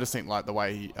 And I just think like the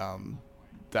way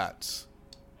that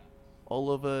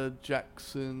Oliver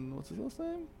Jackson, what's his last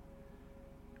name?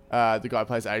 The guy who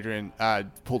plays Adrian,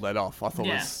 pulled that off. I thought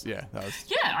that was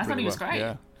I thought he was great.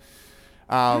 Yeah.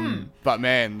 But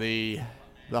man, the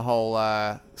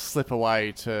whole slip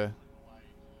away to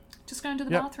just going to the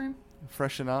bathroom,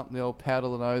 freshen up, the old powder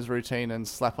the nose routine, and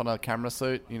slap on a camera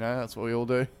suit. You know, that's what we all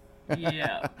do.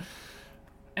 Yeah.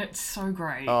 It's so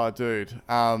great. Oh, dude.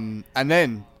 And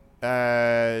then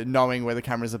knowing where the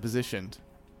cameras are positioned.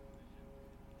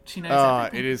 She knows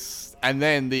everything. It is. And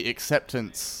then the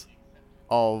acceptance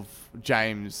of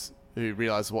James, who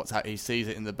realizes he sees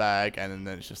it in the bag, and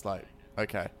then it's just like,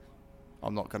 okay,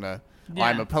 I'm not gonna. Yeah,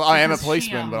 I am a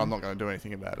policeman, but I'm not gonna do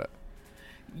anything about it.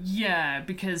 Yeah,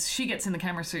 because she gets in the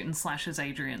camera suit and slashes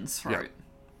Adrian's throat,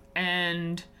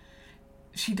 and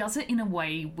she does it in a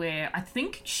way where I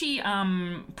think she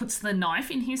puts the knife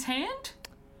in his hand.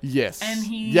 Yes. And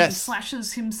he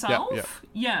slashes himself. Yep.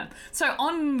 Yeah. So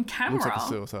on camera, looks like a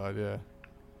suicide. Yeah.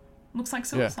 Looks like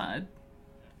suicide.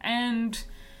 And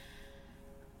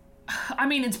I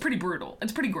mean, it's pretty brutal.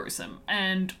 It's pretty gruesome.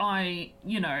 And a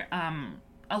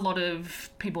lot of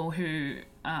people who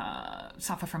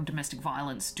suffer from domestic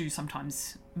violence do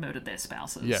sometimes murder their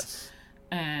spouses. Yes.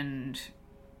 And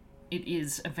it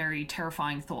is a very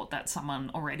terrifying thought that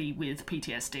someone already with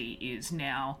PTSD is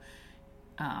now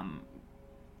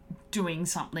doing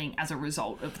something as a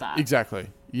result of that. Exactly.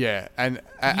 Yeah. And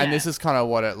this is kind of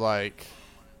what it like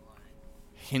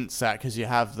hints at, because you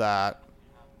have that.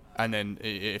 And then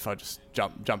if I just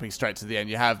jumping straight to the end,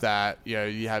 you have that,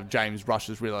 you have James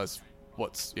rushes, realize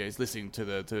he's listening to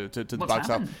the bug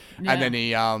stuff. Yeah. And then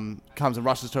he comes and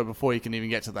rushes to her before he can even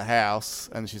get to the house.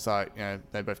 And she's like,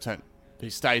 they both turn, he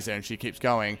stays there and she keeps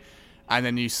going. And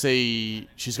then you see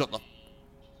she's got the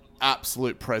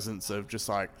absolute presence of just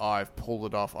like, I've pulled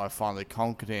it off. I finally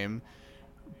conquered him.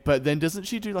 But then doesn't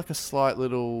she do like a slight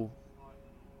little,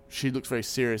 she looks very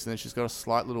serious, and then she's got a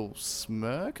slight little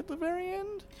smirk at the very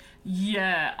end?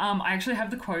 Yeah, I actually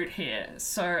have the quote here.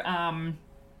 So,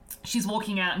 she's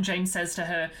walking out and James says to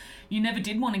her, "You never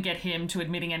did want to get him to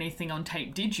admitting anything on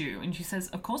tape, did you?" And she says,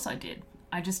 "Of course I did.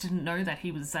 I just didn't know that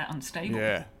he was that unstable."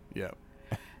 Yeah.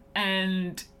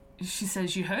 And she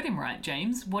says, "You heard him right,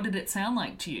 James. What did it sound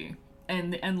like to you?"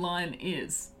 And the end line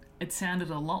is, "It sounded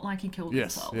a lot like he killed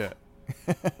himself." Yeah.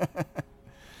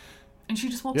 And she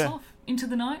just walks off into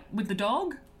the night with the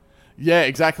dog. Yeah,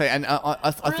 exactly. And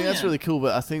I think that's really cool,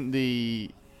 but I think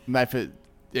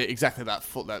exactly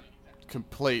that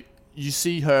complete, you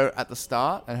see her at the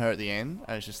start and her at the end,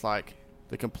 and it's just like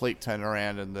the complete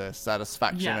turnaround and the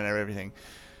satisfaction and everything.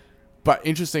 But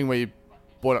interesting where you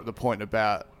brought up the point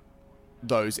about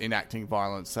those enacting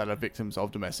violence that are victims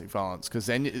of domestic violence, because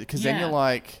then Yeah. you're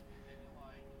like,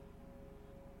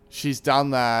 she's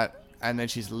done that and then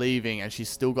she's leaving and she's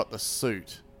still got the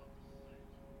suit,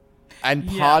 and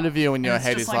part of you in your And it's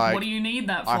head just is like, what do you need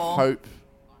that for? I hope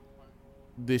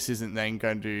this isn't then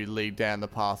going to lead down the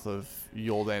path of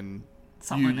you're then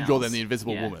the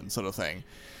invisible woman sort of thing.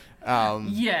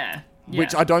 Yeah.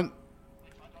 Which I don't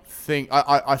think...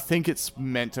 I think it's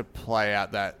meant to play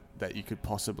out that you could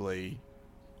possibly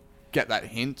get that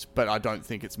hint, but I don't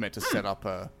think it's meant to set up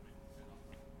a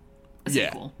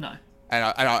sequel. No. And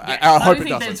I hope it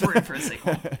doesn't. I don't think there's room for a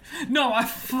sequel.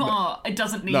 No, it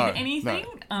doesn't need anything.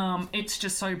 No. It's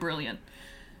just so brilliant.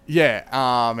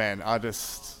 Yeah. Man, I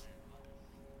just...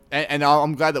 And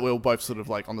I'm glad that we're all both sort of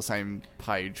like on the same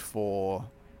page for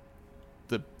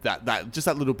that just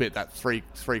that little bit, that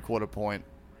three-quarter point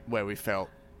where we felt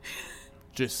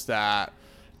just that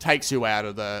takes you out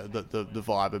of the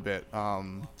vibe a bit.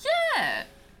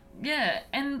 Yeah,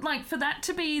 and like for that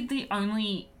to be the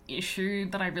only issue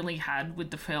that I really had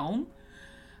with the film,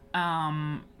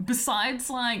 besides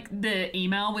like the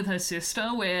email with her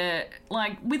sister, where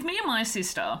like with me and my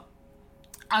sister,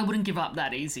 I wouldn't give up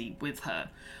that easy with her.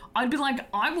 I'd be like,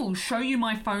 I will show you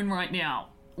my phone right now.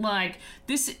 Like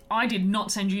this, I did not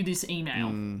send you this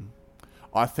email.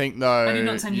 I think though, I did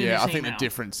not send you this I think email. the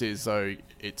difference is though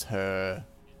it's her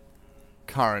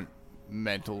current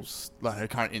her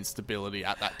current instability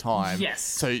at that time. Yes.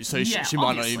 So she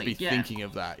might not even be thinking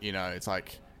of that. You know, it's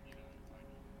like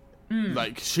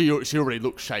she already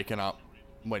looks shaken up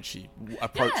when she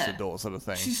approached the door, sort of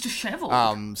thing. She's disheveled.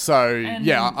 I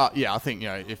think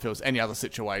if it was any other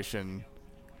situation,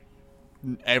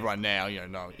 everyone now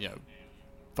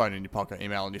phone in your pocket,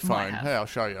 email on your phone. Hey, I'll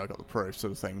show you. I got the proof,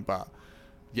 sort of thing. But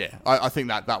yeah, I think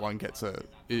that one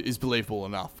is believable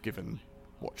enough given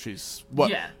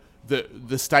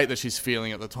the state that she's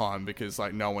feeling at the time, because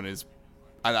like no one is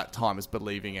at that time is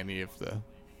believing any of the.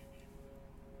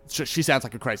 She sounds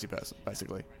like a crazy person,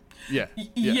 basically. Yeah.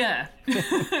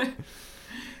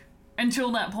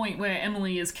 Until that point where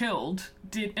Emily is killed,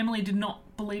 Emily did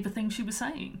not believe a thing she was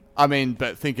saying. I mean,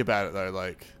 but think about it though,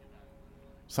 like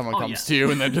someone comes to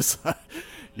you and they're just like,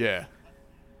 yeah.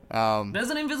 There's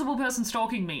an invisible person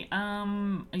stalking me.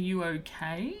 Are you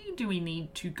okay? Do we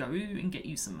need to go and get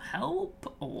you some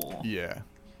help? Or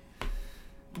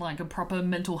like a proper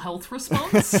mental health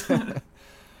response?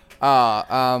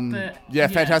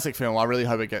 Fantastic film. I really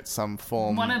hope it gets some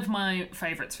form. One of my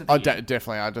favourites for the year.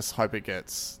 Definitely. I just hope it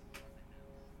gets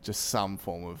just some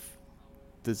form of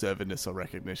deservedness or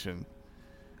recognition.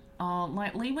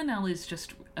 Like Leigh Whannell is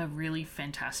just a really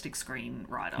fantastic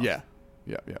screenwriter. Yeah.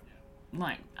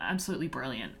 Like absolutely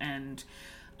brilliant, and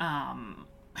I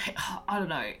don't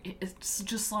know. It's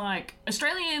just like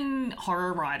Australian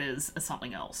horror writers are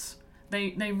something else.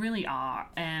 They really are,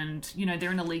 and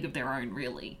they're in a league of their own,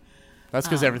 really. That's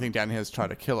because everything down here has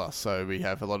tried to kill us, so we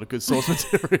have a lot of good source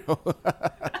material.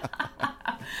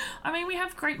 I mean, we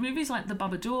have great movies like The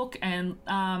Babadook, and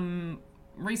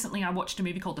recently I watched a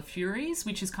movie called The Furies,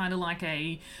 which is kind of like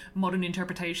a modern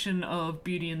interpretation of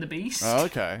Beauty and the Beast. Oh,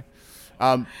 okay.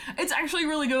 It's actually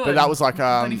really good. But that was like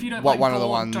but if you don't like one of the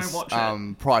gore, ones don't watch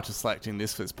it. Prior to selecting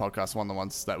this for this podcast, one of the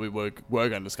ones that we were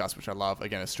going to discuss, which I love,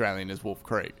 again, Australian, is Wolf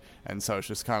Creek. And so it's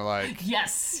just kind of like...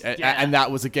 Yes. And that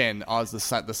was, again, I was the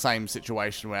same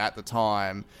situation where at the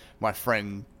time my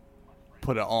friend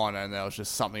put it on and there was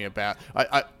just something about...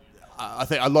 I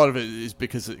think a lot of it is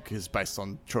because it's based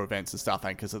on true events and stuff,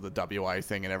 and because of the WA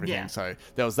thing and everything. Yeah. So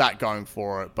there was that going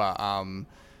for it. But I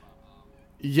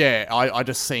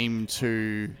just seem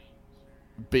to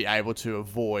be able to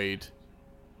avoid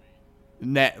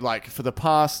for the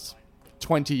past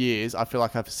 20 years. I feel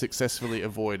like I've successfully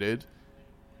avoided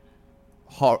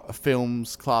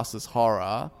films classed as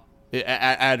horror.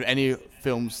 Out of any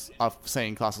films I've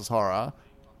seen classed as horror,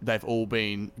 they've all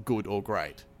been good or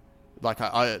great.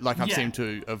 I've seemed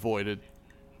to avoid it.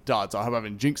 I hope I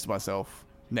haven't jinxed myself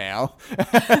now.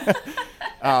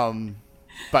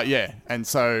 But yeah, and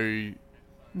so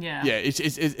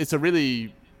it's a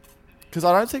really, because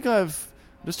I don't think I'm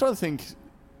just trying to think.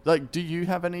 Like, do you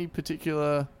have any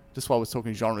particular? Just while we're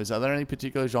talking genres, are there any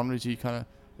particular genres you kind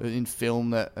of in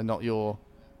film that are not your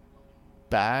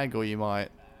bag, or you might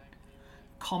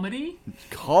comedy?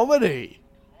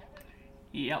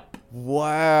 Yep.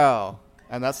 Wow.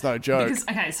 And that's no joke.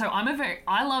 Because, so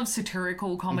I love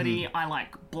satirical comedy. Mm-hmm. I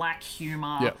like black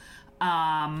humor. Yep.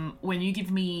 When you give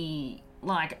me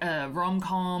like a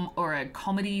rom-com or a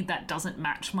comedy that doesn't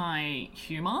match my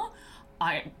humor,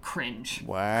 I cringe.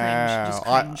 Wow.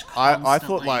 Cringe I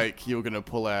thought like you were going to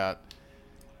pull out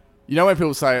You know when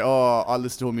people say, "Oh, I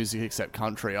listen to all music except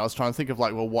country," I was trying to think of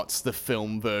like, well, what's the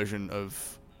film version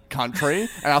of country?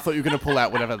 And I thought you were going to pull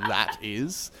out whatever that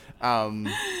is.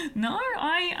 No,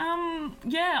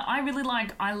 I really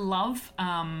like. I love.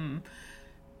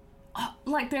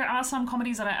 Like there are some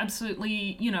comedies that are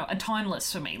absolutely, are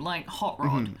timeless for me, like Hot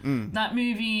Rod. That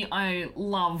movie I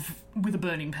love with a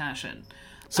burning passion.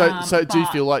 So do you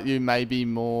feel like you may be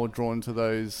more drawn to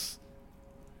those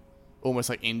almost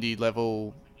like indie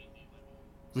level?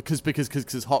 Because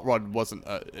Hot Rod wasn't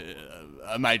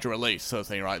a major release sort of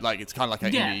thing, right? Like it's kind of like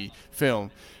an indie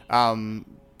film.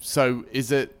 So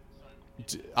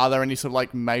are there any sort of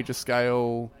like major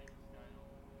scale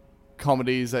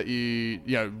comedies that you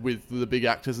with the big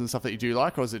actors and stuff that you do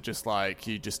like, or is it just like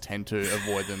you just tend to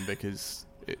avoid them because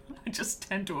I just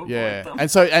tend to avoid them?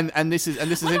 And so and this is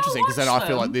interesting because then I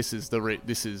feel like this is the reverse.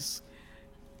 This is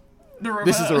the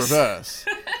reverse.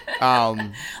 Like I'll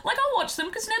watch them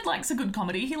because Ned likes a good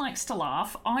comedy. He likes to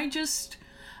laugh. I just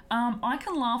I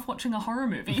can laugh watching a horror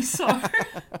movie, so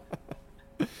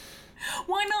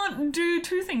why not do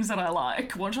two things that I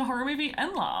like? Watch a horror movie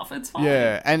and laugh. It's fine.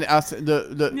 Yeah, and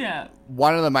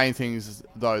one of the main things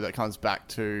though that comes back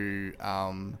to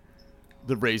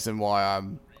the reason why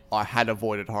I had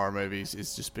avoided horror movies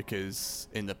is just because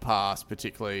in the past,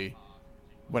 particularly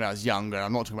when I was younger,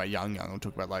 I'm not talking about young, I'm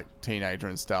talking about like teenager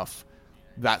and stuff,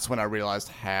 that's when I realised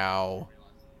how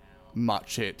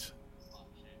much it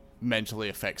mentally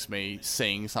affects me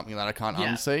seeing something that I can't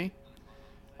unsee.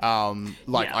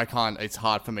 I can't, it's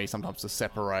hard for me sometimes to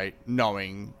separate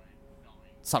knowing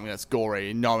something that's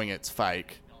gory, knowing it's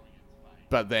fake,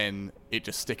 but then it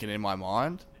just sticking in my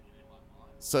mind.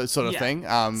 So sort of thing.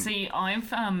 See, I've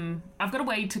got a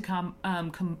way to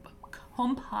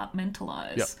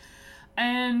compartmentalize. Yep.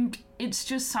 And it's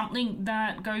just something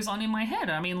that goes on in my head.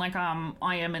 I mean, like,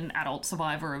 I am an adult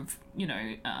survivor of,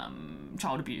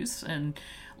 child abuse, and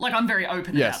like I'm very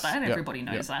open about that. Everybody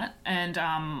knows that. And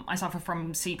I suffer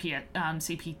from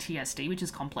CPTSD, which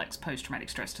is complex post-traumatic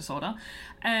stress disorder.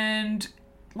 And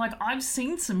like I've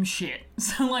seen some shit.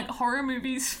 So like horror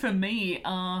movies for me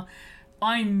are,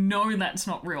 I know that's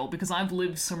not real because I've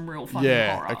lived some real fucking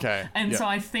horror. Okay. And so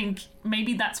I think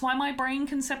maybe that's why my brain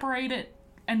can separate it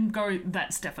and go,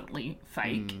 that's definitely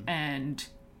fake, and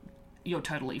you're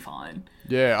totally fine.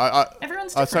 Yeah,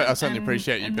 everyone's different. I certainly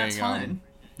appreciate you being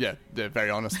they're very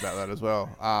honest about that as well.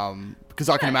 Because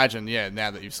I can imagine,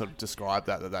 now that you've sort of described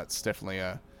that's definitely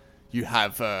you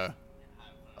have a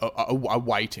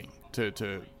waiting to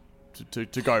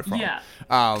go from. Yeah.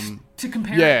 To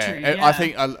compare it to. Yeah. I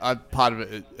think part of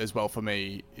it as well for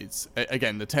me, it's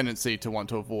again the tendency to want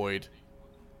to avoid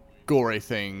gory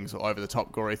things or over the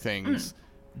top gory things,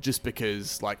 just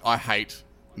because like I hate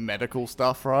medical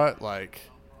stuff, right? Like.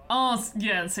 Oh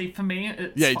yeah, see for me,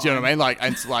 it's do you fine. know what I mean? Like,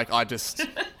 and it's like I just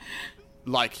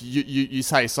like you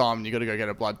say, Simon, you got to go get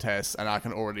a blood test, and I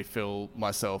can already feel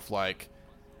myself like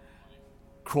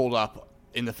crawled up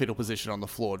in the fetal position on the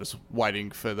floor, just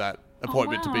waiting for that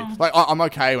appointment to be like. I'm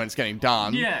okay when it's getting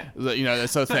done, that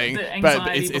sort of thing.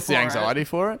 But it's the anxiety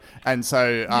for it, and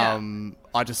so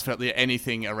I just felt that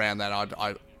anything around that,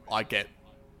 I get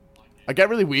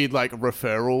really weird, like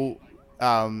referral.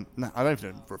 No, I don't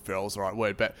even know if referral is the right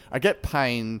word, but I get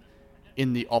pain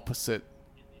in the opposite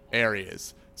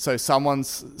areas. So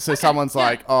someone's like, someone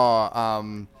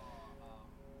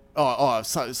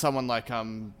like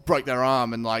broke their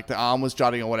arm and like the arm was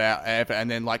jutting or whatever,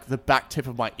 and then like the back tip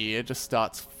of my ear just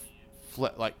starts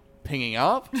like pinging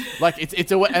up, like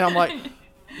it's a, and I'm like,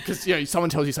 because someone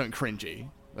tells you something cringy,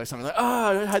 like something like,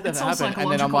 I had that happen,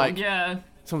 and then I'm like,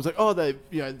 someone's like, oh, they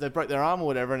broke their arm or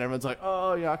whatever, and everyone's like,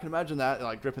 oh yeah, I can imagine that,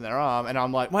 like dripping their arm, and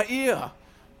I'm like, my ear.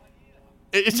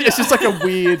 It's just like a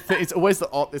weird thing. It's always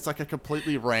it's like a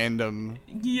completely random.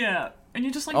 Yeah, and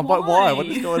you're just like, I'm why? Like, why? What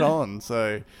is going on?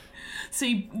 So.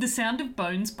 See, the sound of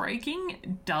bones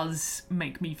breaking does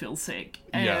make me feel sick.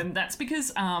 And that's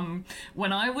because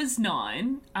when I was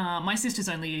 9, my sister's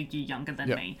only a year younger than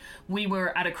me. We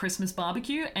were at a Christmas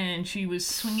barbecue and she was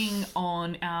swinging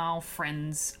on our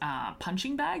friend's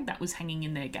punching bag that was hanging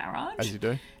in their garage. As you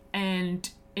do. And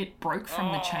it broke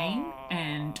from the chain,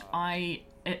 and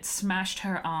it smashed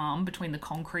her arm between the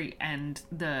concrete and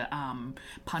the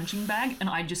punching bag, and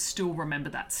I just still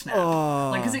remember that snap.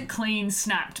 Like, because it clean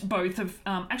snapped both of...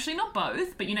 actually, not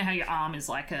both, but you know how your arm is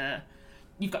like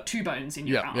you've got 2 bones in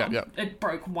your arm. Yeah. It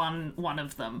broke one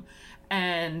of them.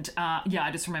 And, I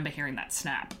just remember hearing that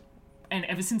snap. And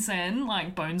ever since then,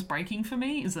 like, bones breaking for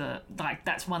me is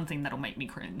that's one thing that'll make me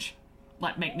cringe.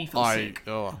 Like, make me feel sick.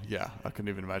 Oh, yeah. I couldn't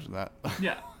even imagine that.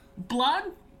 Yeah. Blood...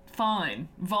 fine.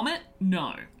 Vomit?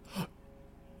 No.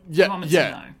 Yeah, Vomit's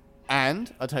a no.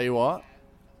 And I tell you what,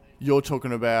 you're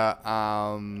talking about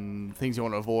things you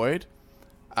want to avoid.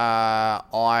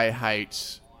 I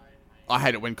hate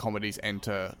it when comedies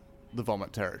enter the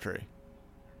vomit territory.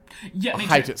 Yeah, I me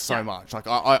hate too. it so much. Like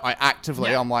I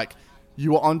actively, I'm like,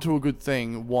 you were onto a good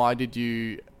thing. Why did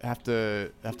you have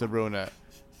to ruin it?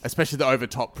 Especially the over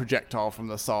top projectile from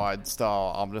the side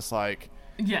style. I'm just like,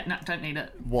 Yeah, no, don't need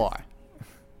it. why?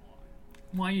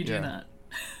 Why are you doing that?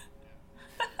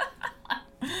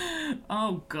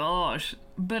 Oh gosh.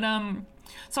 But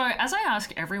so as I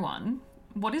ask everyone,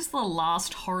 what is the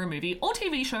last horror movie or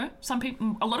TV show?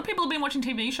 A lot of people have been watching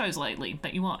TV shows lately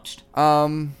that you watched.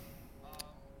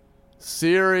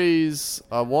 Series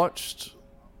I watched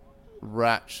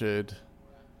Ratched.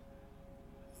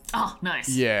 Oh, nice.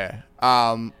 Yeah.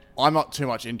 I'm not too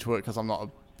much into it because I'm not a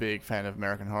big fan of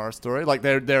American Horror Story. Like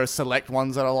there are select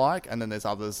ones that I like, and then there's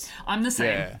others. I'm the same.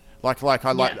 Yeah. Like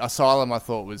I like Asylum. I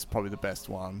thought was probably the best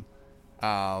one.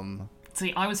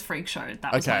 See, I was Freak Show.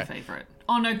 That was my favorite.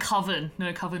 Oh no, Coven.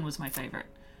 No, Coven was my favorite.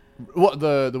 What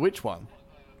the which one?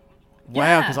 Wow,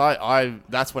 Yeah. because I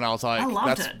that's when I was like, I loved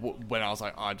that's it. when I was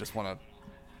like, I just want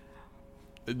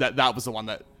to. That was the one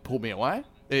that pulled me away.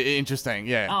 Interesting,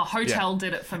 yeah. Oh, Hotel yeah.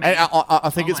 did it for me. And I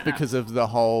think it's like that. because of the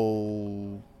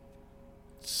whole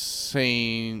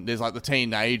scene. There's like the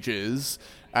teenagers,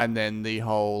 and then the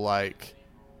whole like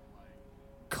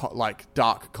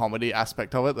dark comedy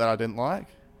aspect of it that I didn't like.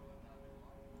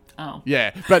 Oh.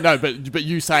 Yeah, but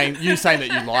you saying that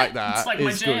you like that It's like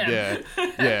my is good. jam.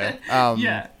 Yeah.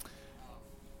 Yeah.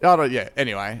 Yeah.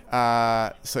 Anyway,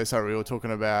 so sorry, we were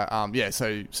talking about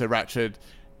so Ratched,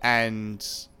 and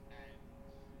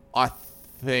I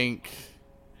think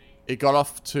it got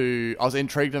off to. I was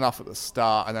intrigued enough at the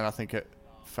start, and then I think it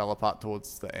fell apart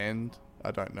towards the end.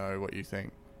 I don't know what you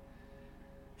think.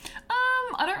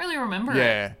 I don't really remember it.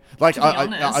 Yeah, like to be I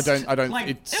honest. don't. Like,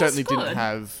 it certainly didn't good.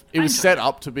 have. It I was enjoyed set it.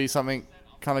 up to be something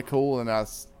kind of cool, and I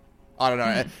don't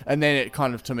know. And then it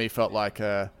kind of to me felt like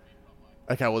okay,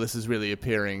 well, this is really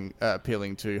appealing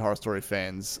to Horror Story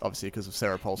fans, obviously because of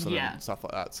Sarah Paulson and stuff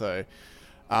like that. So,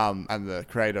 and the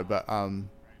creator, but that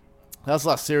was the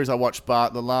last series I watched.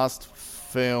 But the last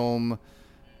film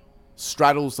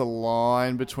straddles the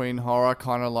line between horror,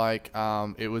 kind of like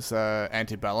it was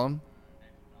Antebellum.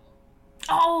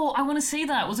 Oh, I want to see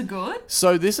that. Was it good?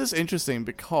 So this is interesting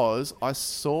because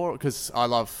because I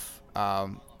love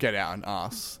Get Out and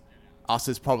Us. Us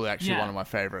is probably actually one of my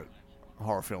favorite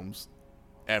horror films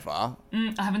ever.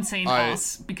 I haven't seen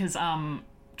Us because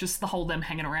just the whole them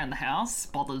hanging around the house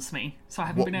bothers me. So I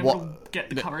haven't been able to get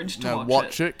the courage to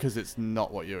watch it. Because it's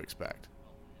not what you expect.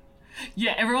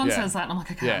 Yeah, everyone says that, and I'm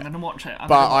like, okay, I'm going to watch it.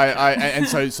 And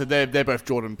so they're both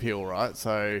Jordan Peele, right?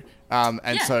 So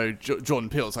so Jordan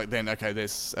Peele's like, then okay,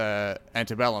 there's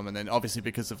Antebellum, and then obviously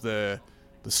because of the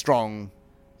strong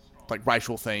like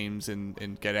racial themes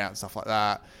in Get Out and stuff like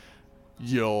that,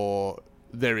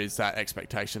 there is that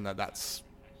expectation that that's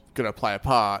going to play a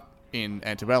part in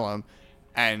Antebellum,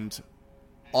 and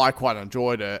I quite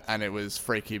enjoyed it, and it was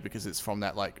freaky because it's from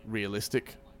that like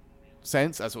realistic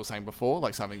sense, as we were saying before,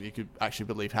 like something you could actually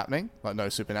believe happening, like no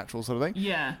supernatural sort of thing.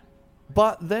 Yeah.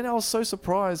 But then I was so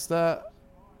surprised that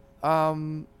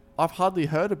I've hardly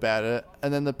heard about it,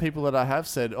 and then the people that I have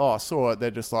said, oh, I saw it,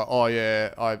 they're just like, oh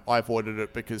yeah, I avoided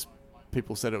it because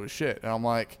people said it was shit. And I'm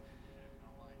like,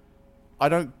 I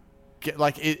don't get,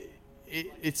 like,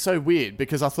 it's so weird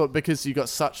because I thought because you got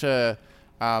such a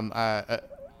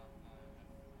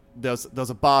there was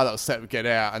a bar that was set with Get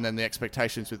Out, and then the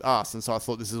expectations with Us, and so I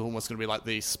thought this is almost going to be like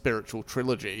the spiritual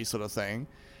trilogy sort of thing.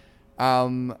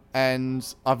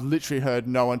 And I've literally heard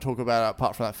no one talk about it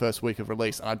apart from that first week of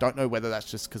release, and I don't know whether that's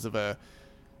just because of a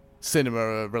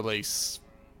cinema release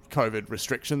COVID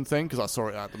restriction thing, because I saw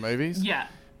it at the movies. Yeah.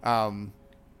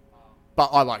 But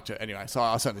I liked it anyway, so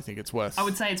I certainly think it's worth... I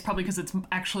would say it's probably because it's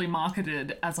actually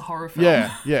marketed as a horror film.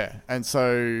 Yeah. And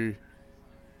so...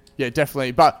 Yeah,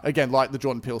 definitely. But again, like the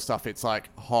Jordan Peele stuff, it's like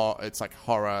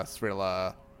horror,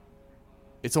 thriller.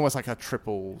 It's almost like a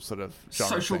triple sort of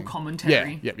genre social thing.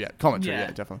 commentary. Yeah. Commentary,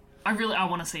 yeah, definitely. I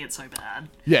want to see it so bad.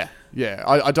 Yeah.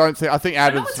 I think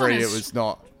out of three it honest. was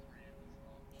not.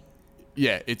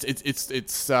 Yeah,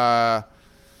 it's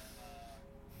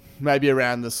maybe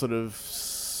around the sort of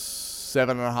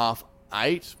 7.5,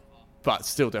 8, but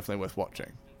still definitely worth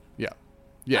watching. Yeah.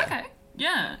 Okay.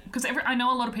 Yeah, because I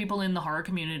know a lot of people in the horror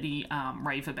community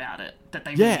rave about it. That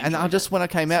they and I just when I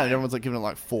came out and everyone's like giving it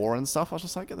like 4 and stuff, I was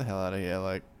just like, get the hell out of here,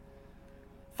 like.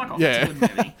 Fuck off! Yeah, It's a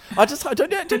good movie.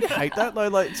 don't you hate that though?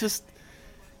 Like, it's just.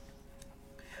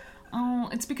 Oh,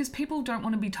 it's because people don't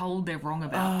want to be told they're wrong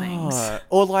about things.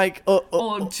 Or like,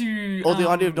 Or the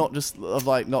idea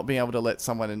of not being able to let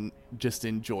someone just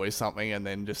enjoy something and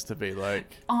then just to be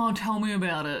like, oh, tell me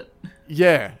about it.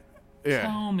 yeah.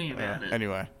 Tell me about it.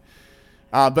 Anyway,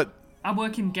 but I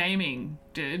work in gaming,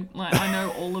 dude. Like, I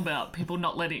know all about people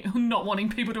not wanting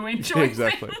people to enjoy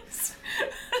exactly. things.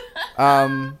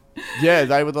 Yeah,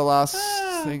 they were the last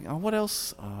thing. Oh, what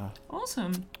else?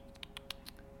 Awesome.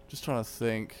 Just trying to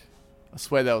think. I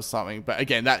swear there was something, but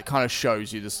again, that kind of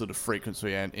shows you the sort of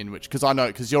frequency in which,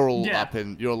 because you're all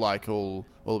you're like all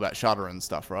about Shudder and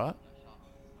stuff, right?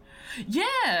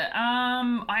 Yeah.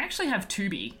 I actually have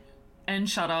Tubi and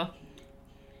Shudder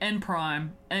and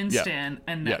Prime and Stan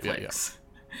and Netflix.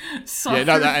 So and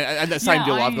that same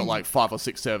deal. I've got like 5 or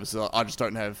 6 services. I just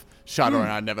don't have Shudder,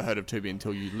 and I never heard of Tubi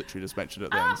until you literally just mentioned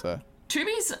it then. So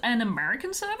Tubi's an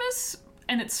American service,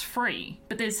 and it's free,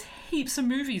 but there's heaps of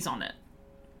movies on it.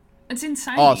 It's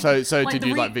insane. Oh, so like did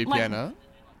you like VPN?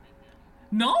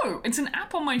 No, it's an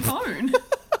app on my phone. And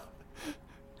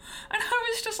I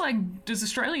was just like, does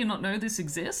Australia not know this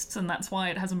exists, and that's why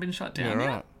it hasn't been shut down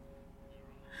yet?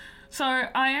 So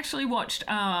I actually watched,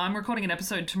 I'm recording an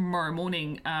episode tomorrow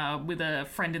morning with a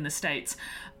friend in the States,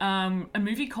 a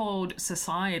movie called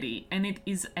Society, and it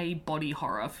is a body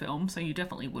horror film, so you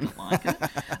definitely wouldn't like it.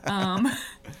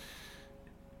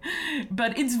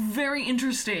 But it's very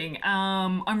interesting.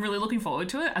 I'm really looking forward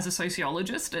to it. As a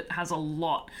sociologist, it has a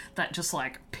lot that just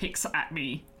like picks at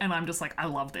me, and I'm just like, I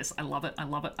love this. I love it. I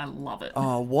love it. I love it.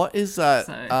 Oh, what is that?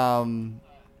 So,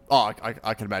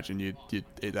 I can imagine you'd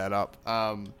eat that up.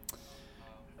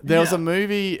 There was a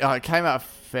movie, it came out a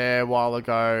fair while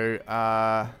ago,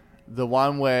 the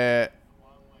one where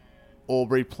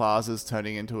Aubrey Plaza's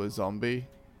turning into a zombie,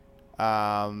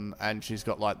 and she's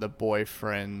got like the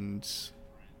boyfriend...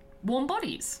 Warm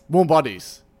Bodies. Warm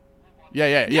Bodies.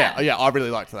 Yeah, I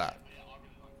really liked that.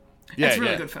 Yeah, it's a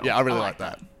really good film. Yeah, I really like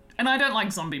that. And I don't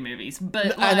like zombie movies,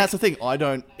 but like, and that's the thing, I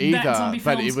don't either,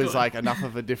 but it was good. like enough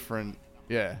of a different,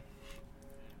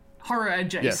 horror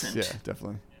adjacent. Yes,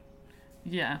 definitely.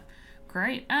 Yeah,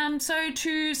 great. So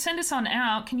to send us on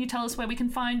out, can you tell us where we can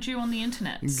find you on the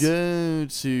internet? Go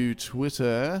to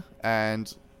Twitter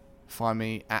and find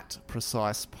me at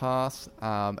Precise Path.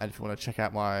 And if you want to check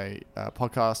out my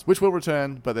podcast, which will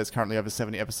return, but there's currently over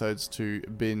 70 episodes to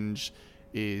binge,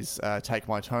 is Take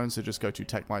My Tone. So just go to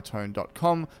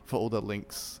takemytone.com for all the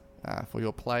links for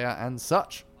your player and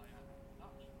such.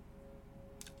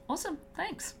 Awesome.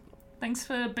 Thanks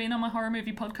for being on my horror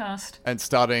movie podcast. And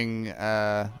starting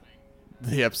the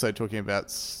episode talking about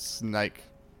snake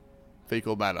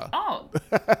fecal matter. Oh.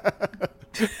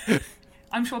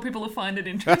 I'm sure people will find it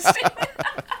interesting.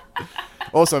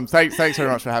 Awesome. Thanks very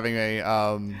much for having me.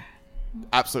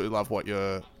 Absolutely love what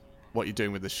you're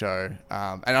doing with the show.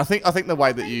 And I think the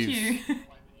way that you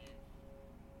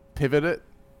pivot it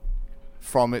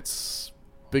from its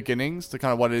beginnings to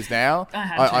kind of what it is now,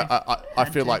 I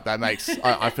feel like that makes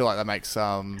I feel like that makes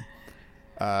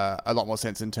a lot more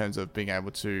sense in terms of being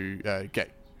able to get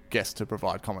guests to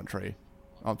provide commentary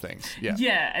on things.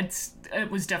 Yeah,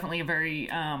 it was definitely a very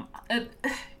a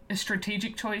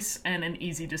strategic choice and an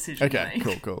easy decision to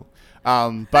make. Cool.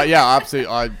 But yeah,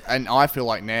 absolutely. I feel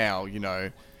like now,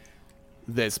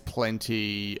 there's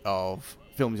plenty of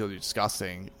films you're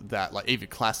discussing that, like, even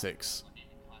classics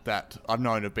that I've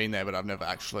known have been there, but I've never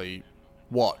actually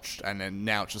watched. And then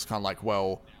now it's just kind of like,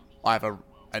 well, I have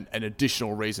an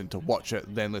additional reason to watch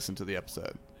it, then listen to the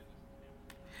episode.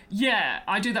 Yeah,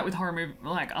 I do that with horror movie,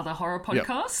 like other horror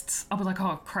podcasts. I'll be like,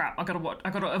 oh crap, I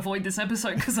gotta avoid this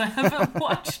episode because I haven't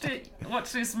watched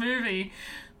this movie.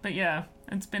 But yeah,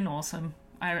 it's been awesome.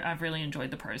 I've really enjoyed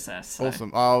the process. So.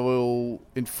 Awesome. I will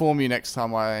inform you next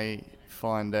time I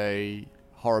find a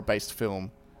horror-based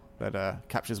film that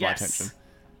captures my attention.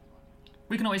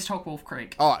 We can always talk Wolf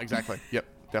Creek. Oh, exactly. Yep,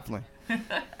 definitely.